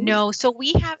 No, so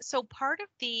part of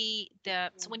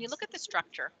so when you look at the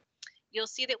structure, you'll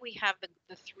see that we have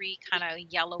the three kind of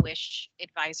yellowish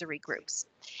advisory groups.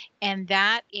 And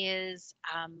that is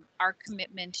our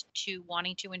commitment to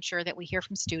wanting to ensure that we hear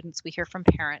from students, we hear from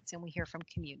parents, and we hear from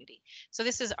community. So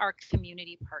this is our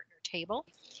community partner table.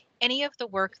 Any of the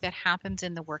work that happens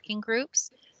in the working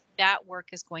groups, that work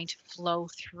is going to flow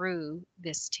through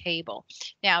this table.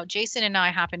 Now, Jason and I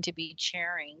happen to be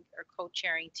chairing or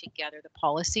co-chairing together the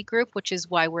policy group, which is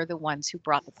why we're the ones who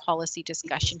brought the policy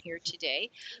discussion here today.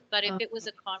 But if it was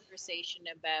a conversation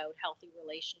about healthy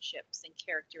relationships and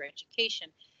character education,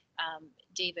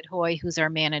 David Hoy, who's our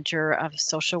manager of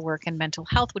social work and mental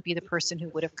health, would be the person who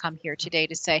would have come here today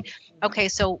to say, okay,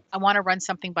 so I want to run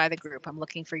something by the group. I'm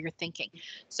looking for your thinking.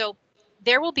 So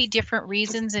there will be different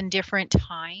reasons and different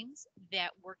times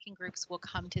that working groups will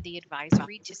come to the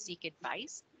advisory to seek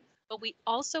advice. But we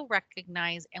also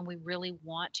recognize and we really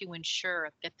want to ensure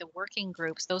that the working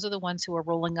groups, those are the ones who are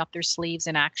rolling up their sleeves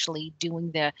and actually doing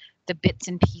the bits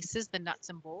and pieces, the nuts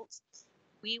and bolts.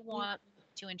 We want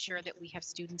to ensure that we have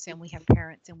students and we have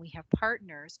parents and we have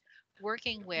partners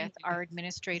working with our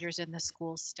administrators and the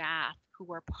school staff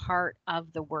who are part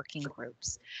of the working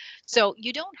groups. So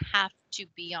you don't have to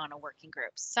be on a working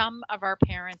group. Some of our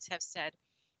parents have said,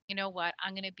 you know what,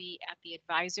 I'm going to be at the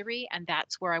advisory and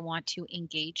that's where I want to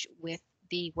engage with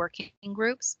the working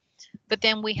groups. But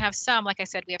then we have some, like I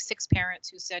said, we have 6 parents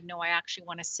who said, no, I actually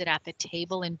want to sit at the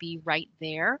table and be right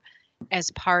there as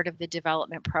part of the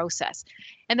development process.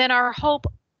 And then our hope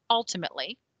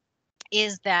ultimately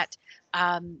is that,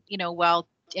 well,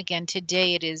 again,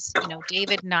 today it is,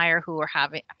 David and I are who are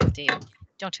having, David,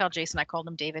 don't tell Jason I called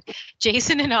him David,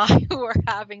 Jason and I who are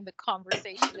having the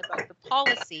conversation about the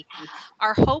policy.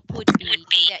 Our hope would be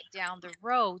that down the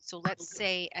road, so let's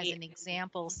say as an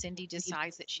example, Cindy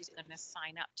decides that she's going to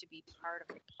sign up to be part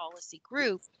of the policy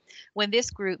group. When this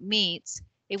group meets,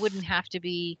 it wouldn't have to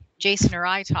be Jason or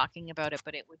I talking about it,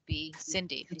 but it would be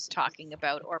Cindy who's talking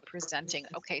about or presenting.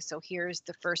 Okay, so here's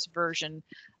the first version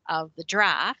of the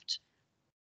draft.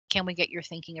 Can we get your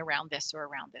thinking around this or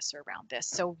around this or around this?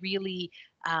 So really,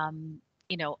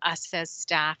 you know, us as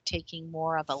staff taking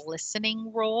more of a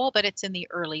listening role, but it's in the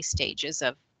early stages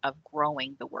of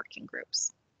growing the working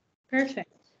groups.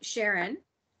 Perfect. Sharon,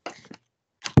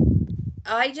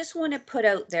 I just want to put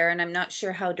out there, and I'm not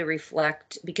sure how to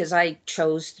reflect because I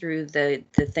chose through the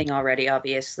thing already,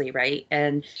 obviously, right?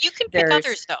 And you can pick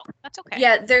others though. That's okay.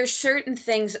 Yeah, there's certain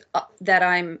things that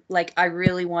I'm like, I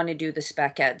really want to do the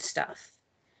spec ed stuff.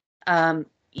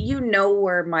 You know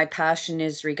where my passion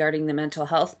is regarding the mental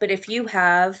health, but if you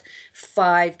have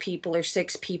 5 people or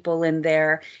 6 people in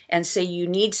there and say you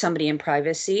need somebody in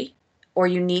privacy or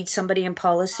you need somebody in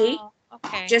policy,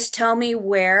 okay. Just tell me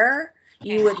where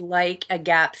you would like a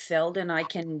gap filled and I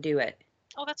can do it.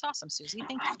 Oh, that's awesome, Susie.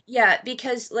 Thank you. Yeah,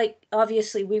 because like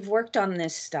obviously we've worked on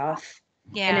this stuff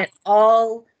and Yeah. it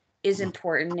all is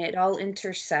important. It all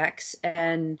intersects.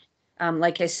 And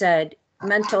like I said,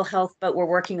 mental health, but we're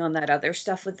working on that other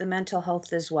stuff with the mental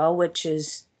health as well, which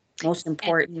is most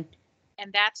important.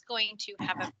 And that's going to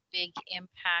have a big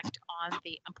impact on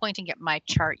I'm pointing at my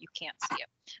chart, you can't see it.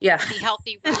 Yeah. The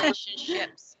healthy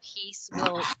relationships piece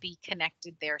will be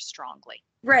connected there strongly.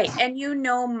 Right. And you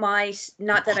know,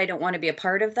 not that I don't want to be a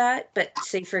part of that, but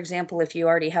say, for example, if you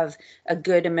already have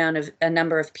a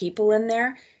number of people in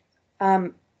there,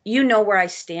 you know where I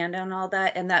stand on all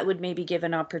that. And that would maybe give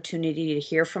an opportunity to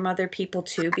hear from other people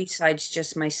too, besides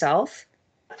just myself.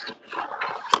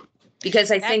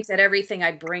 Because I think that everything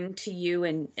I bring to you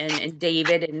and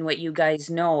David and what you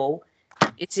guys know,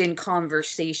 it's in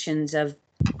conversations of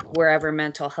wherever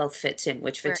mental health fits in,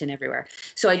 which fits in everywhere.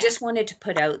 So I just wanted to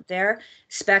put out there,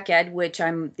 spec ed, which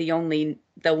I'm the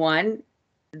one,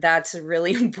 that's a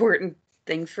really important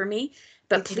thing for me.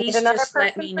 But please just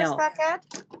let me know. Spec ed?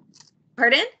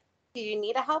 Pardon? Do you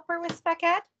need a helper with spec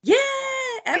ed? Yeah,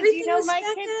 everything you know was my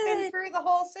spec kids ed. been through the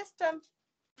whole system.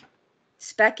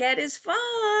 Spec ed is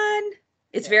fun.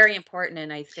 It's very important,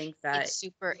 and I think that it's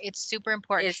super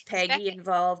important. Is Peggy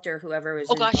involved or whoever was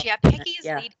involved? Gosh, yeah, Peggy is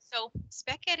lead. So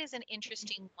spec ed is an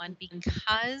interesting one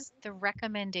because the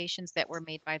recommendations that were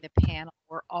made by the panel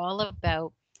were all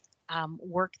about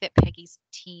work that Peggy's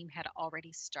team had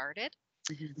already started.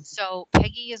 Mm-hmm. So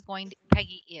Peggy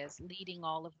is leading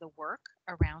all of the work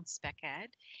around spec ed,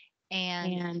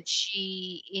 and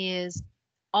she is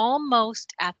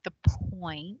almost at the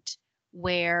point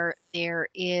where there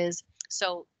is,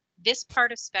 so this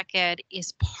part of spec ed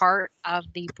is part of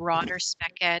the broader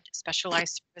spec ed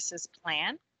specialized services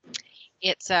plan.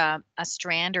 It's a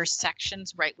strand or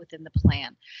sections right within the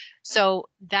plan. So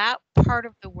that part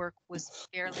of the work was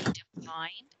fairly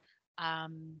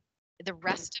defined. The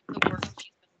rest of the work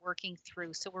she's been working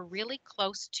through. So we're really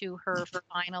close to her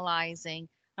finalizing.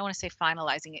 I want to say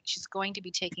finalizing it. She's going to be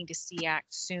taking to SEAC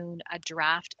soon a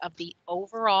draft of the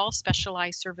overall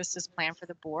specialized services plan for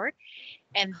the board.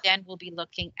 And then we'll be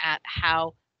looking at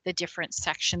how the different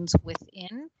sections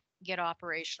within get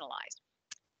operationalized.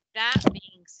 That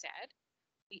being said,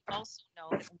 we also know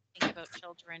that when we think about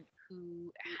children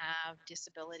who have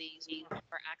disabilities or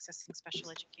are accessing special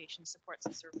education supports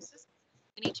and services,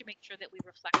 we need to make sure that we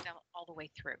reflect them all the way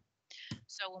through.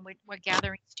 So when we're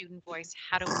gathering student voice,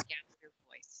 how do we gather their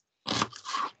voice?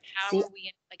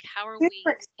 How are we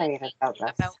thinking about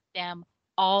them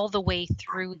all the way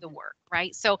through the work,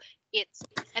 right? So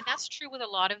and that's true with a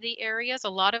lot of the areas. A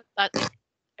lot of,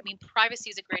 privacy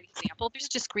is a great example. There's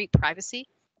discrete privacy,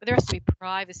 but there has to be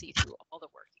privacy through all the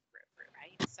working group,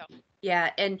 right? So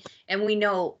yeah, and we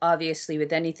know obviously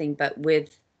with anything, but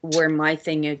with where my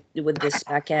thing is with this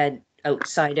spec ed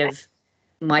outside of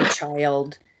my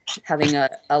child having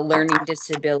a learning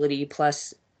disability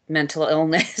plus mental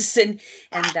illness and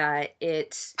that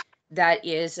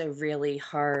is a really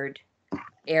hard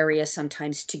area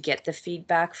sometimes to get the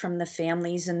feedback from the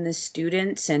families and the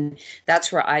students. And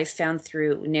that's where I found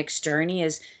through Nick's journey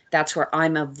is that's where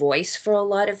I'm a voice for a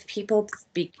lot of people,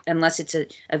 unless it's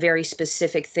a very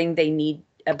specific thing they need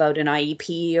about an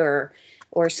IEP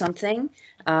or something.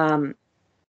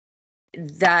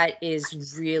 That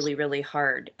is really, really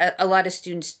hard. A lot of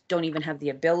students don't even have the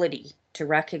ability to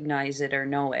recognize it or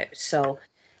know it. So,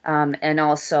 and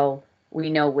also we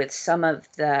know with some of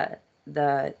the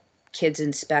kids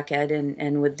in spec ed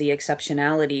and with the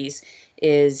exceptionalities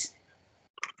is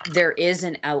there is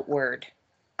an outward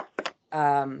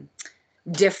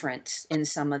difference in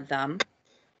some of them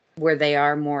where they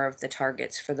are more of the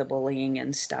targets for the bullying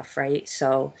and stuff, right?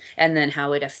 So, and then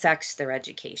how it affects their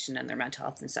education and their mental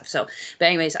health and stuff. So, but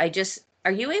anyways,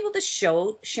 Are you able to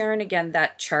show, Sharon, again,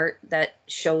 that chart that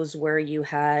shows where you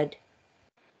had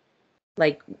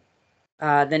like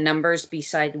the numbers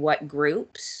beside what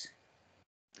groups?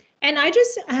 And I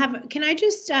just have, can I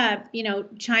just, you know,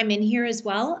 chime in here as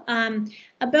well?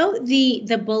 About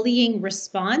the bullying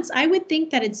response, I would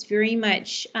think that it's very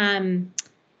much,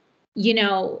 you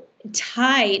know,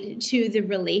 tied to the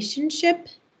relationship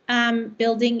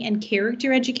building and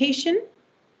character education.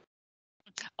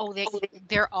 Oh,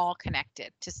 they're all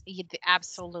connected. Just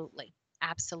absolutely.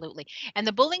 Absolutely. And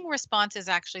the bullying response is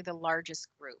actually the largest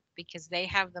group because they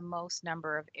have the most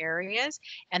number of areas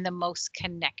and the most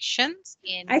connections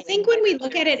in. I think when we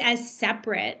look at it as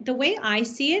separate, the way I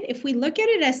see it, if we look at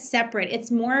it as separate,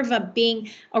 it's more of a being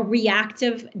a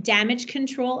reactive damage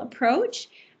control approach.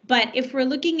 But if we're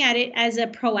looking at it as a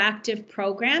proactive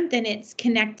program, then it's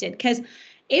connected. Because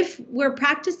if we're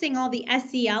practicing all the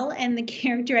SEL and the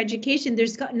character education,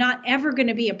 there's not ever going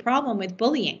to be a problem with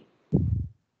bullying.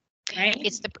 Right?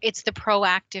 It's the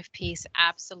proactive piece.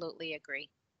 Absolutely agree.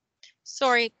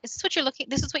 Sorry, is this what you're looking?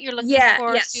 This is what you're looking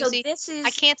for, Susie? So this is. I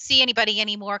can't see anybody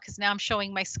anymore because now I'm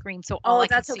showing my screen. So all I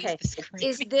can see is the screen.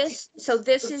 Is this, so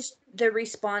this is the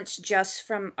response just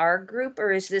from our group,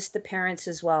 or is this the parents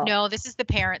as well? No, this is the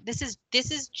parent. This is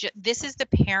the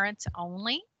parents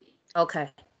only. Okay.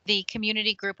 The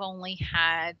community group only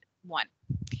had one.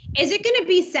 Is it going to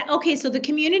be set? Okay, so the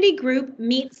community group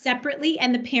meets separately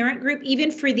and the parent group even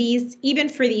for these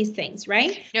things,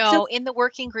 right? No, so, in the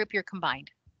working group you're combined.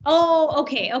 Oh,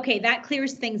 okay, that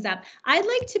clears things up. I'd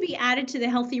like to be added to the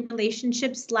healthy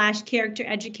relationships / character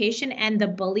education and the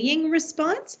bullying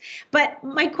response. But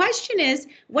my question is,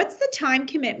 what's the time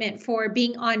commitment for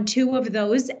being on 2 of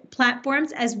those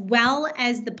platforms as well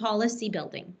as the policy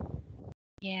building?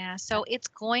 Yeah, so it's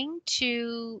going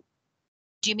to.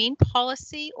 Do you mean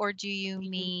policy or do you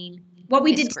mean what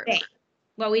we did today?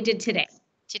 What we did today.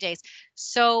 Today's.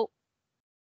 So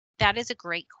that is a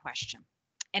great question.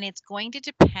 And it's going to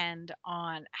depend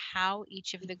on how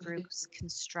each of the groups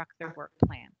construct their work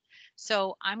plan.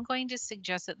 So I'm going to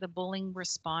suggest that the bullying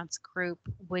response group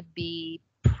would be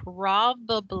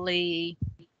probably,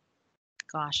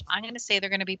 gosh, I'm going to say they're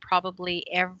going to be probably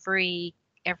every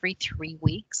 3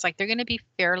 weeks. Like they're going to be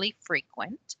fairly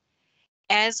frequent.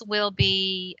 As will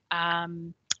be,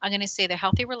 I'm going to say the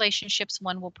healthy relationships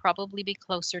one will probably be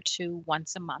closer to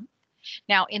once a month.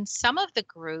 Now, in some of the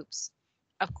groups,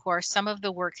 of course, some of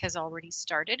the work has already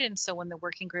started. And so when the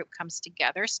working group comes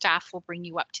together, staff will bring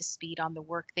you up to speed on the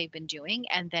work they've been doing.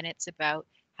 And then it's about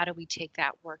how do we take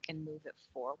that work and move it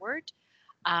forward.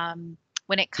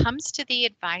 When it comes to the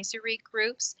advisory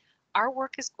groups, our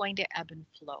work is going to ebb and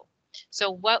flow.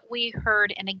 So what we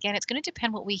heard, and again, it's going to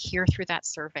depend what we hear through that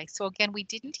survey. So again, we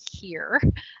didn't hear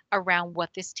around what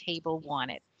this table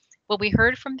wanted. What we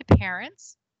heard from the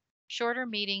parents, shorter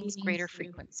meetings, greater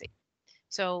frequency.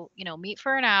 So, you know, meet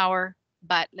for an hour,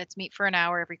 but let's meet for an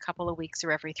hour every couple of weeks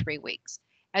or every 3 weeks,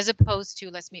 as opposed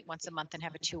to let's meet once a month and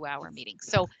have a 2-hour meeting.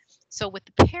 So with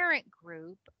the parent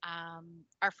group,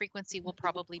 our frequency will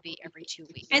probably be every 2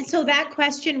 weeks. And so that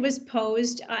question was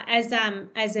posed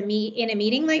in a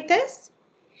meeting like this.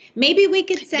 Maybe we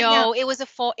could send out. No, it was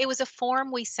a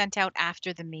form we sent out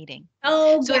after the meeting.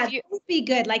 Oh, so that would be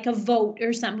good, like a vote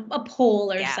or something, a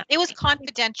poll or something. It was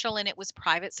confidential and it was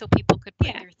private, so people could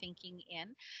put their thinking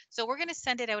in. So we're going to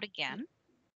send it out again.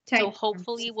 So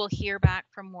hopefully we'll hear back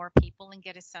from more people and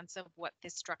get a sense of what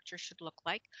this structure should look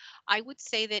like. I would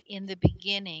say that in the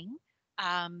beginning,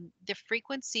 the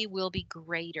frequency will be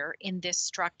greater in this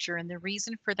structure. And the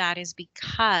reason for that is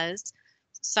because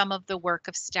some of the work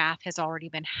of staff has already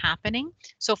been happening.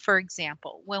 So for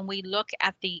example, when we look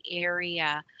at the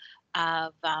area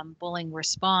of bullying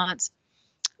response,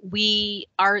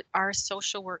 our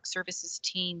social work services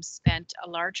team spent a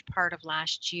large part of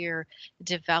last year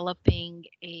developing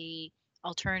a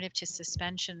alternative to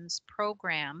suspensions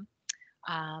program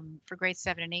for grade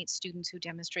 7 and 8 students who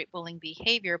demonstrate bullying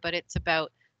behavior, but it's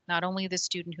about not only the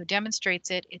student who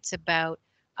demonstrates it, it's about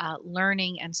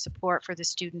learning and support for the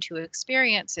student who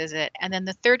experiences it. And then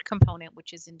the third component,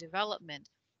 which is in development,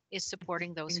 is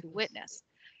supporting those who witness.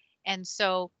 And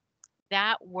so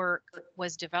that work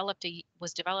was developed in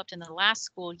the last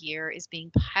school year, is being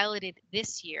piloted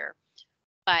this year.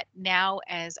 But now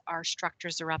as our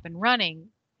structures are up and running,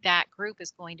 that group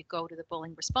is going to go to the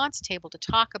bullying response table to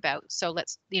talk about. So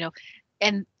let's,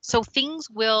 and so things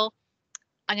will,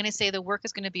 I'm going to say the work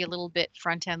is going to be a little bit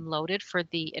front end loaded for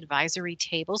the advisory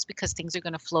tables because things are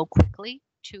going to flow quickly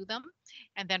to them.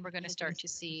 And then we're going to start to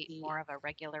see more of a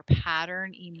regular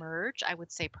pattern emerge, I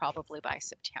would say probably by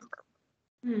September.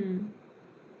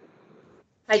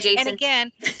 Hi, Jason. And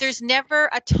again, there's never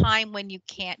a time when you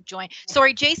can't join.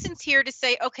 Sorry, Jason's here to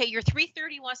say, okay, your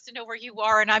 3:30 wants to know where you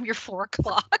are, and I'm your 4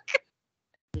 o'clock.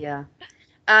 Yeah.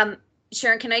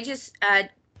 Sharon, can I just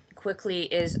add quickly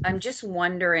is I'm just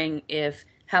wondering if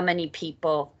how many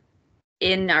people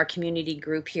in our community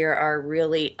group here are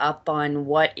really up on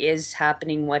what is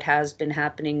happening, what has been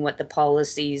happening, what the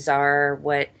policies are,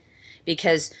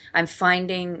 because I'm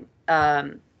finding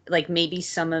like maybe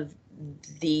some of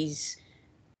these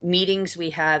meetings we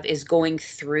have is going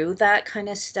through that kind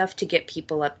of stuff to get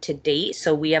people up to date.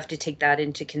 So we have to take that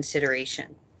into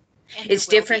consideration. It's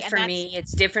different for me.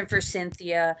 It's different for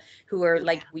Cynthia, who are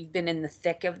like, we've been in the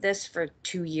thick of this for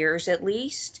 2 years at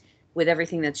least with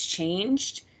everything that's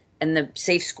changed and the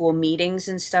safe school meetings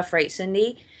and stuff, right,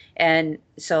 Cindy? And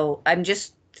so I'm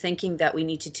just thinking that we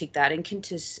need to take that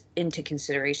into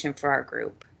consideration for our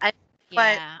group. I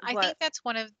think that's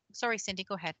one of, sorry, Cindy,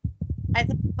 go ahead. I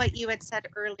think what you had said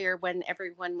earlier when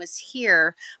everyone was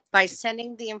here, by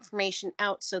sending the information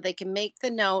out so they can make the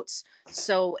notes,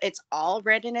 so it's all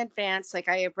read in advance. Like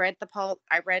I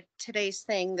read today's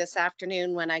thing this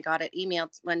afternoon when I got it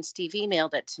emailed, when Steve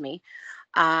emailed it to me.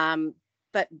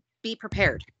 But be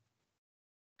prepared.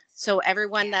 So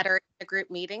everyone that are in the group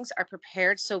meetings are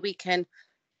prepared so we can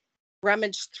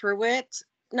rummage through it,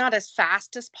 not as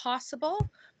fast as possible,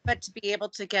 but to be able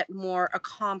to get more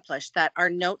accomplished, that our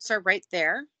notes are right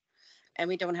there and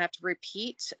we don't have to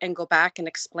repeat and go back and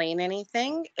explain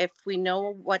anything. If we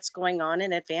know what's going on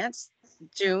in advance,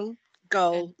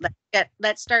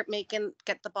 let's start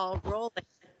get the ball rolling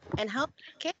and help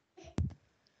kids.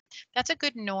 That's a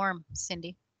good norm,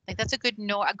 Cindy. Like that's a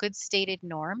good stated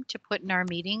norm to put in our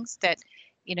meetings that,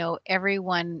 you know,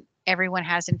 everyone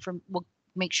has we'll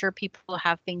make sure people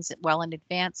have things well in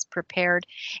advance prepared.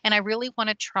 And I really want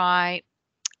to try,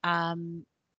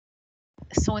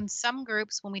 so in some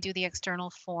groups, when we do the external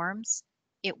forms,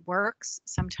 it works.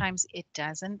 Sometimes it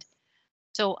doesn't.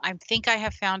 So I think I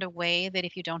have found a way that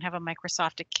if you don't have a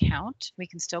Microsoft account, we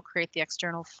can still create the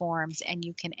external forms and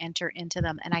you can enter into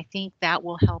them. And I think that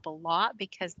will help a lot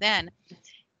because then,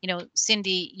 you know,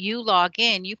 Cindy, you log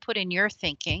in, you put in your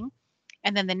thinking,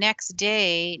 and then the next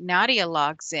day, Nadia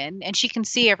logs in and she can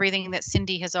see everything that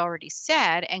Cindy has already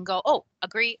said and go, oh,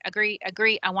 agree.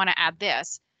 I want to add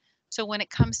this. So when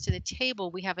it comes to the table,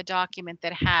 we have a document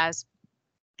that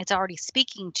it's already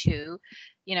speaking to,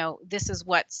 you know, this is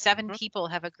what 7 people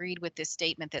have agreed with this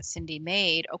statement that Cindy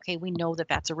made. Okay, we know that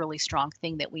that's a really strong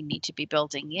thing that we need to be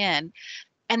building in.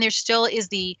 And there still is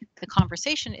the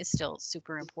conversation is still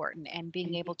super important, and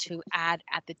being able to add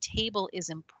at the table is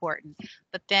important,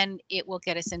 but then it will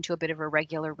get us into a bit of a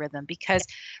regular rhythm because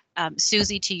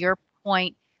Susie, to your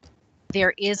point,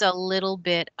 there is a little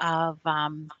bit of,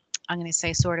 I'm going to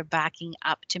say sort of backing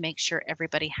up to make sure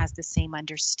everybody has the same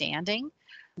understanding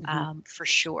for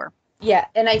sure. Yeah.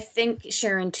 And I think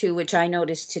Sharon too, which I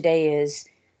noticed today is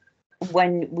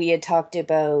when we had talked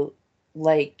about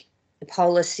like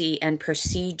policy and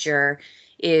procedure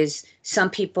is some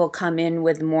people come in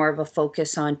with more of a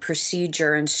focus on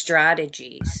procedure and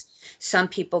strategies. Some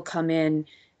people come in,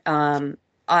 I'm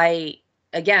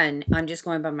just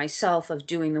going by myself of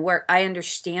doing the work. I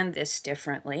understand this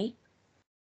differently,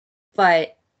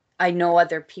 but I know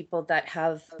other people that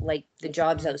have like the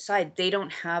jobs outside, they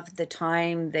don't have the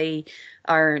time. They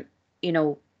aren't, you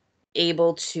know,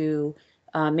 able to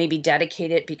maybe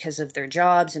dedicate it because of their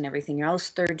jobs and everything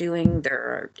else they're doing,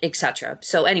 etc.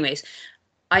 So anyways,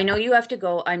 I know you have to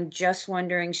go. I'm just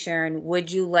wondering, Sharon,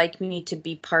 would you like me to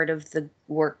be part of the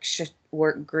work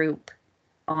group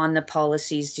on the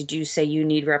policies? Did you say you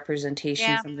need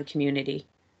representation from the community?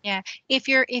 Yeah, if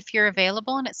you're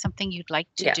available and it's something you'd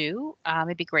like to do,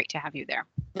 it'd be great to have you there.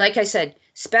 Like I said,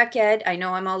 spec ed, I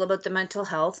know I'm all about the mental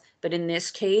health, but in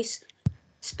this case,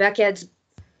 spec ed's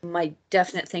my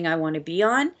definite thing I want to be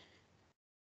on.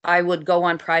 I would go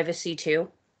on privacy too.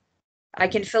 I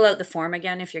can fill out the form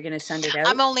again if you're going to send it out.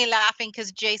 I'm only laughing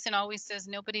because Jason always says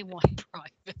nobody wants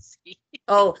privacy.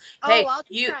 Oh, hey,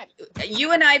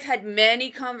 you and I've had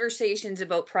many conversations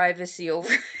about privacy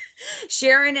over.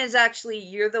 Sharon is actually,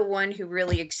 you're the one who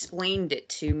really explained it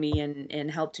to me and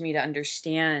helped me to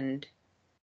understand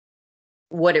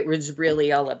what it was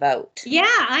really all about. Yeah,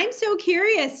 I'm so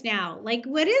curious now. Like,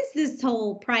 what is this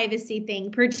whole privacy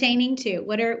thing pertaining to?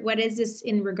 What is this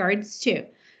in regards to?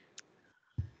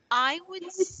 I would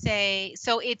say,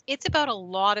 so it's about a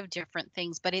lot of different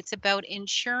things, but it's about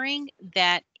ensuring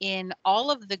that in all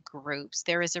of the groups,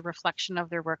 there is a reflection of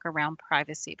their work around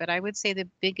privacy. But I would say the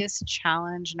biggest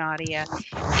challenge, Nadia,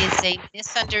 is a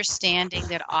misunderstanding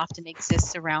that often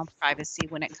exists around privacy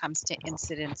when it comes to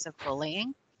incidents of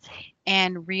bullying.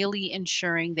 and really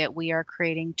ensuring that we are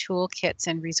creating toolkits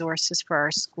and resources for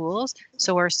our schools.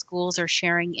 So our schools are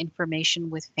sharing information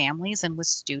with families and with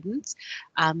students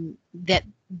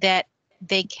that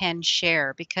they can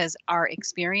share, because our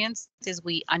experience is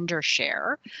we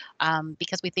undershare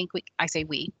because we think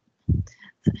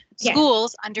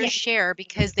schools undershare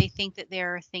because they think that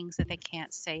there are things that they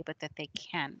can't say but that they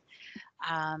can.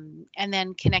 And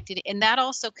then connected, and that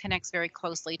also connects very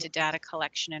closely to data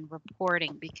collection and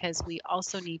reporting, because we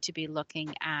also need to be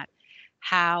looking at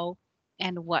how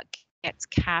and what gets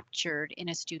captured in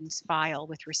a student's file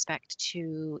with respect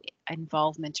to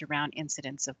involvement around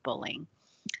incidents of bullying.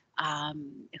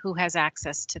 Who has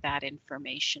access to that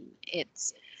information?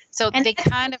 It's so And they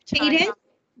kind of tie.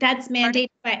 That's mandated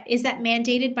by, is that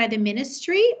mandated by the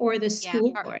ministry or the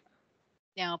school board?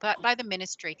 No, but by the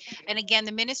ministry. And again,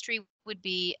 the ministry would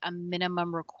be a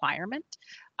minimum requirement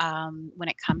when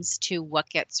it comes to what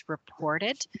gets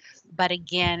reported. But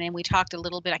again, and we talked a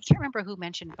little bit, I can't remember who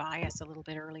mentioned bias a little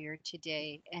bit earlier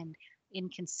today, and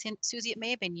Susie, it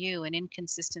may have been you, and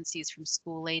inconsistencies from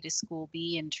school A to school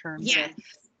B in terms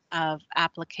of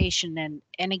application.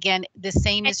 And again, the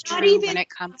same is true when it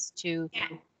comes to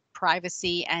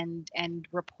privacy and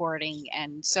reporting.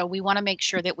 And so we want to make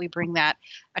sure that we bring that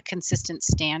a consistent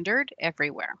standard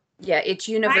everywhere. Yeah, it's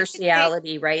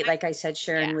universality, right? Like I said,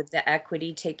 Sharon, with the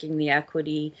equity, taking the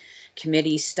equity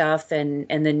committee stuff and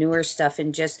the newer stuff,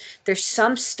 and just there's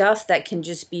some stuff that can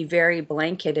just be very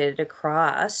blanketed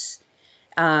across.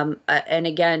 And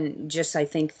again, just I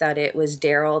think that it was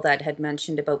Daryl that had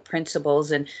mentioned about principals,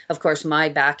 and of course my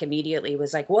back immediately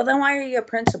was like, well, then why are you a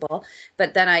principal?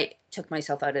 But then I took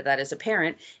myself out of that as a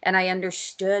parent, and I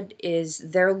understood is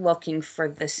they're looking for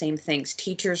the same things.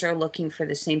 Teachers are looking for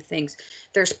the same things.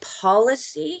 There's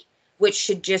policy, which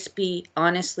should just be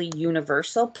honestly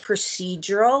universal.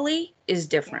 Procedurally is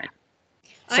different.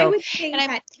 I would say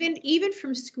that even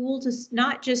from school to,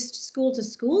 not just school to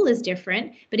school is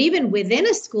different, but even within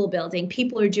a school building,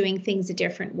 people are doing things a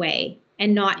different way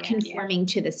and not conforming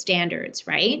to the standards,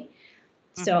 right?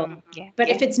 So, but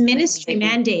if it's ministry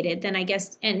mandated, then I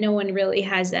guess, and no one really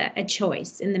has a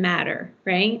choice in the matter,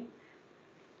 right?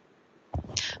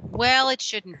 Well, it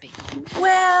shouldn't be.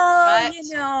 Well,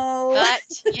 but,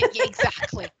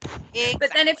 exactly.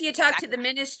 But then if you talk to the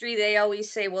ministry, they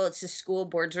always say, well, it's the school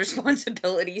board's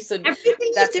responsibility. So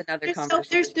that's another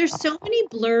conversation. So there's so many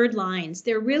blurred lines.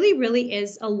 There really, really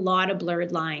is a lot of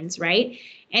blurred lines, right?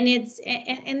 And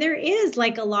and there is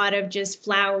like a lot of just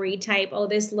flowery type, oh,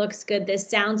 this looks good, this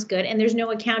sounds good, and there's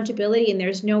no accountability and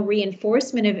there's no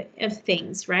reinforcement of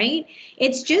things, right?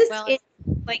 It's just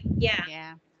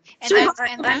Yeah. So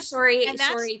I'm sorry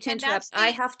to interrupt. I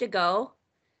have to go.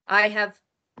 I have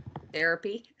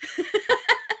therapy.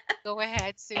 Go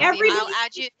ahead, Susie. I'll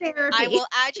add you. I will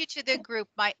add you to the group.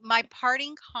 My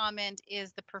parting comment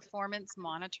is the performance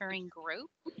monitoring group.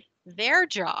 Their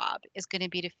job is going to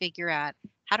be to figure out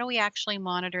how do we actually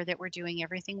monitor that we're doing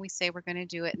everything we say we're going to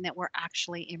do it, and that we're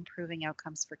actually improving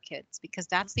outcomes for kids, because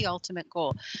that's the ultimate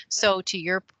goal. So to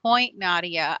your point,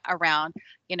 Nadia, around,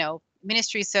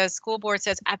 ministry says, school board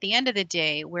says, at the end of the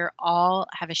day, we're all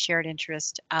have a shared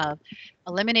interest of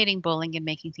eliminating bullying and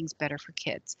making things better for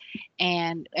kids.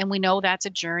 And we know that's a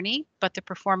journey, but the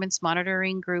performance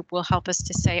monitoring group will help us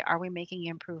to say, are we making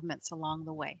improvements along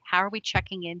the way? How are we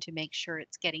checking in to make sure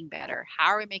it's getting better? How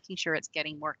are we making sure it's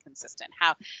getting more consistent?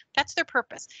 That's their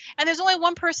purpose. And there's only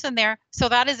one person there, so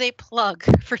that is a plug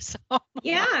for someone.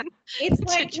 Yeah, it's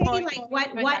like, hey, like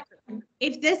what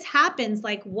if this happens,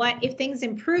 like what if things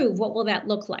improve, what will that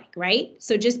look like, right?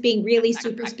 So just being really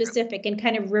super specific and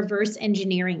kind of reverse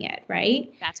engineering it,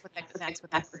 right? That's what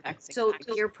that's so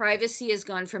your privacy has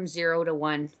gone from 0 to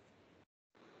 1.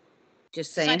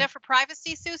 Just saying. Signed up for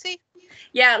privacy, Susie?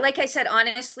 Yeah, like I said,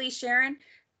 honestly, Sharon,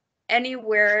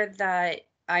 anywhere that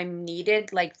I'm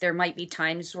needed, like there might be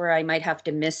times where I might have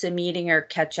to miss a meeting or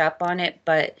catch up on it,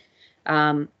 but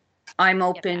I'm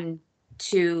open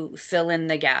to fill in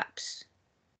the gaps.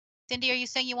 Cindy, are you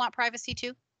saying you want privacy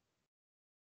too?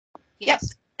 Yes.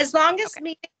 Yep. As long as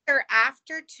meetings are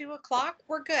after 2 o'clock,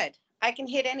 we're good. I can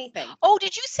hit anything. Oh,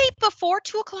 did you say before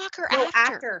 2 o'clock or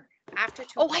after? After 2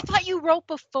 Oh, o'clock. I thought you wrote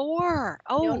before.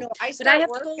 Oh, no, I start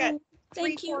work at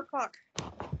 3, 4 o'clock.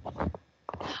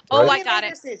 Oh, I got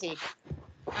it. Susie.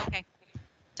 Okay.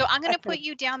 So I'm going to put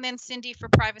you down then, Cindy, for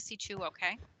privacy too,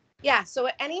 okay? Yeah, so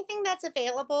anything that's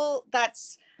available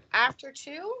that's after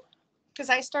 2, because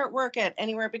I start work at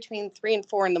anywhere between 3 and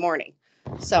 4 in the morning.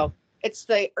 So it's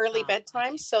the early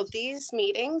bedtime. So these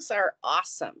meetings are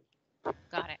awesome.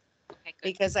 Got it. Okay, good.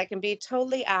 Because I can be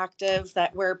totally active,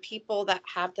 that where people that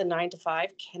have the 9 to 5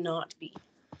 cannot be.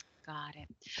 Got it.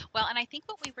 Well, and I think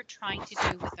what we were trying to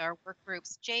do with our work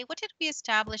groups, Jay, what did we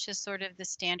establish as sort of the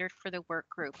standard for the work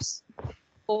groups?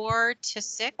 4 to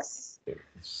 6?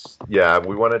 Yeah,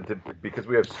 we wanted to, because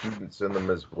we have students in them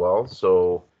as well,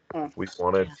 so we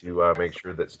wanted to make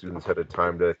sure that students had a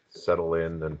time to settle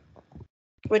in, and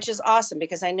Which is awesome,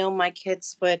 because I know my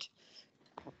kids would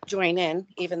join in,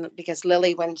 even because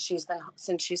Lily,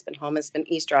 since she's been home, has been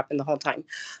eavesdropping the whole time.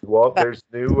 well, there's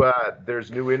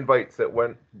new invites that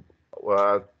went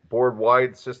board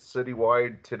wide,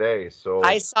 citywide today. So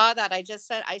I saw that.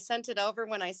 I sent it over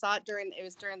when I saw it during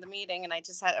the meeting, and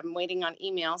I'm waiting on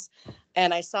emails,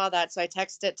 and I saw that, so I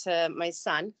texted it to my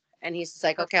son, and he's just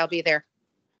like, okay, I'll be there.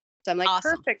 So I'm like,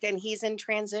 awesome. Perfect. And he's in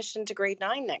transition to grade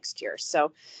 9 next year.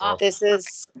 So Awesome.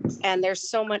 and there's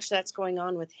so much that's going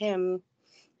on with him,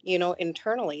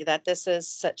 internally, that this is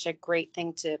such a great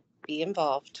thing to be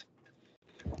involved.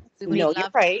 You're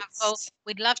right.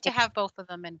 We'd love to have both of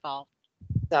them involved.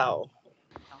 So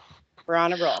we're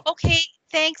on a roll. Okay.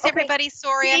 Thanks, everybody.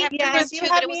 Sorry, I have to run too,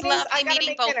 but it was meetings, lovely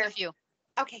meeting both of you.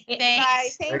 Okay. Thanks. Bye.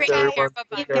 Take care. everyone.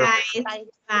 Bye-bye. Take care. Guys,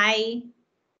 bye.